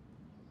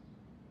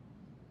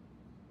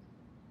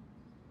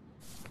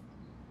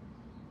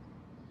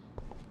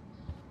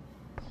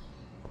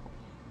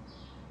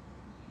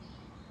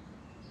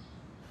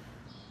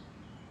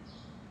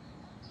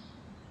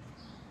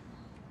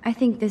 I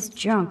think this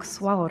junk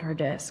swallowed her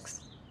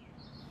discs.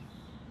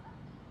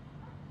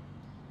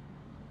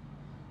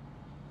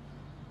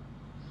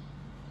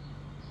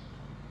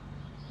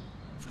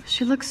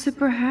 She looks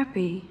super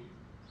happy.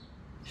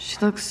 She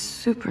looks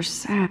super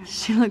sad.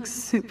 She looks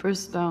super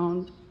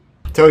stoned.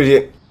 Told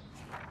you.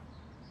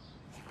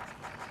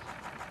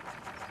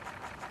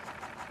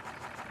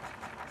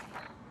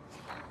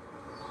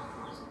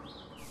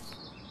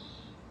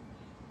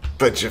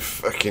 Bunch of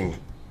fucking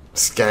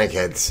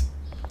skagheads.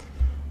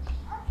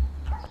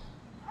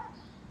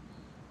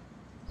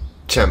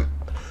 Champ,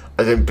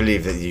 I don't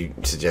believe that you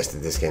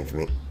suggested this game for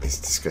me. It's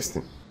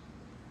disgusting.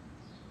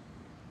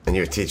 And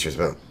you're a teacher as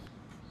well.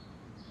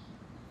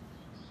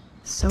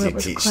 So Do it you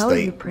was teach,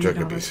 Chloe who like, printed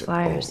drug all those abuse or,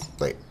 flyers.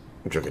 like,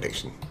 drug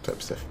addiction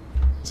type stuff?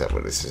 Is that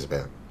what this is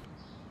about?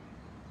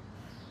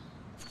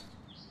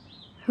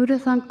 Who'd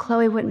have thought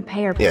Chloe wouldn't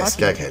pay her Yeah,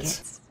 parking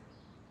skagheads.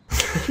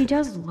 tickets? She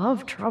does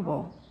love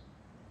trouble.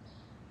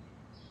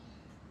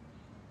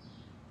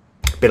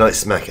 Be like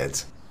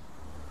smackheads.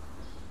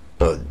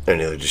 Oh,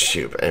 only they'll just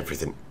shoot up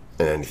everything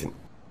and anything.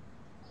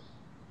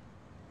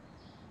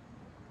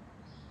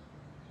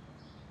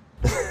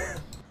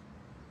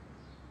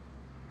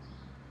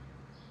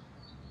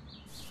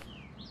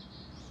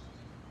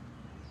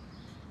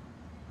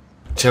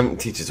 Champ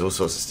teaches all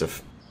sorts of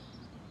stuff.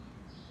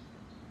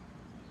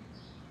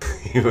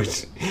 You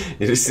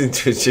listen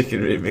to a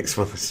chicken remix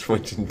while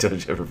watching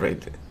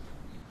DodgerRoger.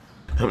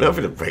 I'm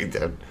having a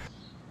breakdown.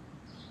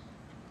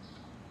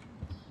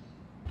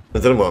 I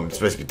don't know what I'm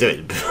supposed to be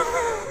doing.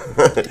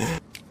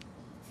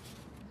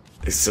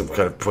 It's some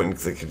kind of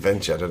point-and-click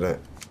adventure, I don't know.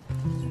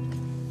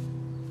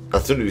 I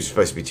thought it was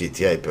supposed to be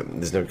GTA, but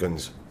there's no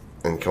guns.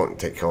 And can't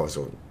take cars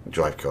or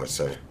drive cars,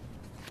 so...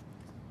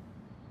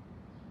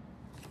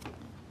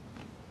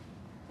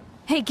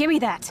 Hey, give me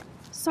that!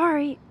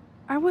 Sorry,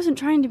 I wasn't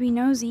trying to be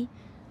nosy.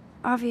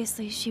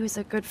 Obviously, she was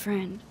a good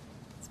friend.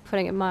 It's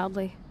putting it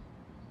mildly.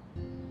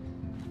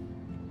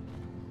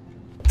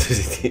 Does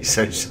he teach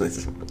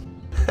socialism?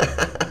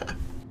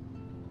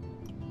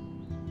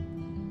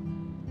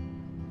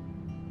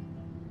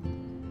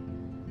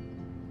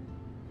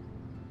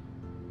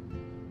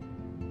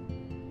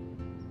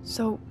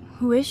 So,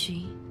 who is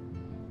she?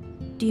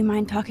 Do you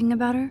mind talking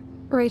about her?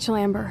 Rachel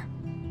Amber.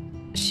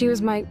 She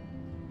was my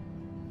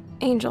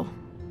angel.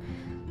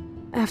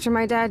 After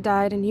my dad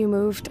died and you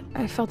moved,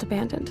 I felt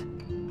abandoned.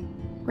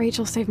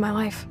 Rachel saved my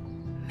life.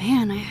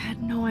 Man, I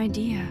had no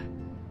idea.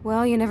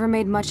 Well, you never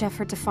made much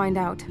effort to find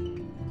out.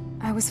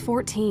 I was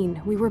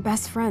 14. We were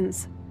best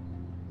friends.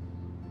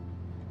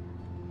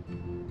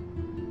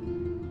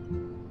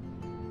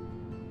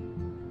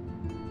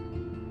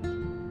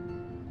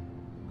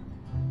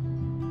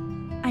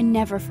 I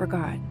never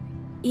forgot.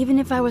 Even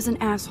if I was an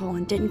asshole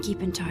and didn't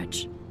keep in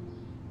touch.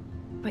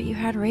 But you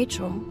had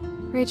Rachel.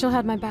 Rachel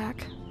had my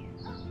back.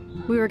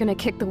 We were gonna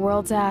kick the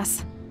world's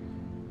ass.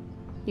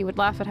 You would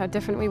laugh at how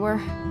different we were.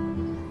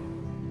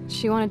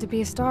 She wanted to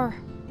be a star.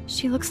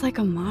 She looks like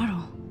a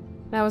model.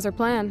 That was her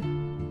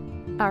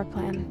plan. Our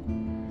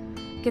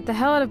plan. Get the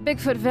hell out of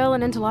Bigfootville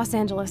and into Los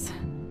Angeles.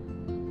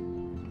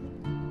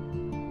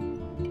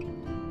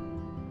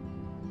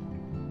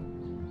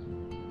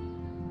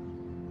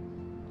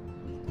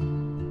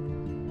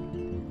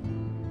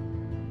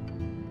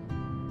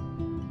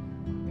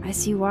 I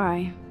see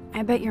why.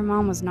 I bet your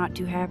mom was not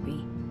too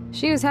happy.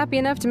 She was happy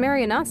enough to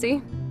marry a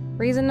Nazi.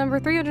 Reason number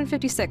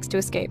 356 to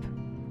escape.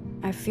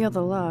 I feel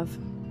the love.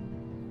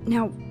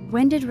 Now,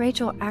 when did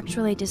Rachel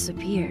actually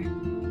disappear?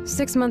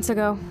 6 months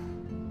ago.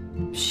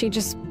 She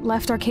just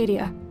left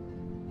Arcadia.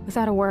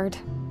 Without a word.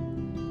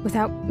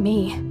 Without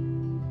me.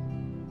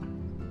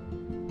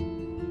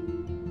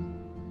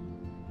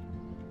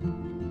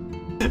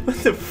 What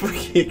the fuck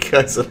are you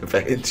guys on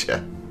about in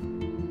chat?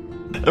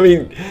 I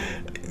mean,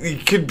 you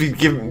could be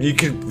giving, you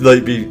could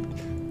like be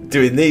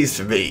doing these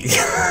for me.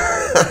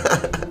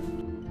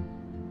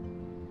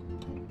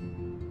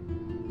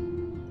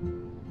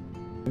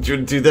 Do you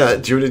want to do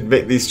that? Do you want to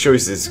make these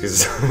choices?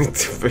 Because I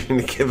don't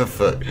really give a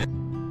fuck.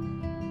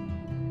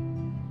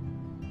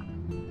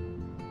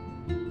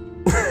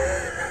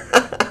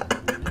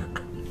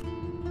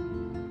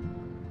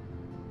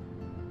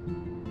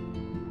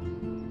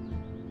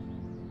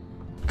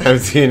 How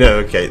do you know?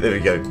 Okay, there we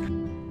go.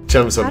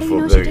 Jumps on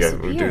form. There we go.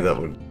 We'll do that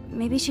one.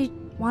 Maybe she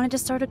wanted to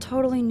start a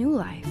totally new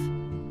life.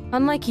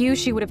 Unlike you,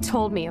 she would have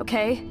told me,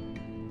 okay?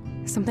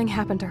 Something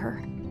happened to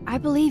her. I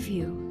believe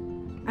you.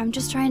 I'm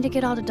just trying to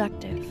get all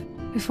deductive.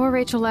 Before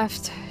Rachel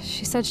left,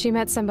 she said she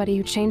met somebody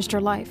who changed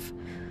her life.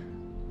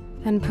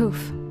 Then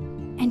poof.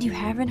 And you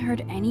haven't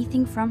heard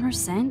anything from her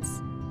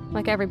since?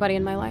 Like everybody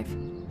in my life.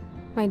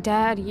 My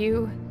dad,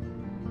 you,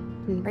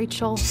 and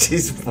Rachel.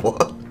 She's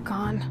what?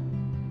 Gone.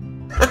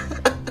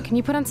 Can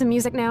you put on some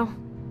music now?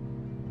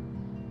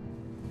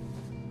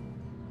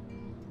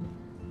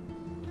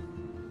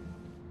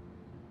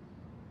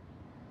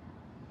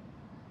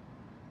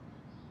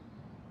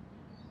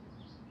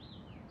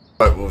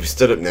 Right, well, we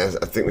stood up now.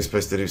 I think we're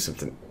supposed to do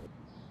something.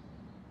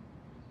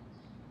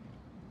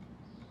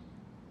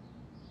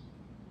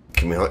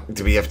 Can we?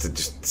 Do we have to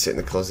just sit in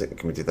the closet?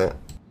 Can we do that?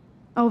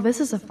 Oh, this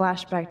is a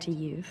flashback to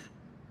youth.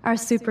 Our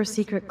super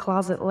secret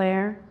closet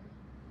lair.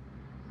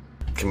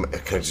 Can I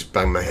just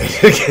bang my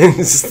head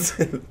against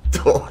the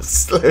door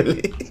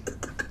slowly?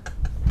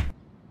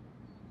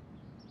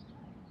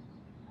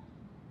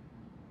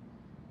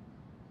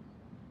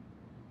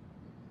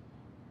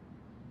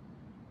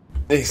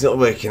 It's not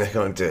working, I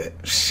can't do it.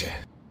 Shit.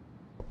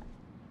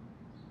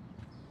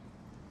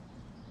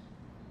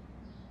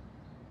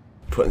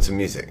 Put in some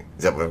music.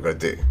 Is that what I've got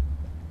to do?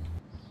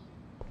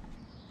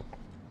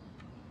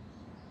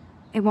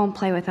 It won't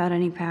play without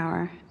any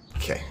power.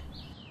 Okay.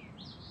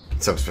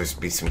 So I'm supposed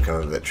to be some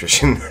kind of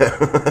electrician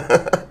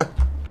now.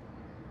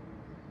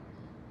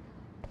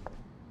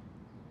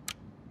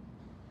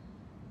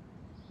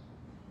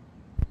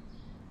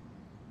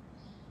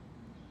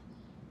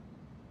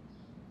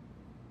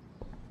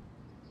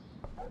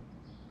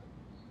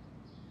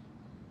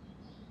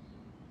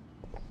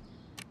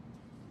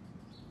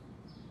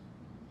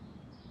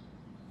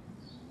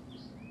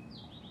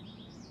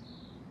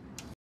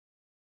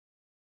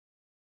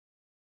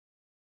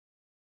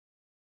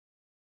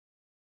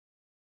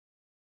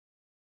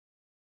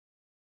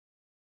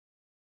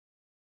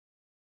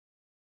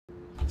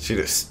 She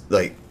looks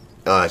like,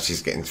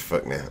 she's getting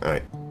fucked now.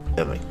 Alright,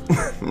 never mind.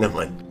 Never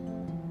mind.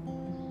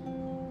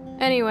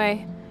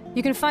 Anyway,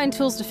 you can find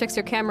tools to fix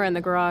your camera in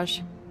the garage.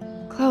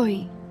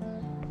 Chloe,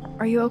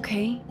 are you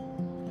okay?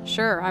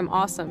 Sure, I'm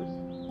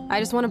awesome. I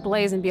just want to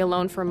blaze and be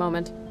alone for a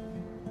moment.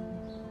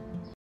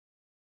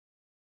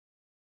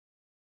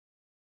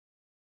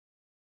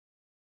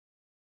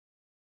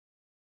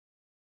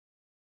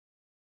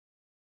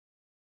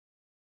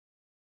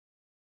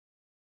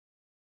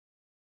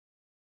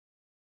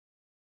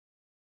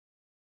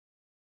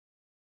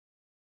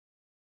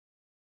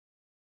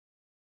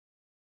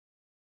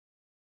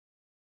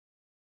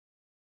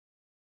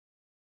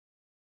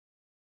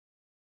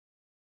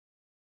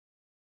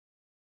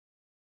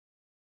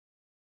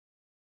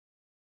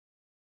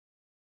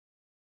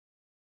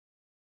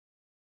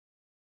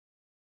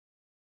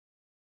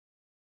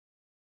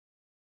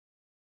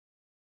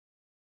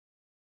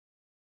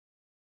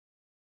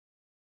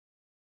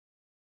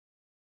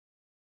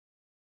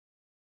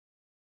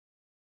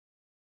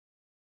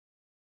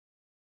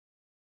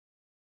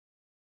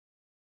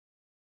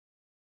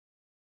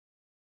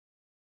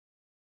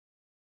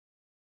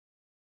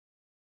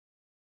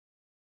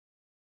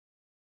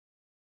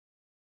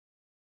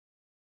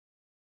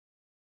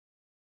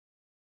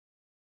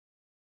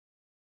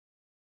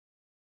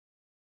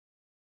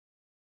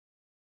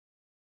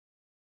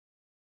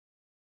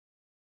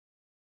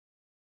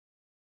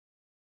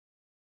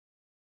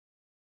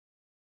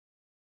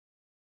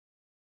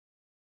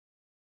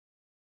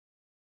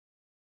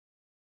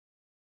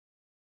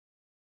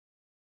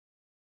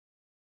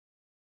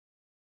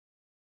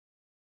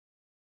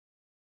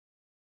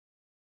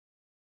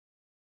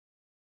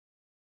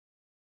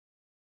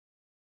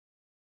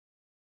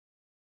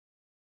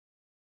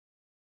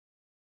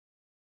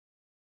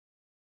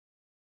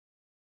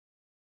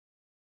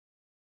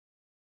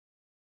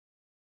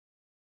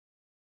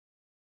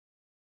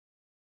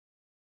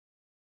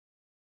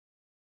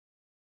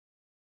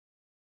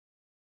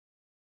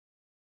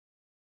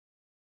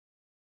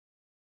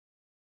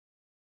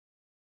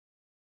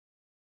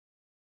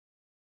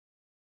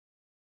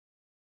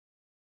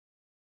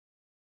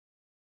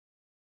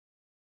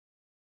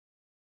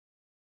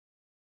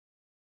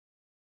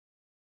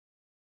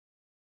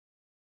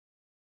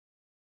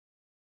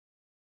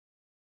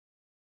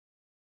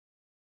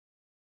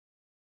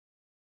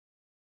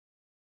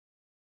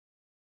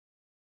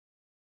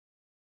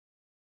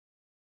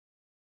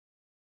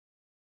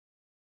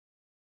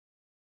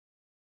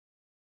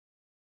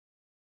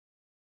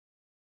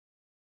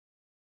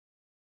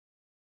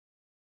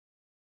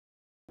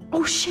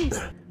 Oh shit!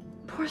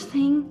 Poor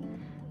thing.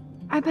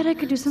 I bet I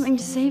could do something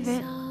to save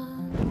it.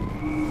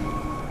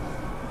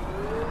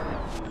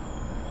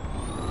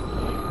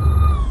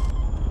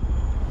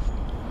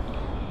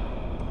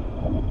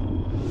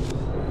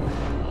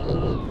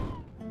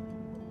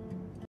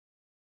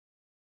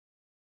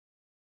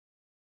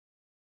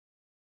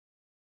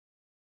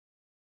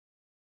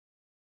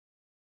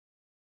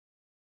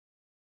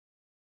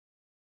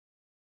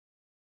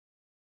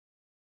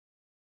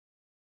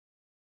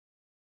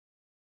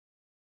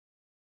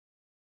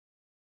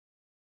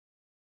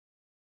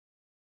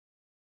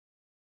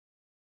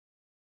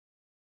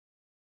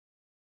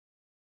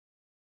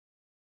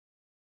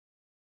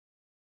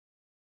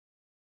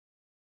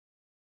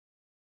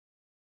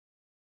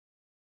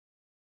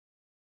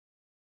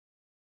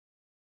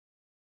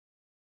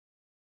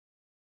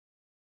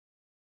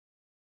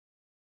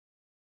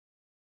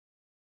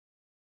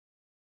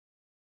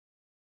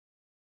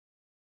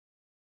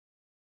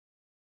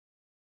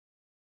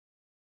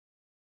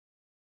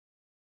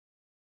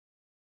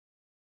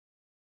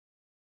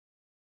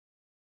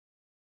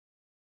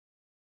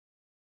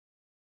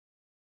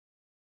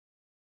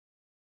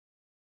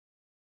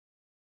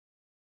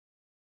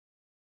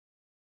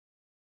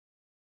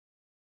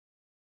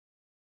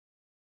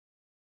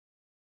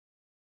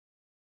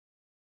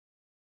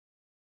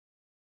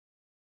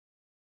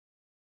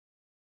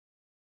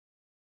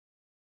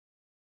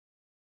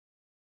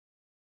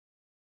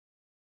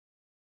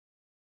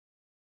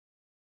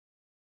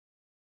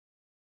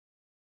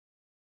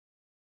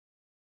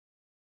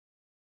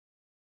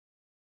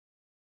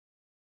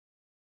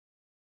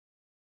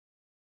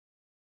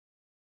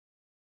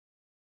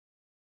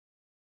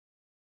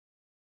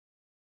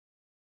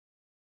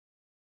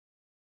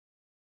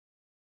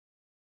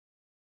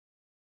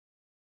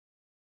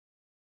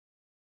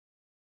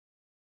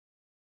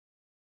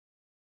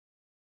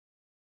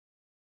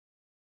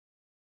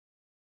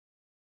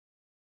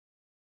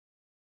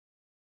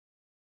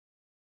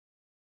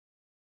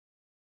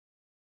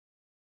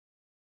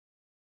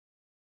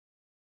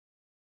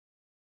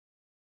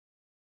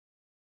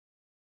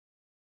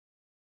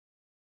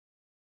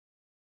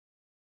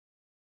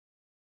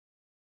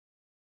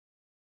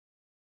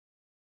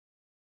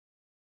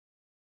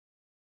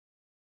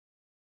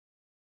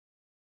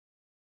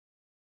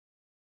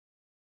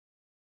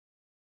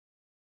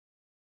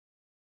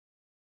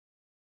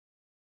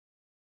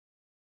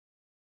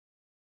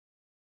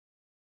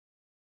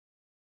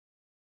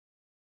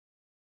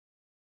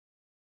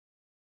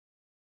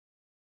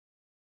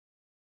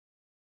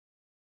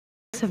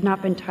 Have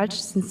not been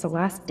touched since the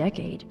last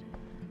decade.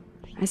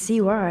 I see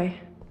why.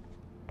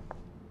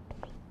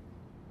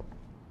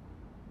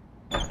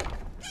 Oh,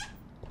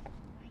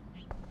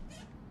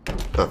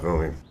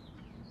 wrong.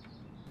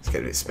 It's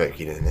getting a bit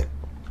spooky, doesn't it?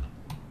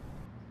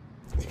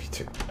 If you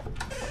took...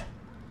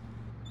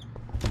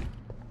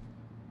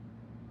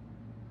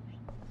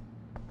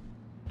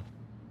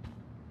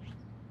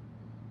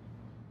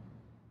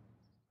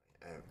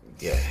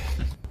 yeah.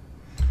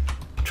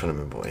 I'm trying to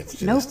remember what I had to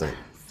do Nope. this night.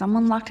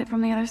 Someone locked it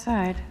from the other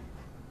side.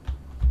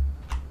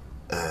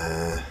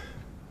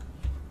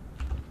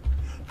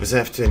 Was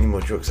there after any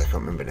more drugs? I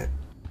can't remember now.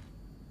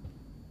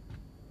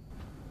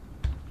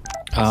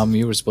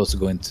 You were supposed to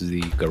go into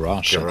the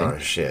garage.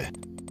 Garage, yeah.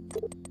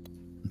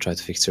 And try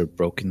to fix your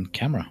broken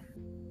camera.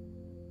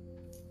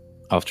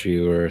 After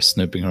you were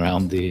snooping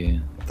around the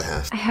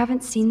house. I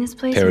haven't seen this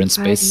place parents'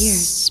 in 5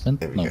 years.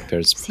 basement. No,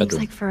 parents' Seems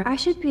bedroom. like I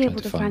should be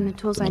able to find the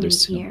tools I need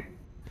others, here.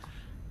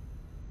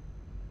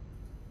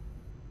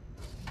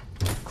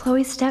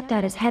 Chloe's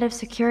stepdad is head of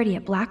security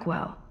at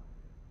Blackwell.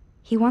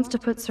 He wants to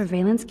put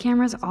surveillance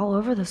cameras all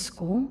over the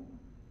school?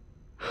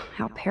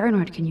 How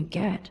paranoid can you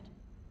get?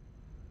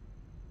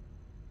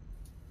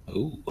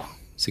 Ooh,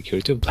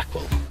 security of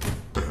Blackwell.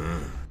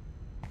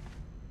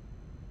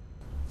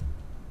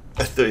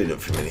 I thought you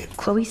looked familiar.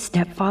 Chloe's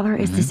stepfather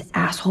is this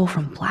asshole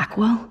from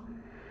Blackwell?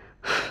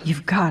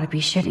 You've got to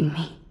be shitting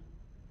me.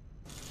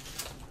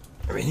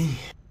 Really?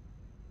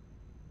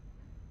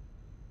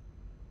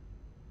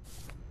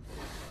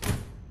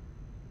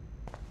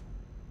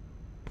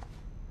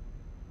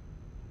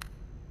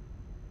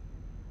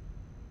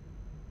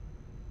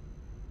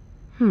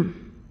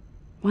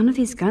 One of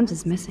these guns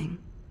is missing.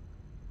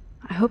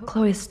 I hope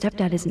Chloe's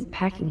stepdad isn't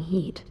packing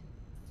heat.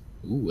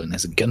 Ooh, and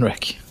there's a gun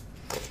rack.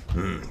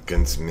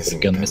 Gun's missing.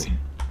 Gun missing.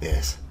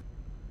 Yes.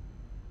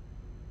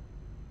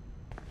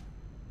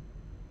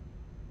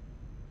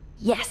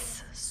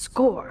 Yes,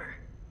 score.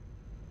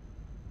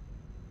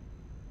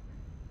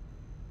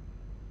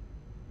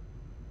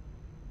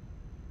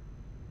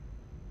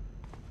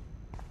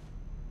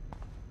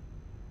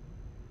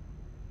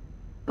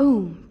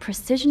 Boom,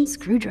 precision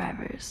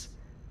screwdrivers.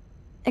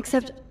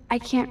 Except I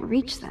can't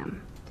reach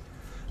them.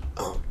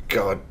 Oh,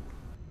 God.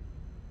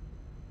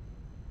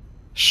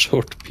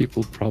 Short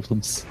people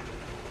problems.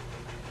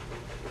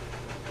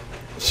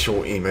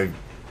 Short emo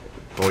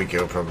boy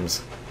girl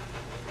problems.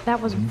 That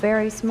was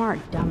very smart,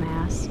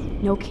 dumbass.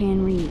 No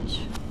can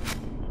reach.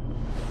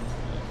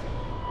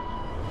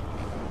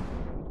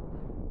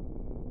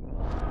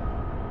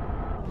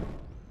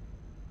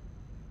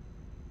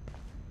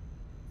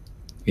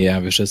 Yeah,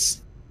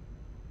 vicious.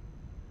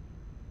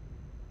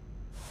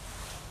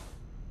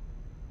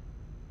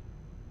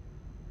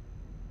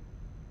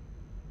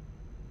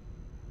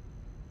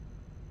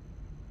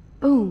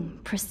 Boom,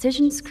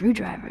 precision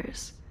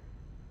screwdrivers.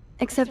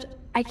 Except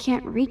I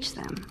can't reach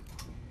them.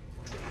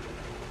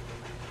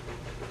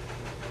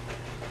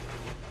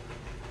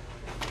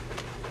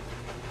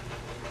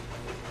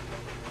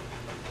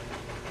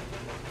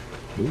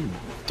 Ooh,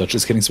 Dodge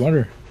is getting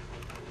smarter.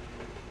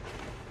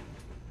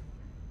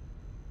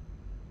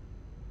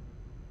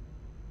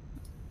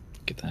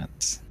 Look at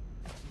that.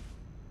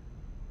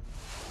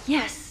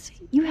 Yes,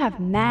 you have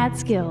mad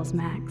skills,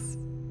 Max.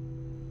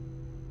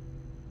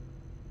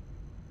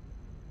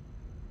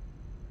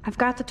 I've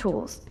got the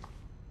tools.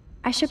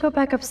 I should go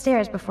back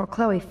upstairs before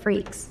Chloe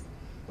freaks.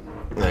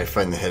 I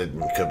find the head in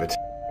the cupboard.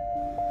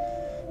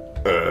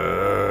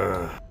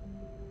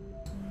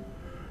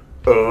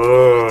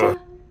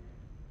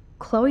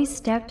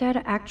 Chloe's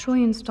stepdad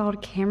actually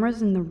installed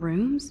cameras in the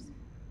rooms?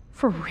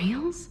 For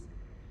reals?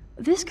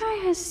 This guy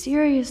has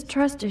serious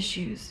trust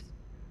issues.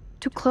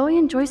 Do Chloe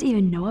and Joyce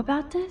even know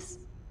about this?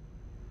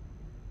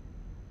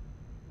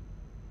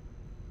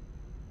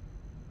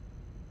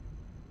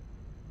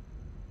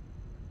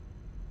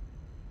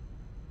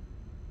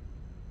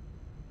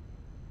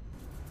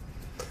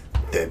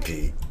 There'd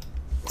be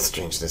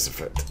strangeness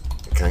effect.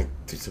 Can I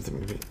do something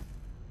maybe?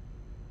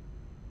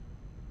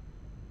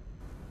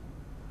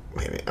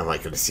 Maybe I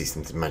might go to see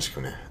something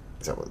magical now.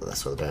 Is that what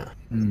that's all about?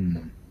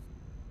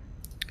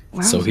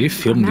 Wow, So he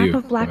filmed map you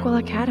of Blackwell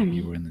while Academy.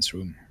 you were in this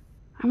room.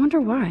 I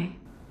wonder why.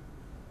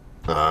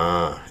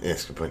 Ah,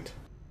 yes, good point.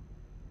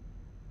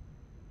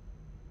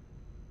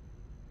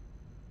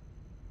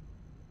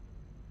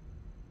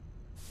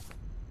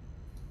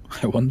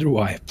 I wonder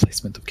why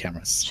placement of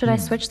cameras. Should I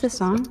switch this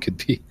on? Could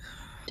be.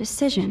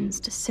 Decisions,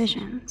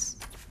 decisions.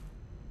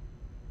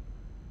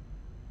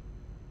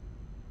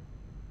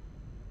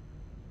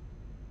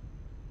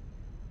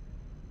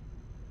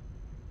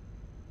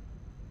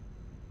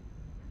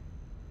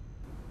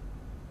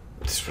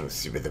 I just want to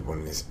see whether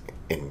one is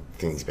in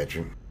Thingy's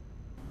bedroom.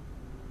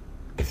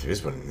 If there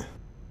is one in there.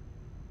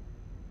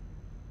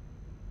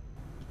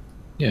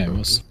 Yeah, it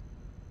was.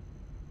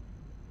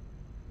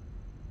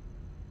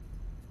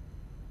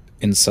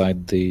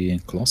 Inside the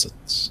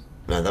closets.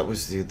 No, that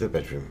was the other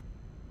bedroom.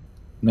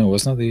 No,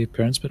 wasn't that the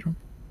parents' bedroom?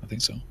 I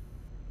think so.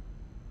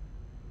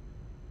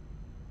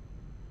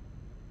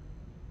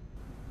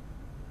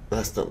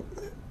 That's not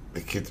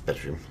the kid's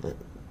bedroom. That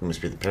must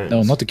be the parents.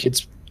 No, not the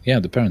kids. Yeah,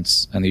 the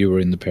parents. And you were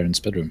in the parents'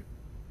 bedroom.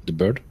 The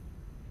bird?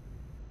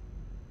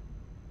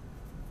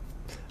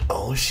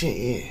 Oh shit,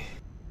 yeah.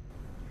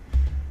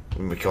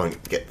 And we can't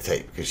get the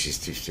tape because she's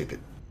too stupid.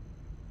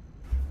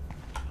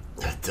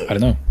 I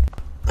don't know.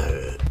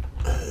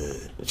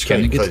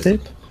 Can you get the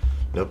tape?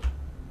 Nope.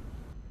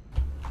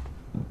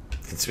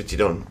 You can switch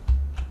it on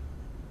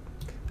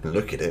and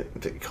look at it,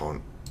 but you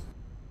can't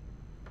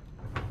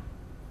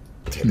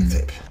take the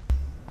tape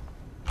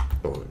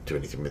or do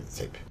anything with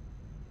the tape.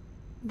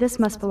 This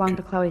must belong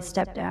to Chloe's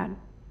stepdad.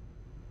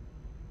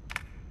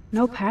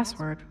 No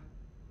password.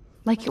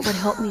 Like it would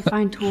help me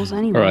find tools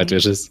anyway. Alright,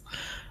 Vicious.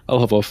 I'll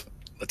hop off.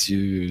 Let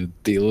you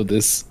deal with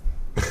this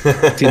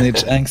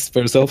teenage angst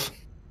by yourself.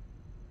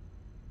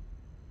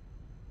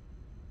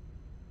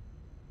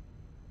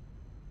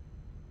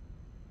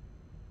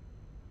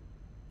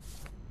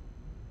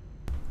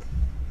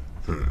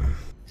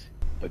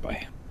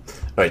 Bye-bye.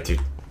 Alright, dude.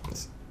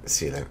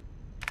 See you then.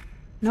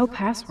 No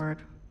password.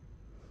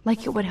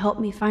 Like it would help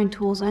me find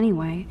tools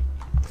anyway.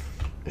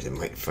 It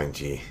might find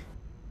you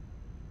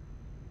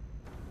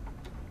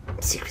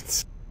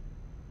secrets.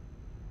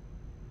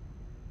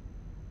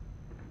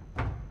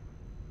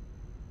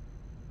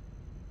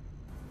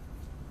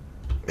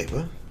 Wait,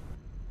 what?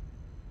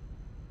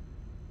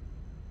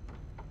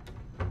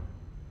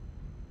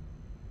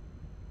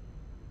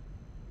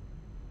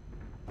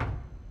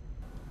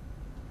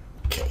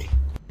 Okay.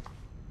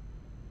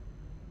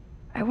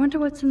 I wonder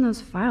what's in those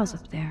files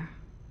up there.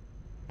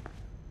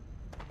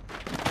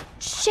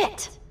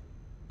 Shit!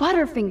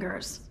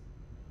 Butterfingers!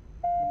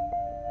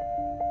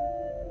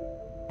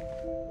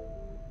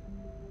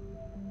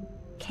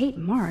 Kate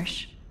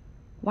Marsh?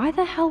 Why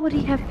the hell would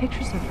he have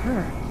pictures of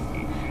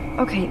her?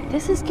 Okay,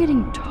 this is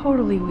getting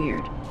totally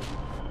weird.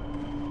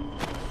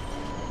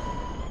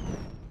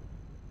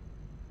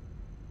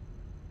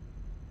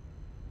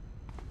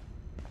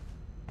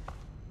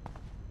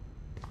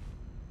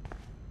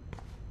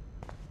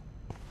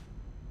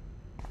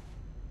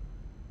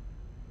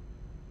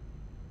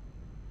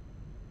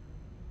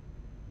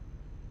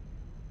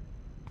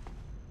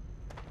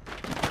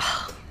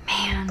 Oh,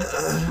 man,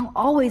 I'll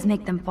always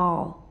make them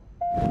fall.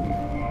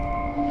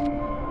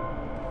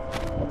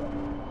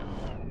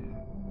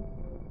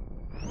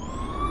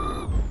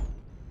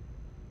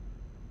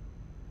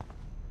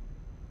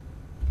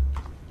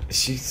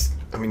 She's...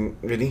 I mean,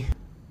 really?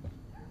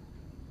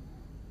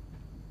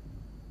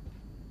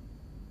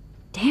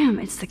 Damn,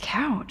 it's the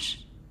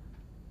couch.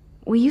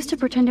 We used to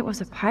pretend it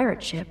was a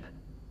pirate ship.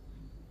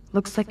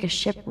 Looks like a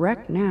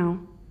shipwreck now.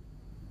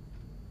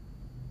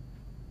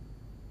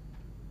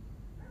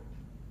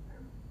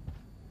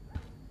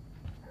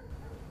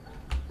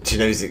 She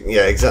knows it.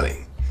 Yeah,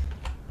 exactly.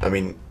 I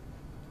mean,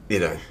 you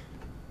know,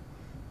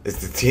 is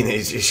the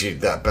teenage issue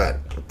that bad?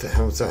 What the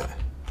hell's that?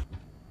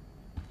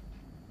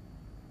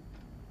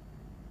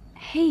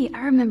 Hey,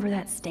 I remember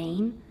that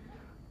stain.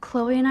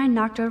 Chloe and I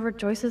knocked over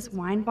Joyce's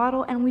wine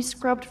bottle and we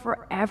scrubbed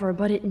forever,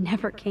 but it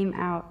never came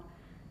out.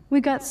 We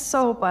got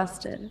so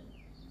busted.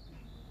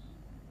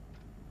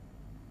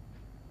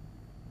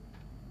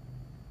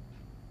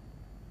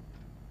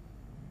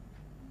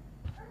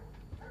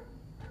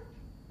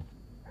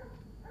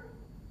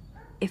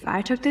 If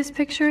I took this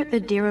picture, the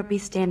deer would be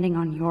standing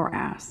on your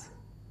ass.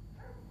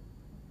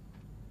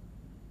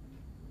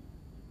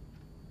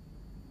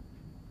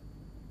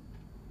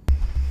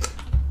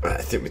 Right,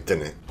 I think we've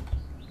done it.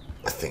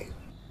 I think.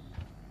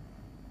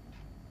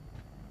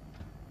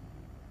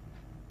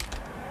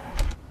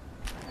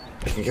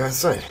 We can go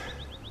outside.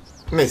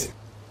 Amazing.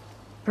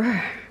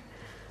 Brr.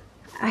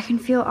 I can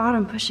feel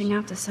autumn pushing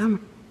out the summer.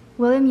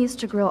 William used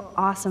to grill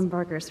awesome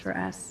burgers for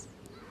us.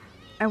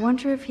 I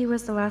wonder if he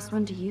was the last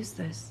one to use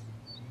this.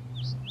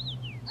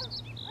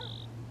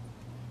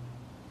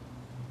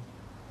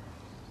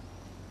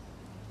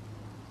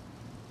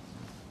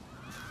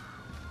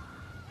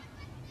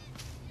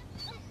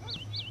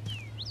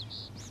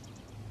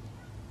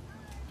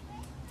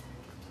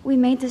 We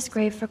made this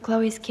grave for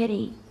Chloe's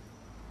kitty.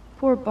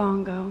 Poor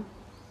Bongo.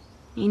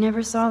 He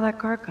never saw that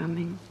car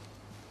coming.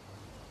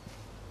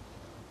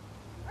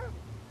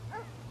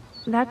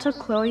 That took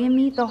Chloe and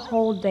me the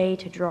whole day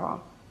to draw.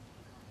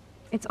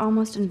 It's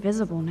almost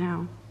invisible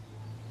now.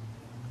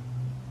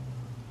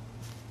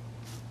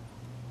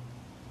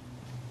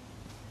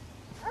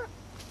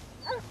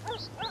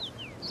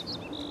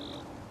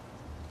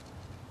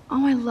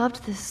 Oh, I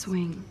loved this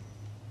swing.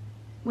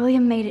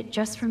 William made it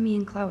just for me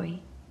and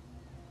Chloe.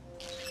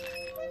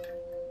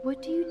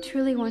 What do you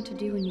truly want to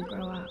do when you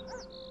grow up?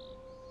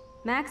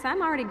 Max,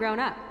 I'm already grown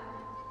up.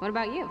 What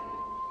about you?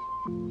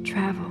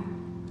 Travel.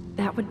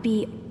 That would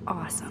be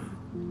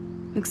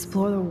awesome.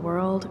 Explore the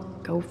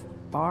world, go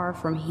far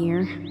from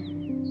here.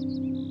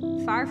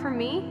 Far from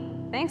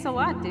me? Thanks a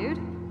lot, dude.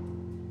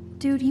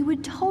 Dude, you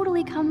would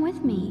totally come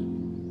with me.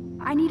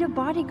 I need a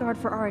bodyguard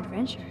for our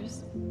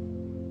adventures.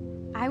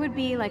 I would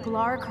be like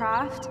Lara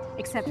Croft,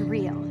 except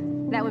real.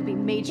 That would be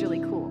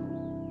majorly cool.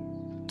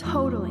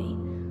 Totally.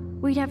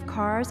 We'd have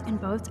cars and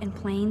boats and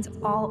planes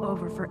all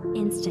over for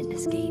instant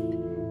escape.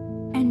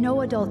 And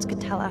no adults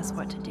could tell us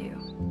what to do.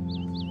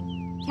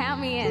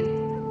 Count me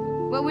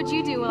in. What would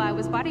you do while I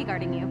was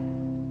bodyguarding you?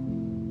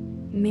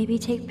 Maybe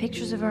take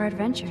pictures of our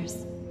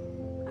adventures.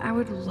 I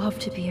would love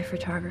to be a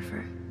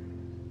photographer.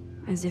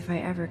 As if I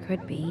ever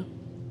could be.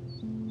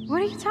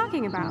 What are you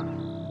talking about?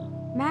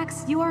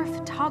 Max, you are a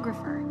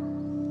photographer.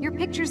 Your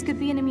pictures could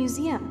be in a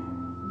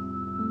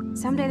museum.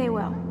 Someday they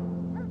will.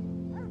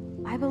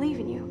 I believe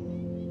in you.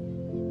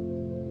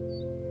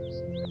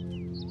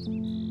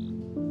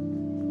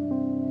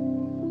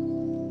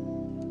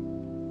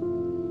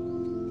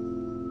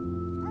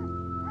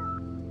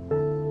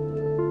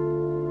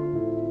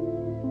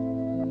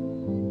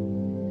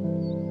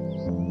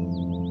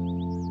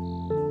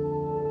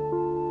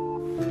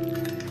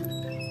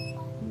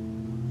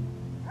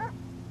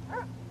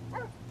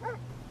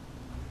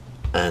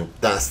 And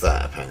that's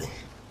that, apparently.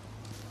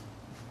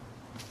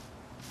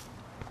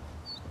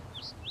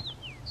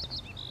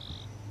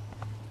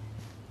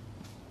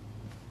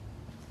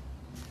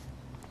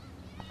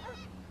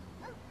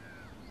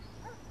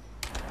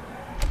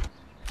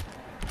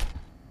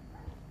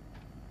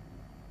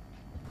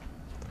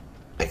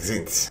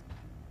 Exit.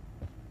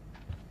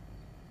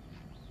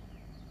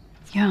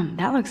 Yum,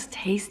 that looks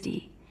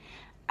tasty.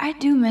 I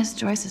do miss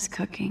Joyce's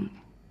cooking.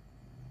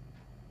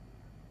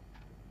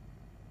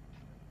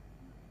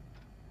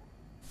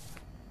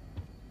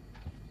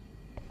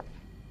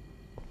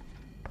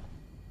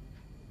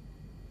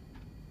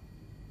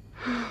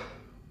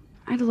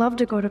 I'd love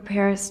to go to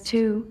Paris,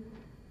 too.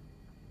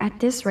 At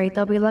this rate,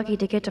 they'll be lucky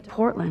to get to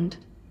Portland.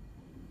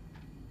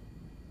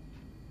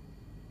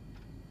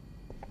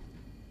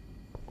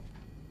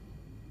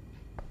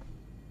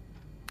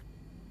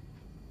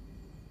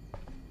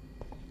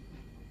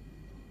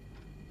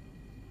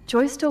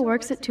 Joyce still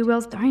works at Two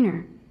Whales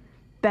Diner.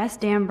 Best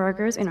damn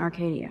burgers in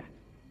Arcadia.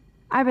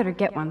 I better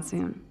get one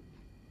soon.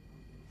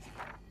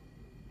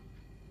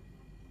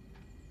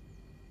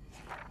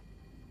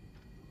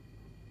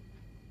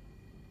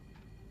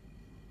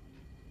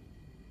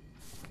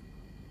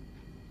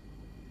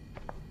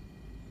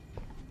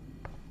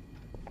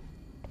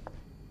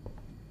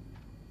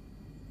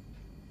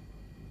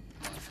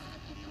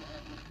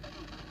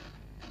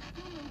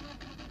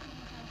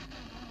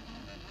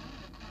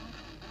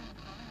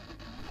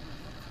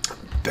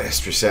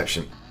 Best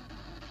reception.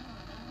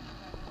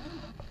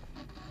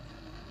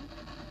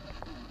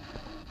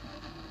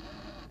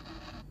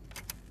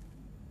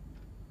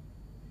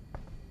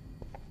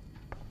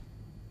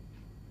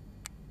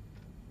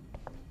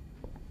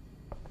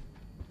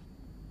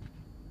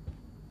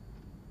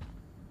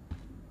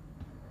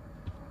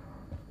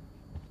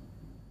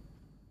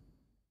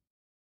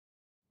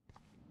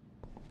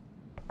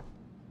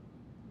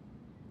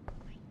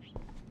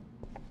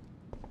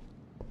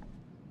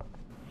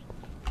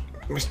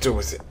 Which door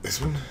was it? This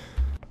one?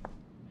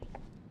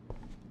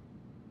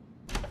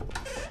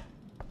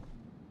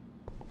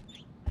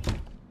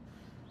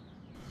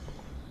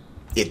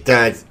 Your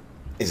dad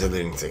is a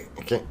lunatic,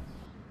 okay?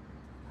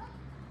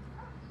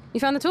 You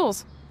found the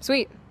tools.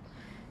 Sweet.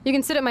 You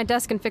can sit at my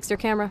desk and fix your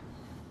camera.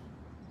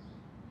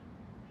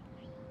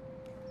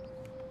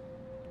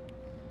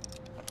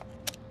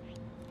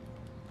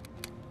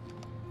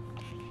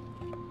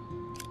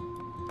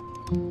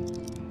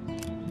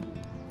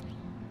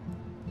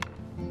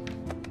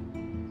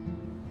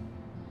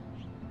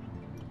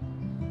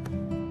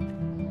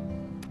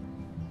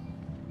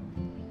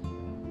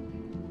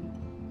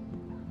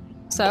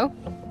 So?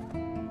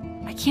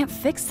 I can't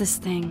fix this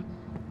thing.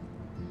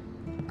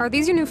 Are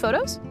these your new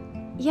photos?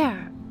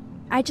 Yeah,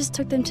 I just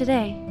took them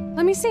today.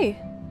 Let me see.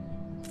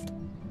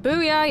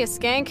 Booyah, you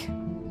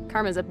skank.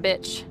 Karma's a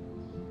bitch.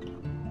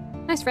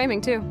 Nice framing,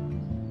 too.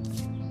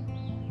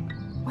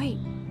 Wait,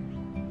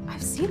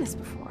 I've seen this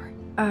before.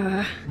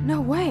 No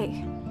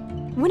way.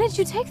 When did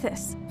you take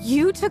this?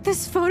 You took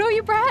this photo,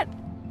 you brat?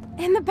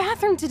 In the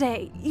bathroom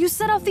today. You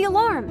set off the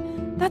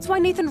alarm. That's why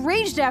Nathan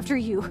raged after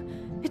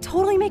you. It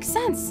totally makes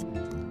sense.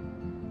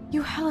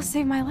 You hella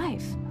saved my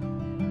life.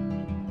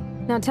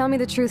 Now tell me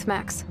the truth,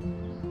 Max.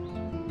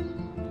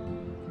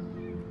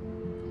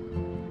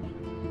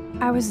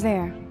 I was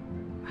there,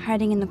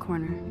 hiding in the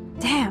corner.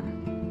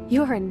 Damn,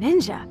 you're a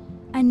ninja.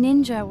 A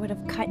ninja would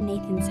have cut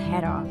Nathan's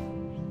head off.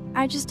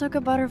 I just took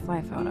a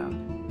butterfly photo.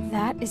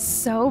 That is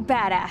so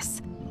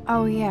badass.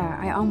 Oh yeah,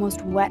 I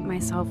almost wet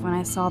myself when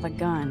I saw the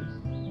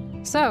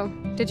gun. So,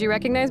 did you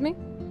recognize me?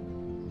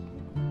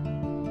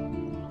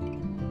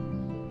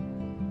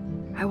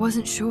 I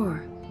wasn't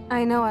sure.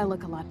 I know I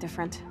look a lot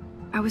different.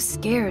 I was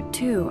scared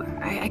too.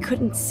 I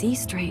couldn't see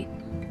straight.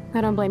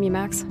 I don't blame you,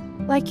 Max.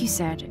 Like you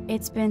said,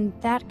 it's been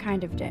that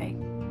kind of day.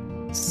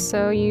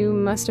 So you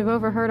must have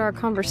overheard our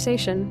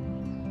conversation.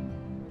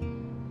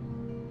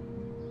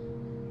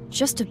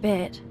 Just a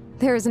bit.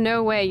 There is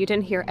no way you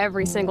didn't hear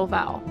every single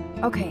vowel.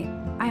 Okay,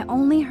 I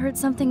only heard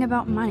something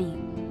about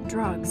money,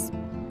 drugs,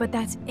 but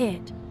that's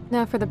it.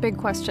 Now for the big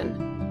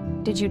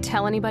question. Did you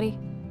tell anybody?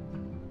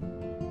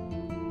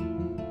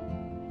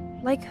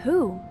 Like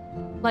who?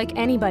 Like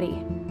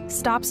anybody.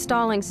 Stop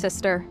stalling,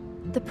 sister.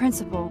 The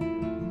principal.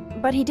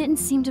 But he didn't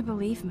seem to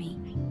believe me.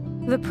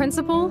 The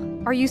principal?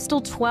 Are you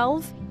still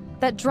 12?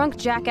 That drunk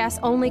jackass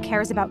only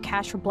cares about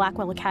cash for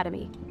Blackwell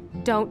Academy.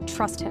 Don't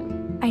trust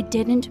him. I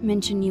didn't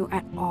mention you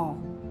at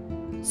all.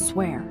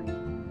 Swear.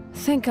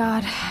 Thank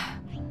God.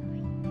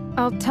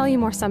 I'll tell you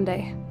more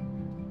someday.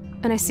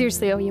 And I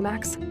seriously owe you,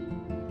 Max.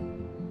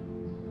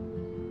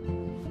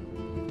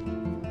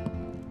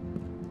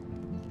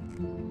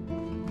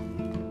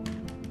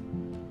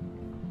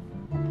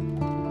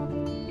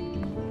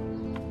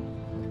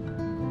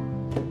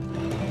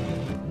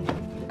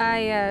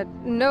 I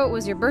know it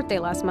was your birthday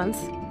last month.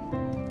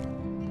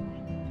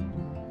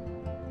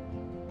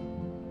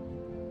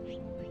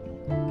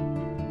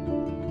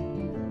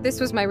 This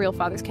was my real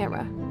father's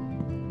camera.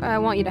 I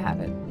want you to have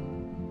it.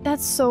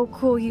 That's so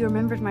cool you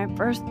remembered my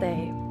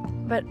birthday.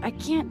 But I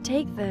can't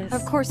take this.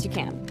 Of course you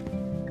can.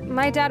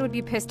 My dad would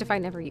be pissed if I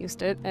never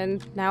used it,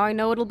 and now I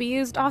know it'll be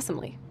used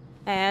awesomely.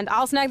 And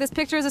I'll snag this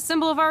picture as a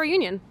symbol of our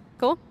reunion.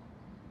 Cool?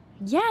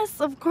 Yes,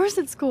 of course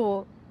it's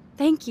cool.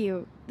 Thank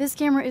you. This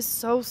camera is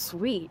so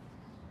sweet.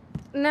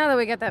 Now that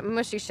we got that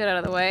mushy shit out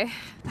of the way,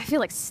 I feel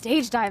like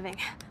stage diving.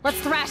 Let's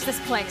thrash this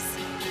place.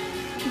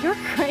 You're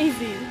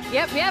crazy.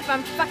 Yep,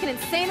 I'm fucking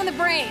insane in the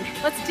brain.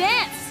 Let's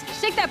dance!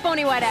 Shake that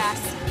bony white ass.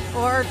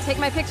 Or take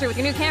my picture with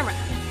your new camera.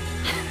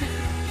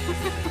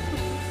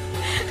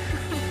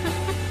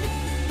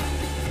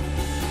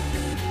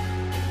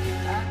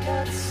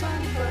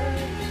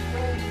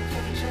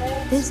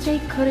 This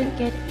day couldn't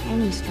get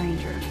any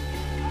stranger.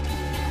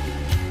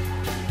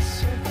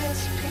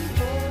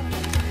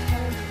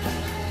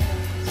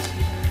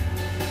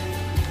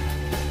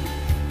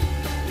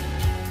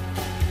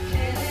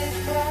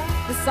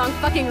 This song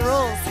fucking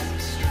rules.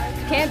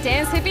 Can't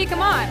dance, hippie?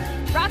 Come on.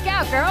 Rock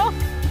out, girl.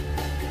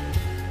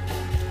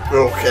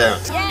 Rock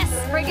out.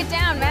 Yes, break it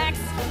down, Max.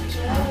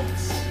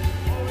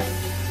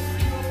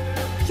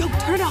 Yo,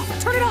 turn it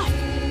off. Turn it off.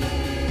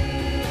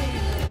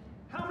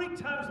 How many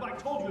times have I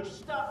told you to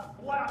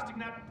stop blasting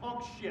that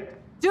punk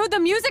shit? Dude, the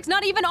music's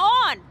not even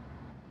on.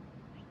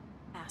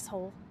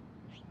 Asshole.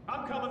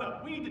 I'm coming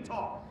up. We need to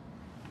talk.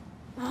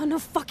 Oh, no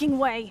fucking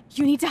way.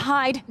 You need to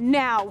hide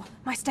now.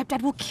 My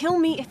stepdad will kill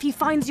me if he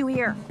finds you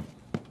here.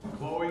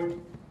 Chloe,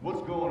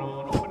 what's going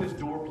on? Open this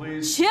door,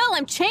 please. Chill,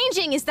 I'm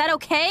changing. Is that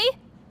okay?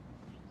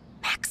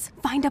 Max,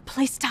 find a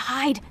place to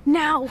hide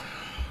now.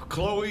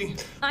 Chloe,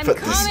 I'm what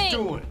coming. are you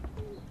doing?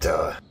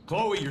 Duh.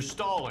 Chloe, you're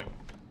stalling.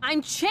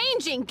 I'm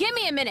changing. Give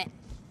me a minute.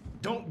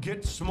 Don't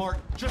get smart.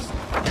 Just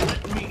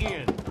let me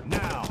in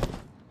now.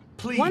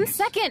 Please. 1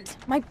 second.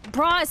 My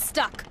bra is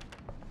stuck.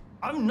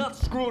 I'm not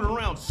screwing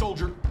around,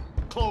 soldier.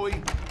 Chloe,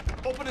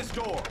 open this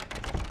door.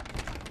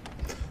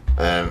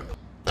 I'm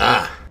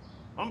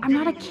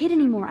not a kid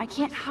anymore. I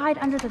can't hide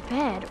under the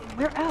bed.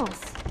 Where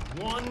else?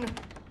 1,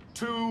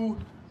 2,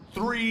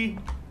 3.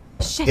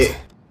 Shit.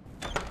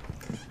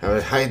 I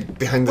would hide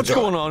behind the What's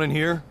door. going on in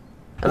here?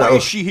 Hello. Why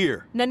is she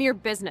here? None of your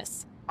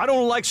business. I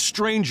don't like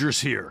strangers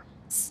here.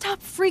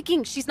 Stop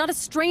freaking. She's not a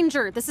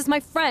stranger. This is my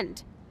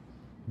friend.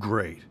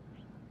 Great.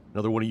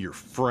 Another one of your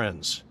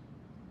friends.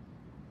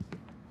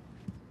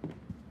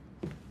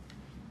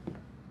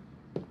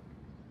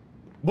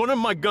 One of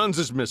my guns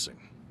is missing.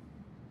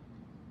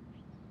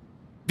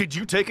 Did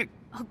you take it?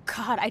 Oh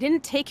God, I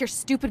didn't take your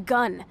stupid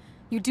gun.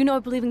 You do know I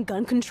believe in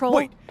gun control?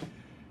 Wait,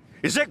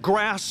 is that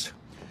grass?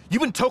 You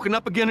been token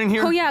up again in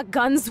here? Oh yeah,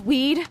 guns,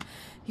 weed.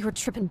 You were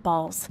tripping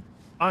balls.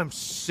 I'm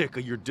sick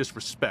of your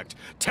disrespect.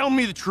 Tell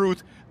me the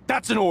truth.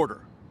 That's an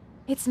order.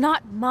 It's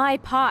not my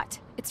pot.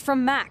 It's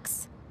from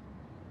Max.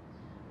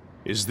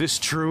 Is this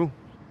true?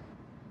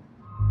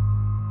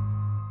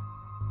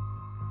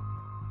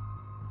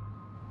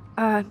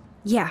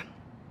 Yeah.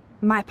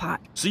 My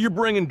pot. So you're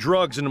bringing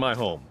drugs into my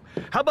home.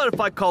 How about if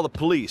I call the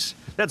police?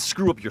 That'd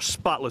screw up your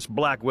spotless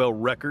Blackwell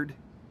record.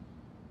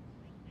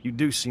 You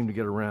do seem to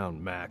get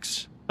around,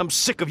 Max. I'm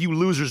sick of you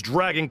losers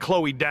dragging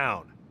Chloe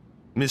down.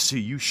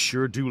 Missy, you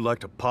sure do like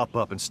to pop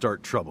up and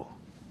start trouble.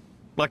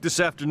 Like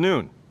this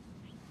afternoon.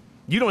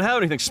 You don't have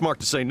anything smart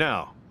to say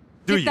now,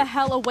 do you? Get the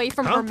hell away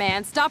from her,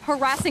 man. Stop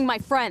harassing my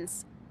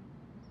friends.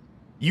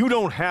 You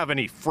don't have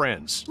any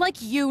friends. Like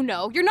you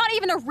know. You're not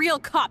even a real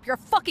cop. You're a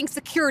fucking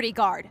security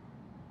guard.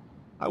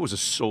 I was a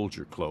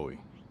soldier, Chloe.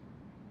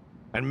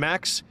 And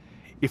Max,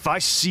 if I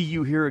see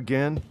you here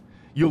again,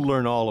 you'll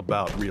learn all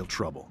about real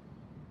trouble.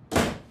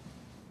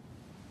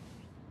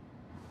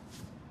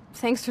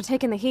 Thanks for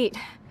taking the heat.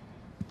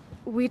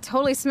 We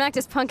totally smacked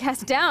his punk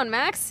ass down,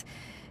 Max.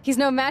 He's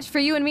no match for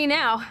you and me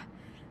now.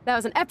 That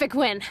was an epic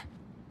win.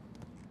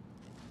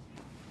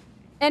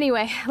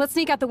 Anyway, let's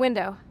sneak out the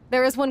window.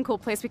 There is one cool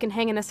place we can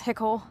hang in this hick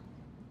hole.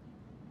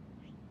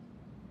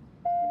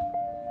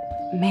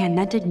 Man,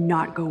 that did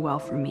not go well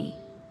for me.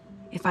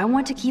 If I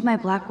want to keep my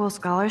Blackwell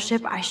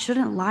scholarship, I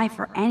shouldn't lie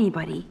for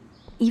anybody,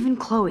 even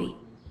Chloe.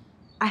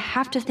 I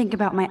have to think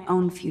about my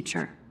own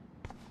future.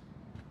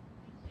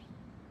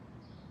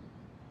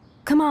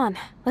 Come on,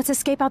 let's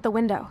escape out the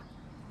window.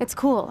 It's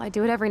cool, I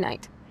do it every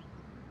night.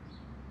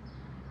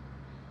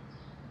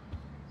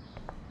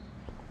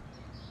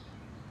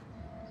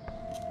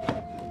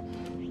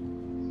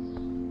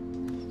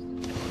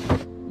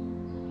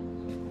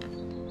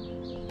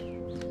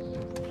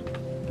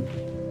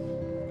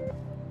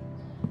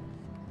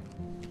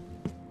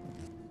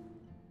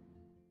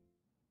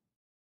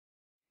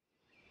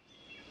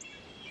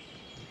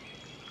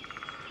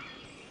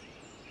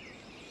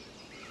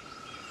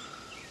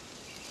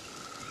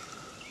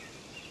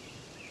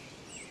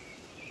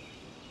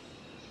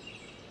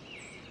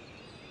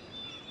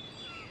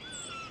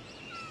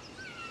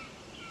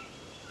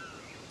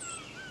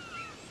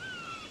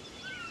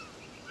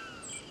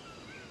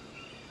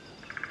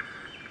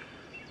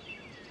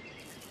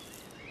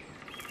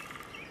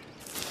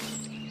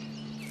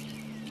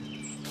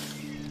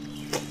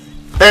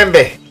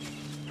 Bambi!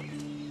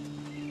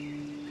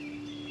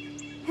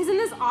 Isn't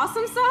this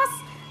awesome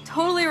sauce?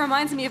 Totally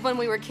reminds me of when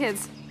we were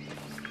kids.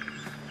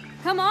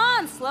 Come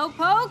on,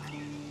 Slowpoke!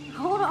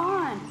 Hold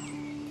on.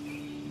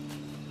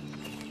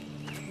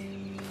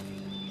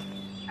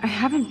 I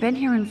haven't been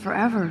here in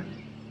forever.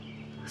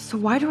 So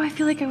why do I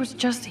feel like I was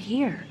just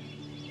here?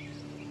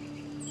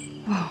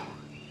 Whoa.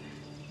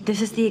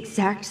 This is the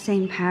exact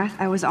same path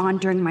I was on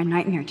during my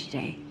nightmare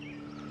today.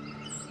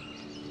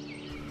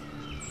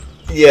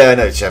 Yeah, I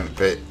know, champ,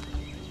 but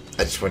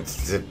I just wanted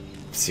to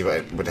see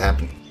what would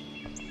happen.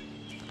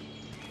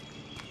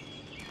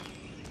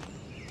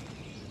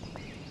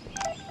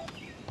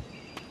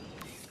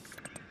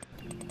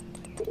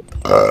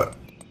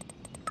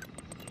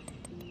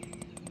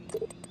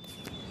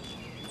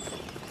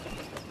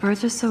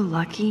 Birds are so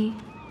lucky,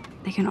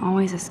 they can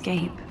always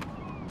escape.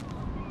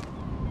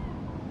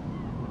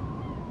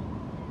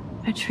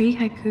 A tree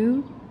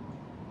haiku?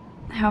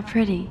 How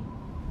pretty.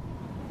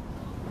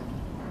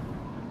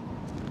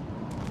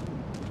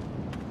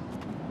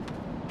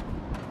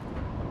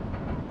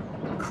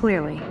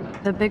 Clearly,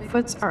 the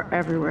Bigfoots are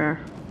everywhere.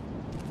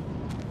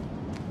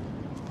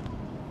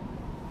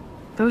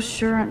 Those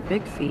sure aren't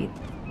big feet.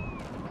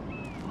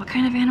 What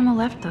kind of animal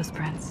left those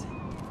prints?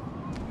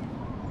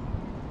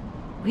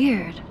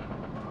 Weird.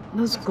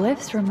 Those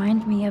glyphs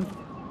remind me of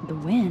the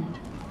wind.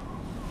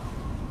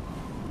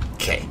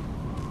 Okay.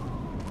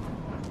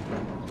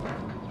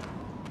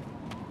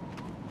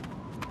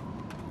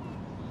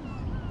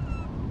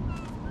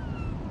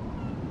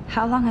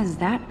 How long has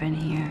that been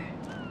here?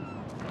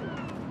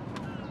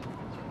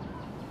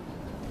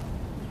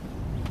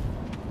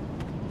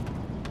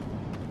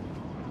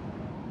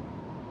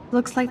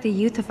 Looks like the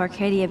youth of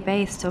Arcadia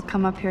Bay still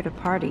come up here to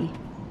party.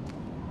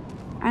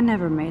 I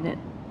never made it.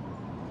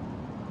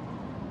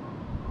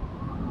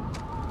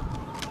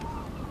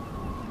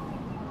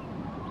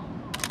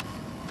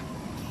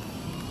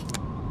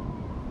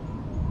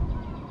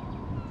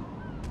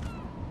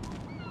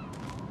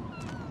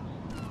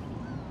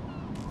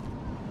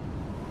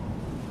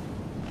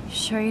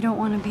 Sure you don't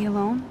want to be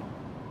alone?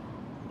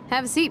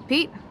 Have a seat,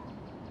 Pete.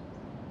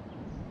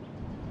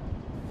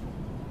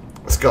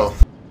 Let's go.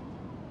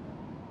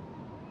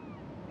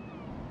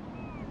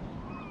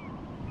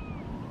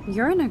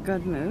 You're in a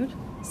good mood.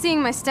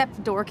 Seeing my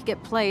step-dork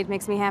get played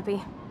makes me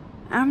happy.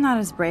 I'm not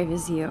as brave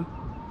as you.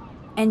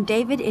 And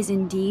David is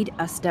indeed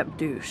a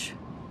step-douche.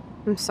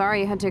 I'm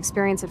sorry you had to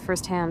experience it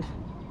firsthand.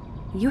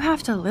 You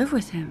have to live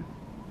with him.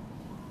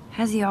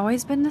 Has he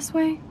always been this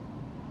way?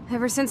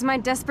 Ever since my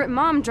desperate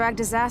mom dragged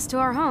his ass to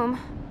our home,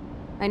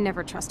 I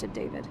never trusted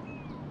David.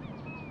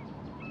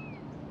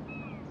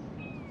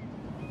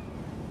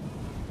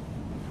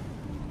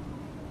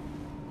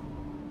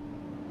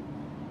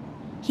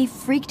 He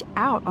freaked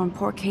out on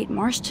poor Kate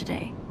Marsh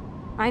today.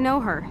 I know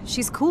her.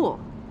 She's cool.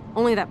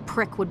 Only that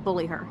prick would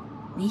bully her.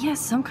 He has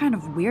some kind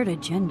of weird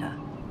agenda.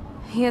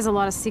 He has a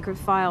lot of secret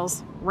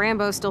files.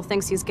 Rambo still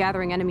thinks he's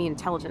gathering enemy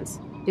intelligence.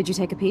 Did you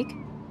take a peek?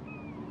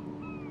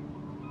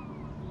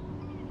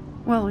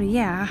 Well,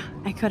 yeah,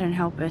 I couldn't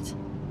help it.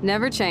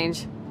 Never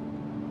change.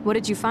 What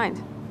did you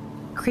find?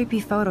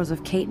 Creepy photos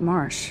of Kate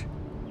Marsh.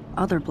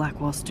 Other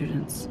Blackwell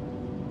students.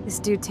 This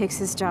dude takes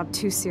his job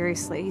too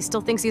seriously. He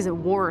still thinks he's at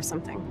war or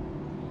something.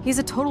 He's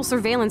a total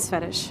surveillance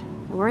fetish.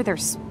 Where are there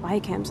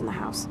spy cams in the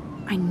house?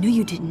 I knew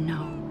you didn't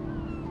know.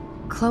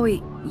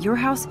 Chloe, your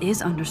house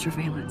is under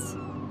surveillance.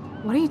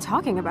 What are you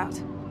talking about?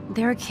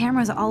 There are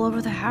cameras all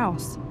over the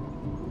house.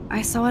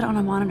 I saw it on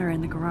a monitor in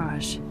the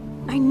garage.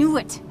 I knew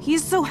it! He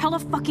is so hella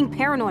fucking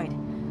paranoid.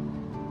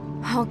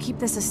 I'll keep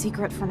this a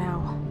secret for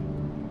now.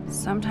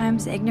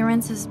 Sometimes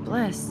ignorance is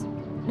bliss.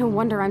 No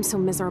wonder I'm so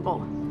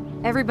miserable.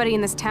 Everybody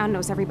in this town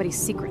knows everybody's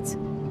secrets.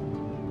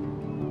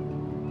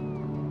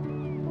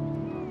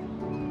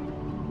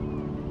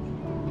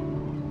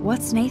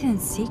 What's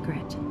Nathan's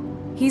secret?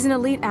 He's an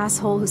elite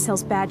asshole who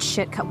sells bad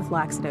shit cut with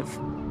laxative.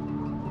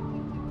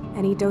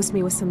 And he dosed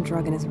me with some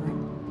drug in his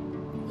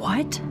room.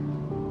 What?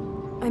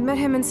 I met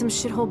him in some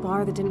shithole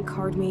bar that didn't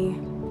card me.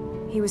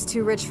 He was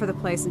too rich for the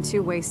place and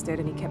too wasted,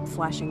 and he kept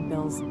flashing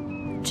bills.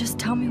 Just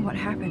tell me what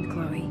happened,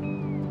 Chloe.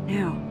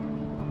 Now.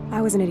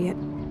 I was an idiot.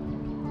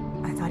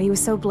 I thought he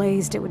was so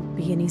blazed it would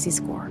be an easy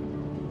score.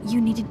 You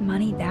needed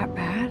money that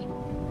bad?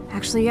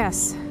 Actually,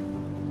 yes.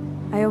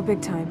 I owe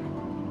big time.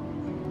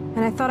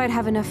 And I thought I'd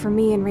have enough for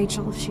me and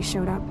Rachel if she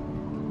showed up.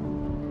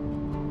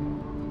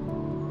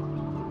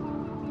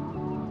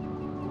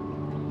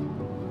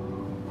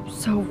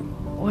 So,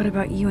 what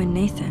about you and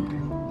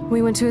Nathan?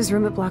 We went to his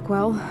room at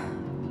Blackwell.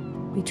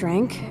 We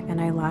drank, and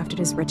I laughed at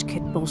his rich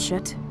kid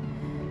bullshit.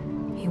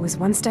 He was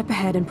one step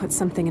ahead and put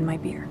something in my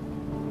beer.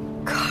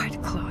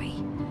 God,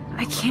 Chloe.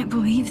 I can't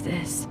believe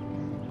this.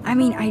 I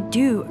mean, I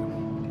do.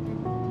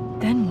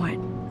 Then what?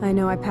 I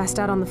know I passed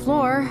out on the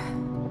floor.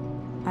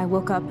 I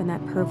woke up and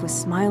that perv was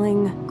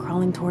smiling,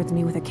 crawling towards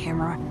me with a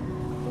camera.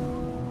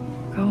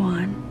 Go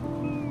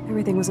on.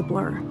 Everything was a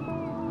blur.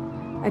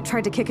 I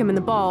tried to kick him in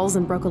the balls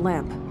and broke a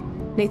lamp.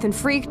 Nathan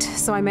freaked,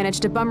 so I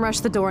managed to bum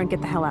rush the door and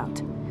get the hell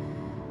out.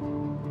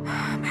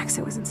 Max,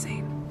 it was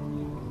insane.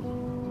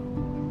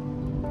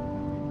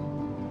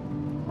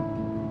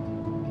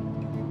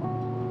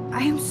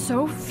 I am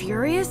so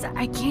furious,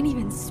 I can't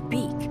even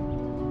speak.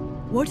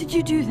 What did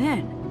you do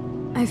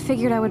then? I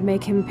figured I would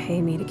make him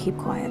pay me to keep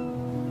quiet.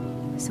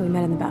 So we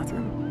met in the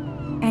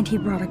bathroom. And he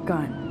brought a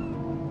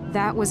gun.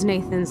 That was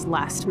Nathan's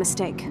last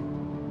mistake.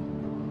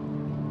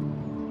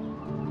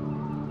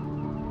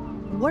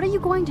 What are you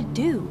going to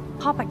do?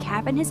 Pop a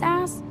cap in his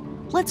ass?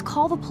 Let's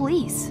call the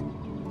police.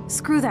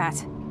 Screw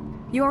that.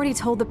 You already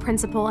told the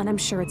principal, and I'm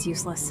sure it's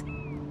useless.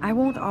 I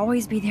won't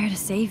always be there to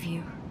save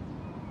you.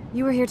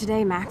 You were here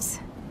today, Max.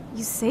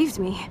 You saved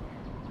me.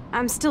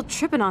 I'm still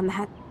tripping on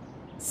that.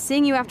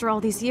 Seeing you after all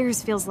these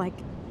years feels like...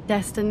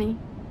 destiny.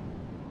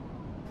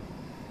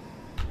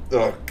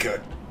 Oh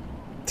god.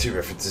 2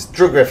 references.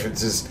 Drug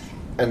references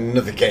and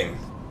another game.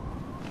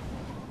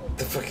 What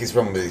the fuck is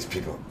wrong with these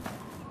people?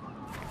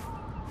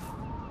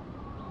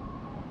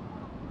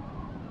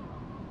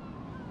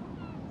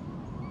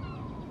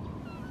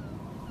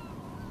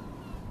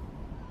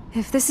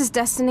 If this is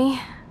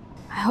destiny,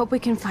 I hope we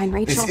can find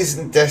Rachel. This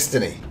isn't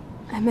Destiny.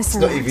 I miss It's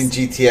her, not Max. even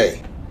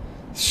GTA.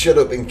 Shut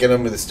up and get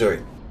on with the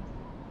story.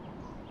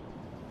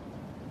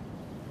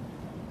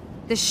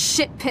 This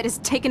shit pit has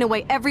taken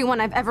away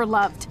everyone I've ever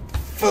loved.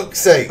 Fuck's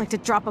sake. I'd like to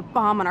drop a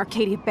bomb on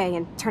Arcadia Bay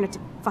and turn it to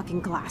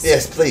fucking glass.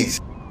 Yes, please.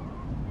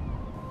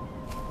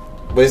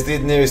 Where's the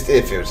nearest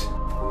airfield?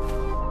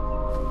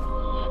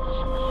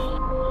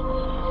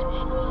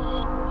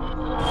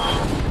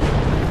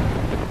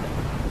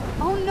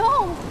 Oh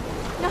no!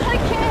 Not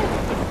again!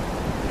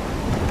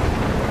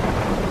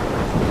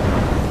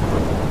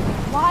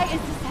 Why is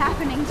this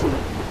happening to me?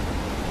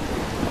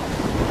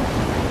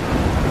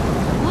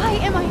 Why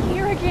am I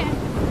here again?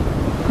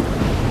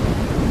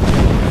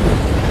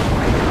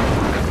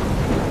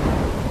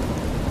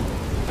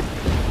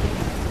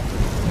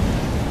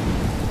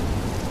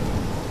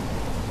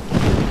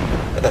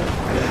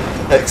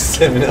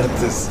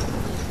 Exterminatus.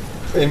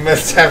 We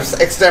must have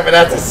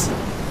exterminatus.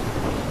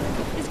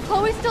 Is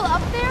Chloe still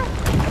up there?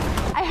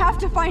 I have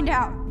to find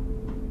out.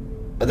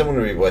 I don't want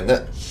to rewind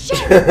that.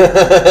 Shit! I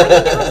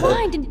need to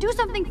rewind and do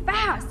something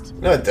fast.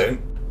 No, I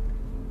don't.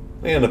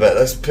 What are you on about?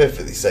 That's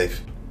perfectly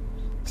safe.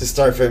 It's a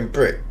styrofoam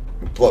brick.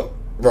 Block.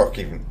 Rock,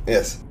 even.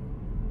 Yes.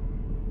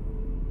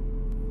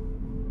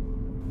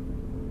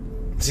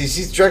 See,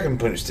 she's dragon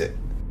punched it.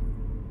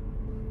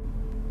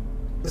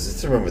 Let's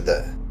just remember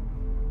that.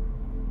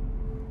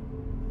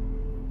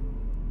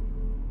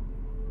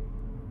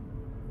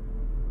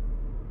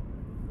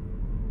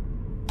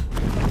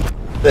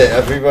 There,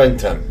 I've rewind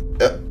time.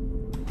 Yep.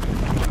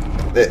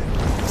 There.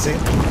 See?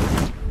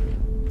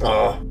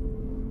 Oh.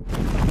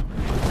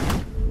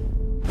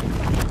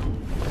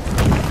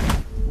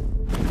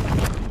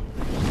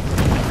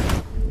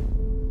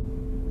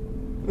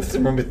 Let's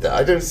remember that.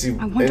 I don't see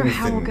I wonder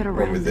how we'll anything get wrong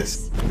around with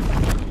this.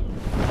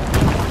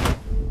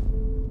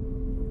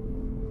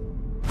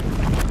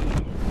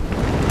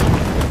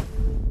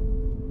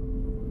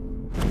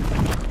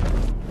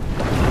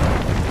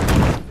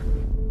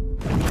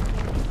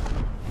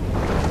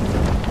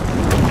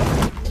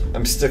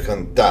 I'm stuck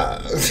on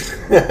that.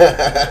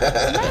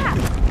 Matt,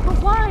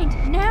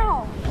 rewind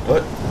now.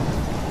 What?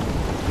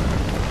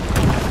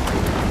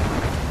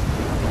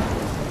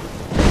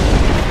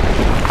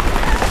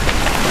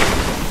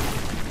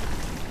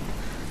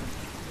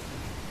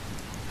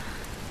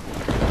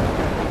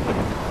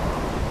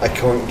 I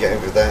can't get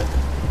over that.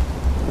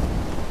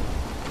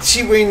 Is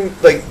she wearing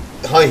like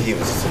high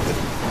heels or something?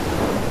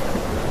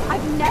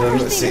 I've Can I never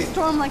not seen see? a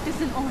storm like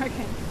this in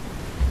Oregon.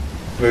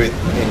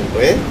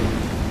 Where?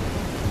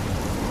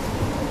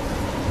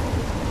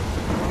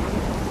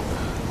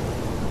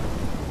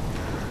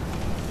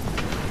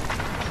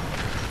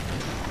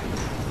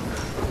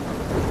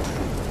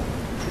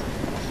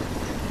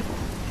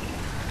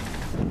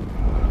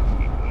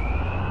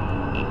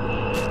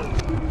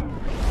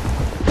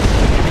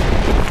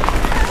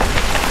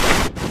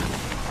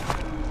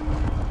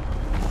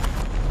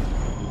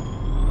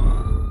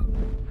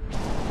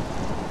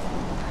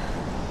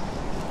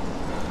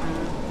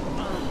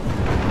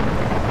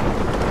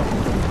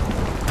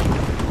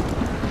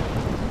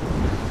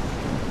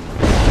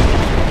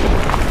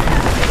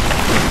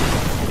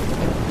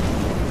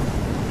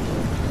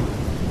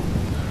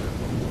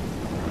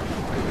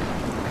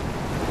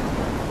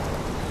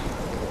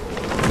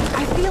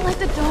 I feel like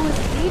the doll is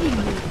feeding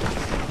me.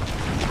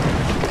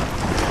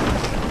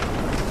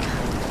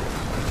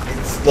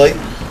 It's like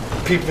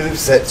people who've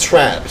set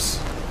traps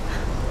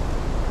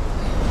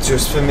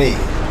just for me.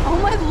 Oh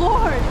my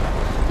lord!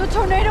 The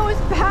tornado is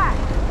back!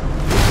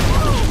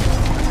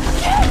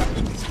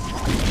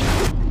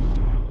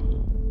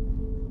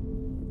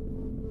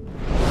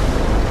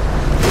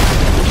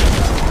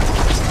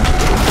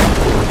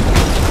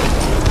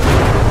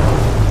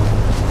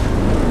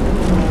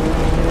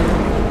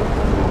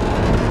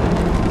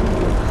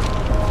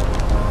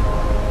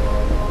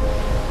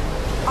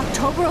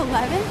 October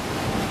 11th?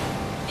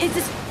 Is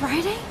this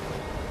Friday?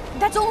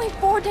 That's only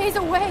 4 days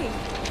away!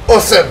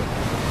 Awesome!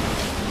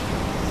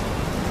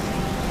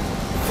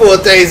 4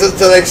 days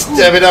until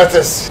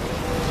exterminatus.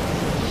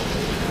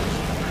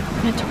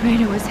 The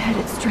tornado is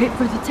headed straight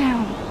for the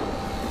town.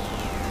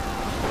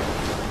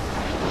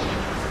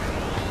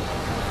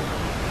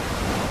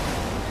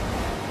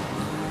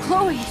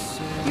 Chloe,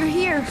 you're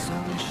here.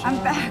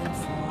 I'm back.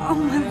 Oh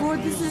my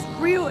lord, this is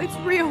real. It's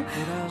real.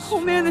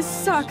 Oh man, this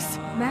sucks.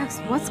 Max,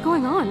 what's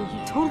going on?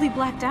 You totally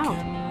blacked out.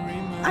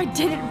 I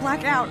didn't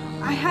black out.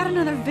 I had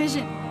another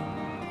vision.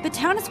 The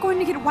town is going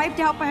to get wiped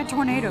out by a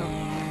tornado.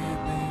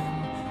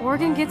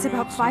 Oregon gets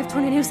about 5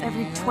 tornadoes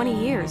every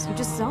 20 years. You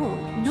just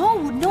zoned.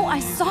 No, I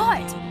saw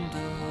it.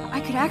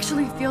 I could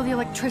actually feel the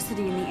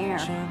electricity in the air.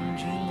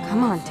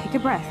 Come on, take a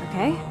breath,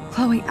 okay?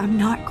 Chloe, I'm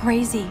not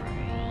crazy.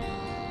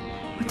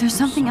 But there's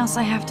something else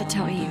I have to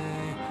tell you.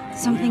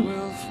 Something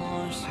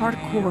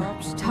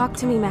hardcore. Talk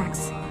to me,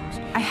 Max.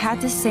 I had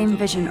this same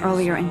vision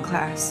earlier in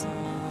class.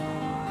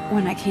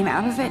 When I came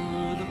out of it,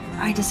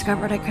 I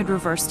discovered I could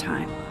reverse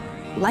time.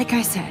 Like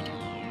I said,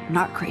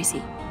 not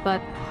crazy.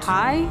 But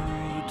high,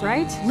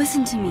 right?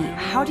 Listen to me.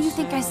 How do you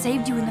think I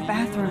saved you in the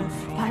bathroom?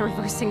 By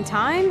reversing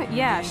time?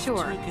 Yeah,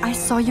 sure. I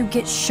saw you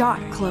get shot,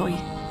 Chloe.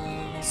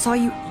 Saw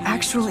you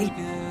actually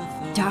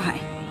die.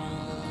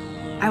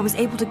 I was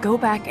able to go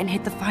back and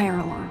hit the fire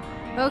alarm.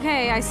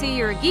 Okay, I see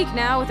you're a geek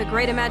now with a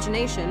great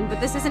imagination, but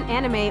this isn't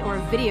anime or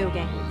a video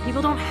game.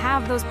 People don't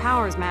have those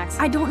powers, Max.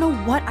 I don't know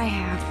what I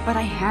have, but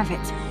I have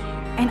it.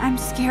 And I'm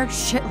scared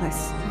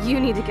shitless. You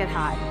need to get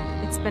high.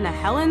 It's been a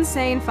hell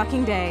insane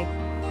fucking day.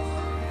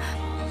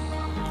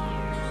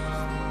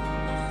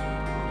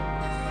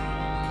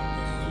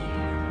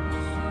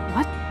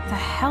 What the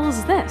hell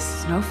is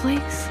this?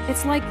 Snowflakes?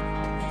 It's like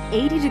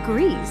 80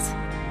 degrees.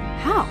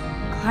 How?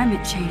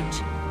 Climate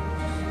change.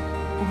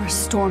 Or a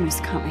storm is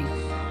coming.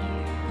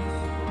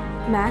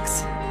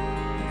 Max,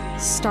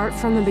 start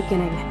from the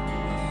beginning.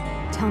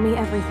 Tell me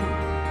everything.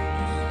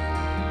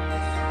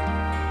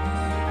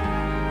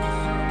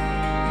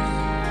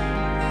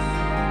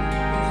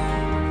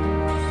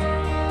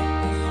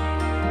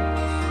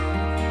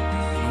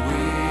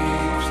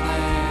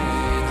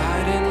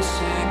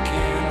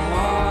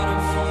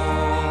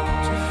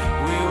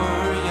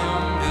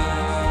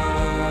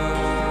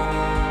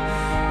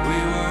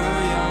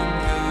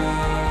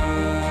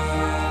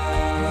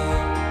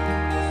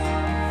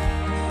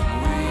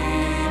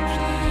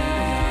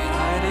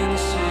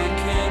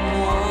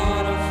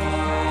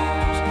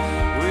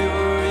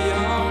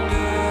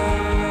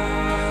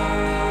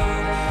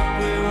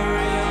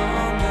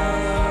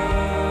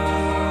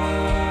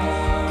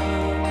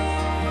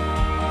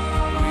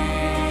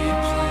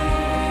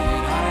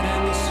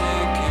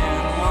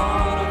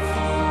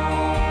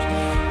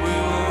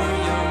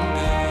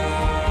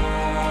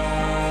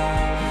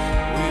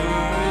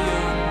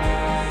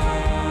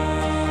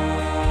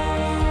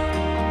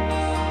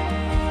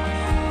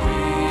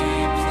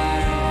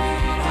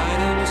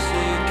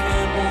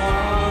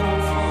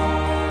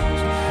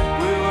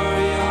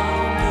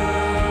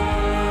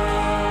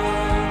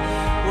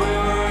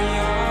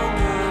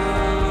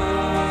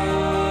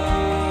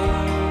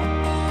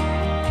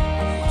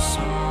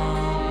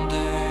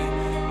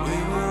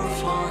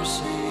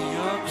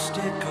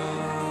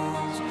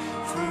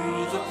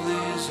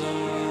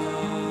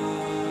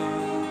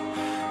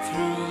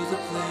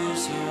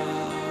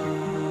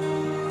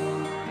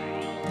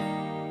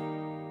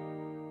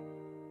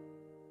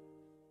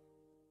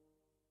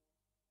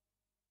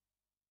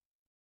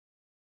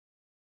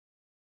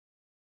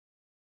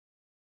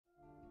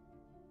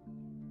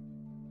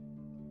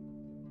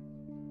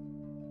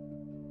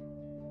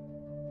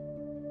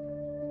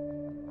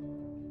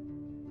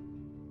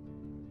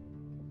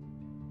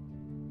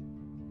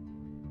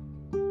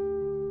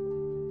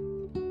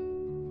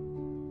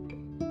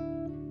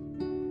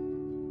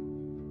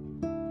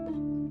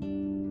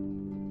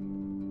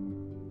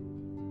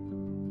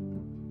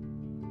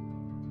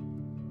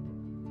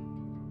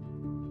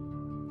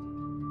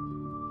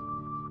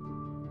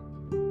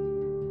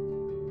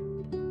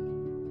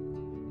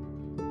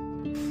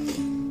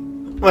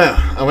 Well,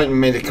 I went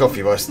and made a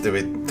coffee whilst they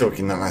were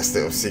talking that last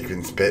little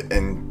sequence bit,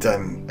 and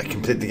I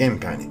completed the game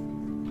apparently.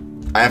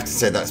 I have to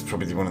say that's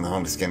probably one of the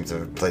hardest games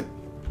I've ever played.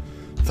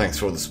 Thanks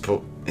for all the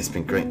support, it's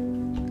been great.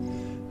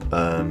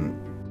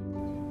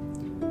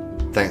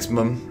 Thanks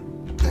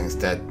Mum, thanks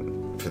Dad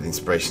for the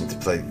inspiration to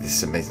play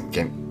this amazing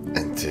game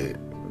and to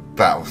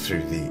battle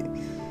through the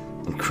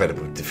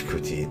incredible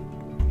difficulty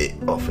it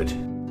offered.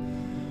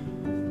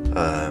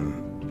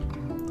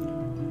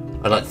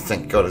 I'd like to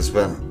thank God as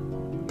well,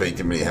 but he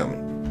didn't really help me,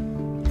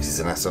 because he's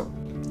an asshole.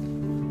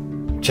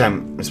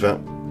 Cham as well,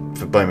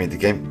 for buying me the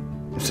game,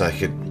 so I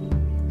could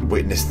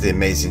witness the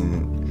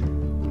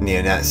amazing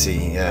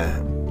neo-Nazi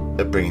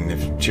upbringing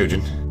of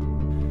children.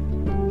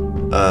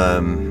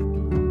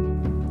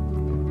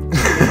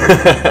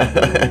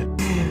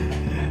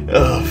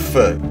 Oh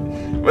fuck.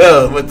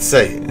 Well, what to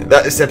say?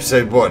 That is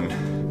episode 1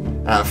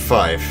 out of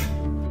 5.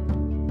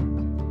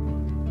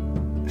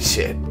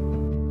 Shit.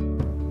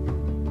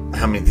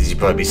 How many did you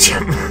buy me,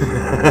 Cham?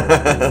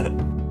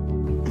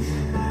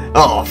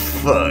 Oh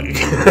fuck.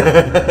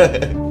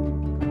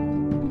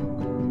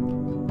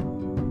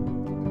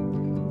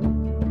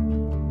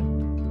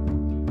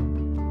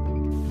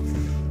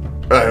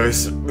 Right,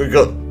 we've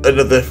got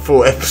another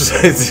 4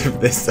 episodes of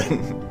this then.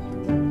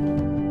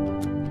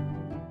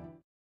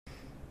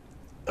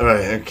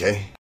 Alright,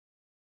 okay.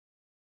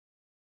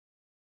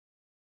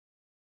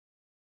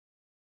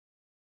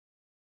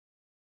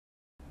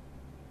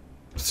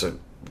 So,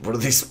 what are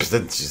these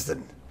percentages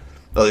then?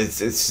 Oh,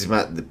 this is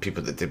about the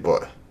people that did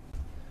what?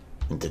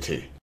 And did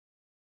who?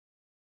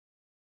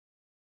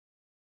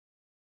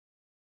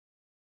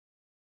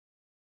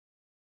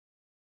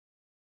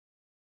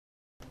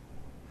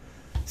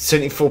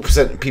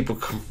 74% of people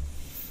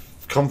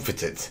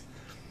comforted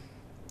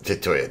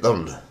Victoria.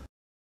 Lol.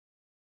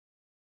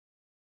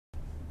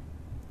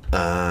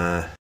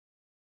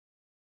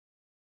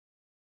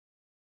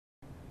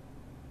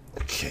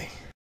 Okay.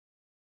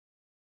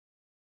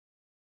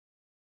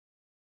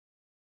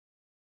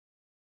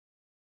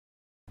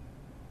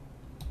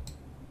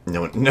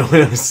 No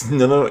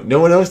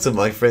one else of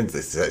my friends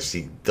list has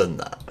actually done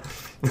that.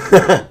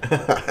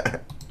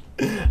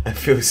 I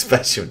feel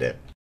special now.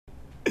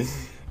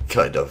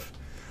 Kind of.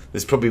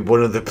 There's probably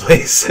one other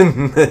place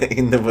in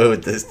the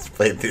world that's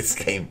played this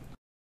game.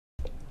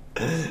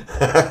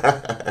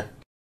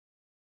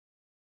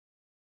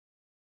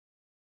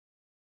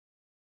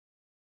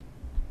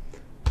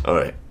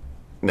 Alright.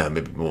 No,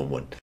 maybe more than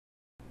one.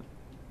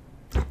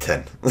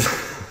 10.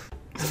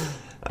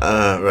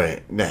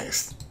 Right,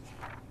 next.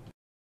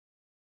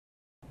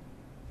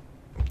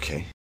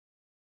 Okay.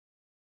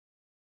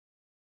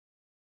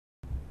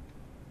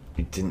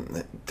 You didn't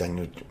let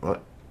Daniel...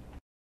 What?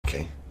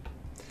 Okay.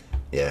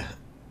 Yeah.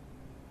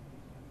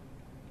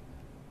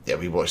 Yeah,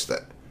 we watched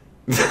that.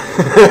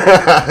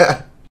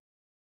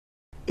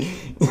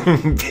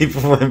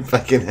 People went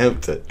back and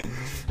helped her.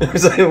 I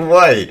was like,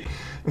 why?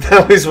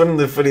 That was one of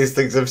the funniest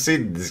things I've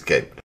seen in this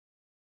game.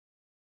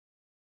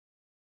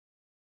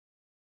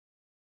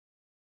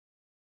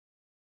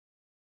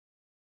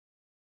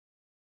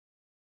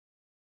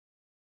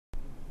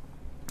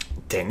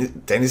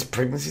 Dennis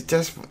pregnancy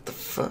test? What the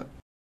fuck?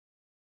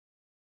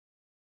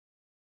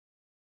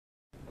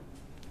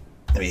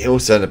 I mean, he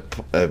also had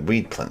a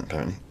weed plant,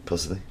 apparently,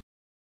 possibly.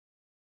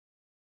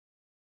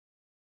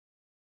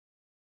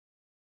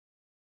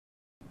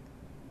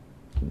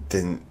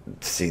 Didn't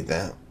see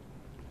that.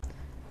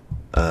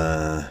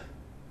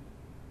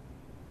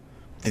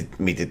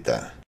 Did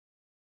that.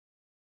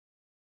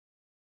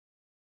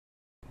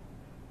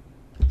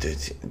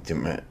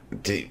 Didn't matter.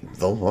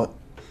 What?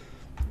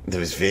 There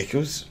was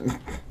vehicles.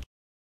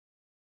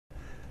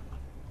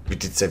 We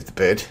did save the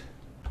bird.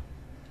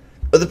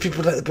 Other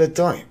people let the bird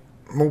die.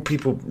 More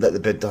people let the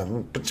bird die. A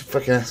bunch of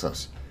fucking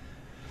assholes.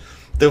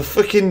 They'll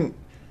fucking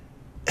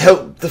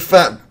help the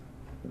fat,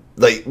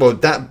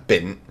 that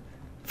bin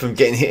from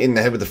getting hit in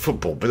the head with a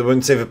football, but they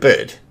won't save a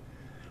bird.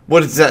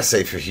 What does that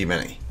say for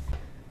humanity?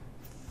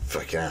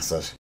 Fucking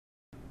assholes.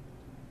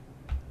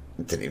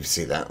 Didn't even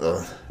see that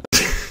though.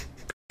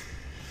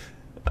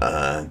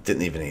 Didn't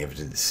leave any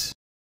evidence.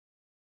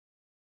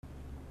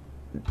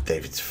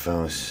 David's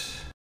false.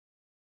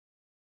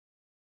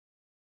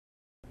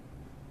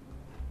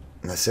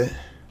 And that's it.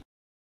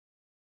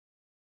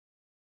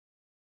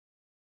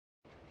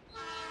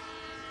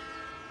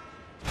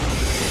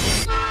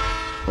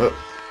 Oh.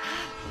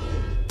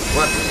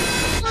 What?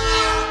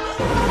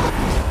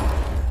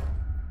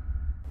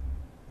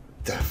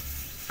 The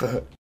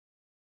fuck?